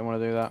 bastard, I didn't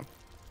want to do that.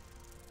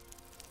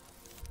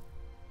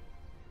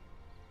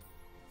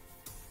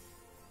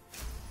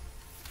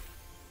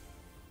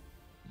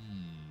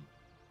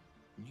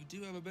 You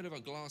do have a bit of a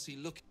glassy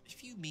look.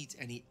 If you meet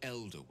any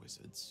elder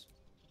wizards...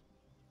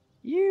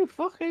 You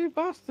fucking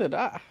bastard.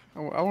 I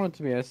want it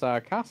to be a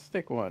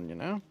sarcastic one, you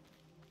know?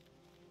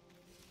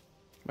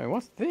 Wait,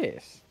 what's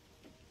this?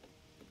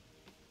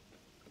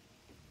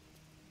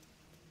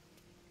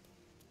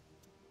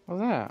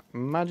 What's that?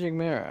 Magic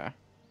mirror.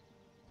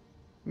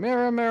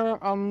 Mirror,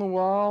 mirror on the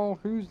wall,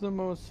 who's the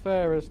most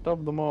fairest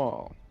of them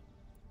all?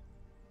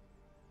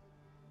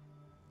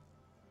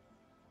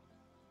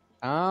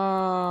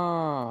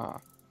 Ah.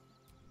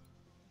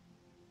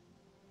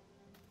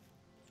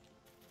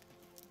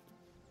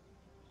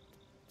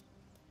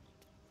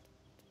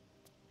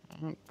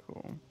 Oh,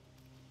 cool.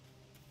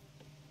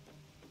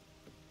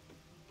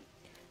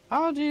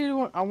 How do you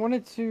want? I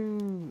wanted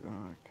to.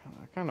 Oh,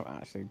 I kind of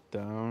actually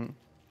don't.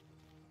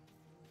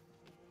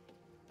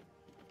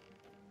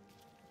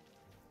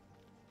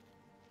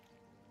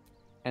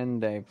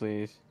 End day,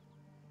 please.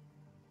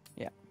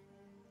 Yeah.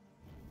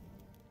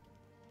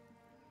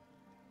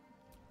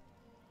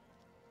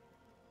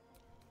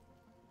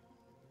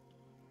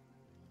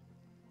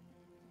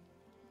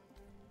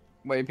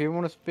 Wait, people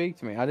want to speak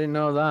to me. I didn't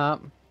know that.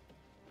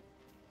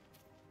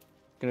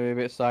 Gonna be a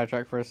bit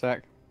sidetracked for a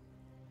sec.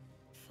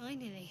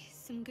 Finally,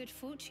 some good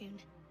fortune.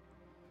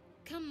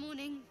 Come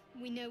morning,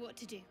 we know what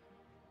to do.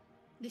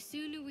 The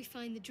sooner we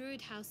find the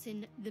druid house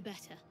in, the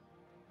better.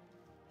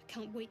 I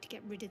can't wait to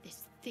get rid of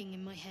this thing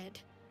in my head.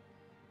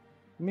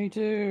 Me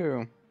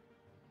too.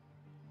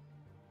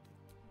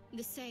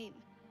 The same.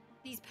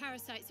 These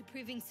parasites are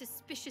proving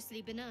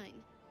suspiciously benign.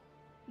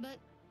 But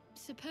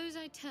suppose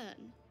I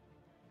turn.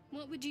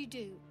 What would you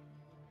do?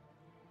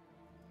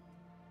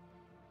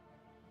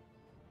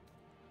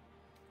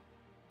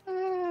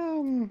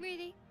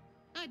 Really?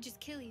 I'd just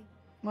kill you.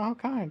 Oh,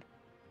 kind.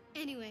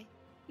 Anyway,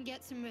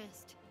 get some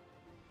rest.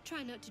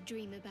 Try not to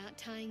dream about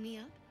tying me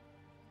up.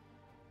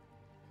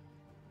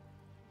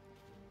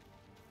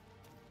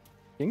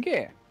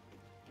 Kinky.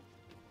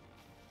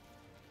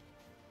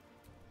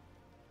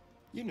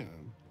 You know,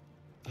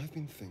 I've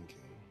been thinking,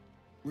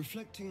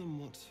 reflecting on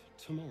what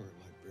tomorrow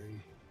might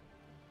bring.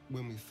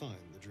 When we find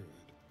the druid,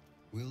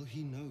 will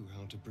he know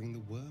how to bring the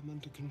worm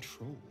under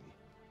control?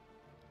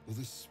 Will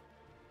this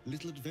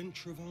little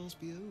adventure of ours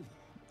be over?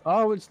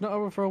 Oh, it's not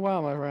over for a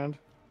while, my friend.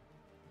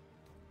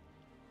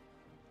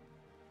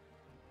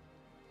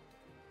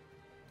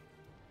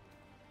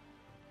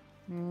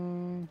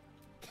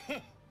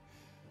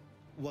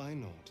 Why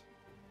not?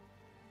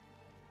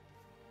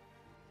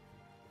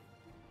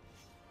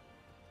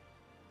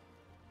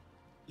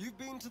 You've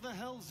been to the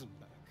Hells and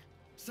back,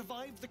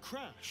 survived the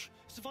crash,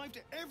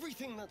 survived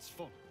everything that's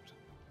followed.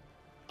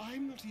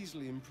 I'm not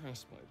easily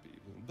impressed by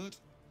people, but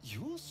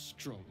you're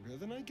stronger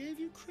than I gave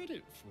you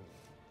credit for.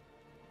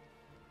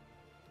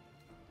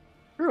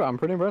 True, I'm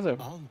pretty impressive.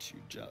 Aren't you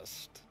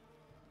just?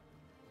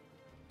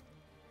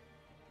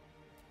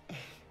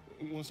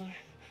 Was I?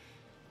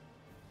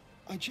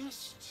 I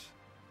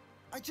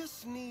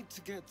just need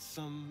to get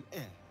some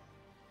air,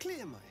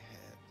 clear my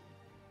head.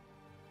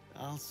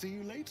 I'll see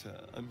you later,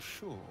 I'm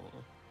sure.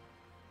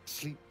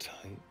 Sleep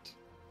tight.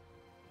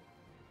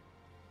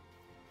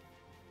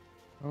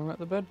 Don't let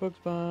the bed bugs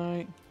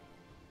bite.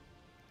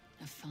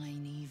 A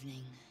fine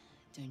evening,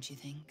 don't you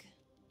think?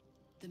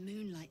 The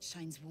moonlight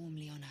shines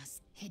warmly on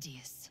us.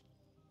 Hideous.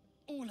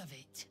 All of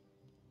it.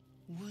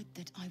 Would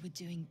that I were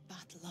doing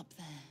battle up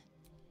there,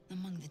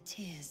 among the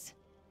tears.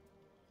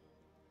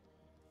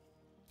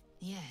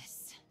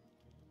 Yes.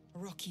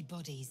 Rocky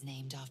bodies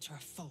named after a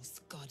false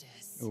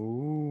goddess.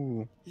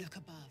 Ooh. Look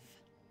above.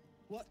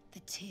 What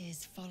the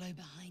tears follow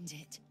behind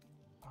it.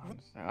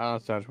 I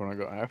just want to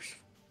go out.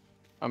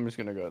 I'm just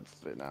gonna go to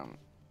sleep now.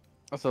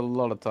 That's a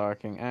lot of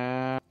talking.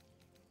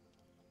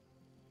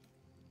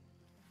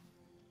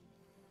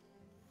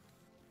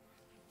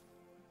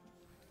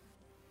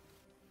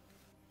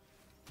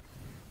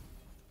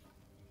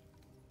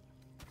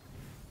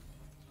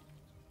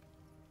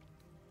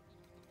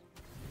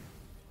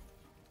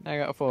 I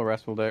got a full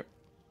rest, will do.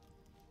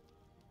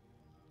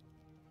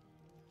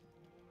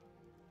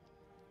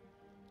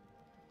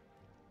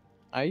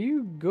 Are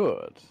you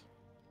good?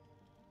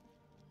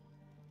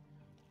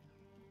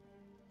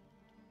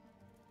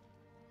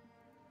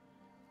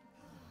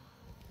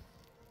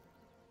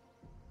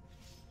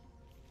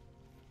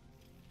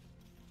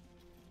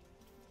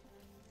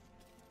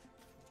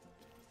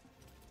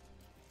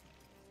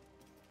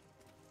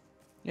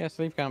 Yeah,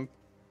 sleep camp.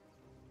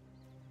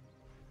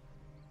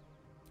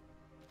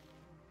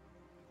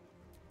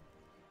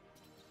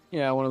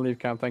 Yeah, I want to leave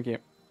camp, thank you.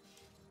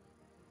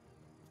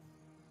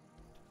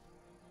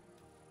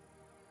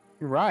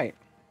 You're right.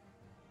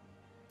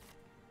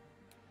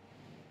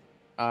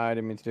 I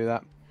didn't mean to do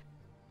that.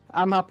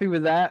 I'm happy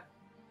with that.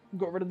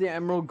 Got rid of the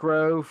Emerald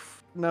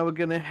Grove. Now we're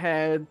gonna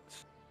head...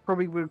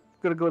 Probably we're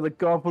gonna go to the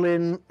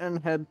Goblin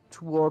and head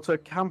towards her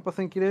camp, I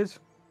think it is.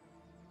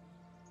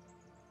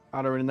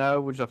 I don't really know,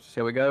 we'll just have to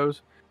see how it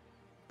goes.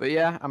 But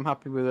yeah, I'm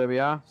happy with where we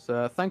are.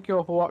 So thank you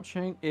all for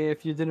watching.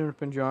 If you did end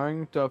up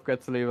enjoying, don't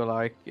forget to leave a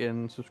like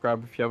and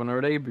subscribe if you haven't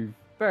already. It'd be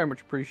very much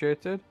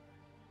appreciated.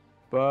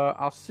 But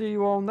I'll see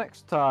you all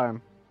next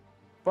time.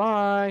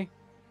 Bye!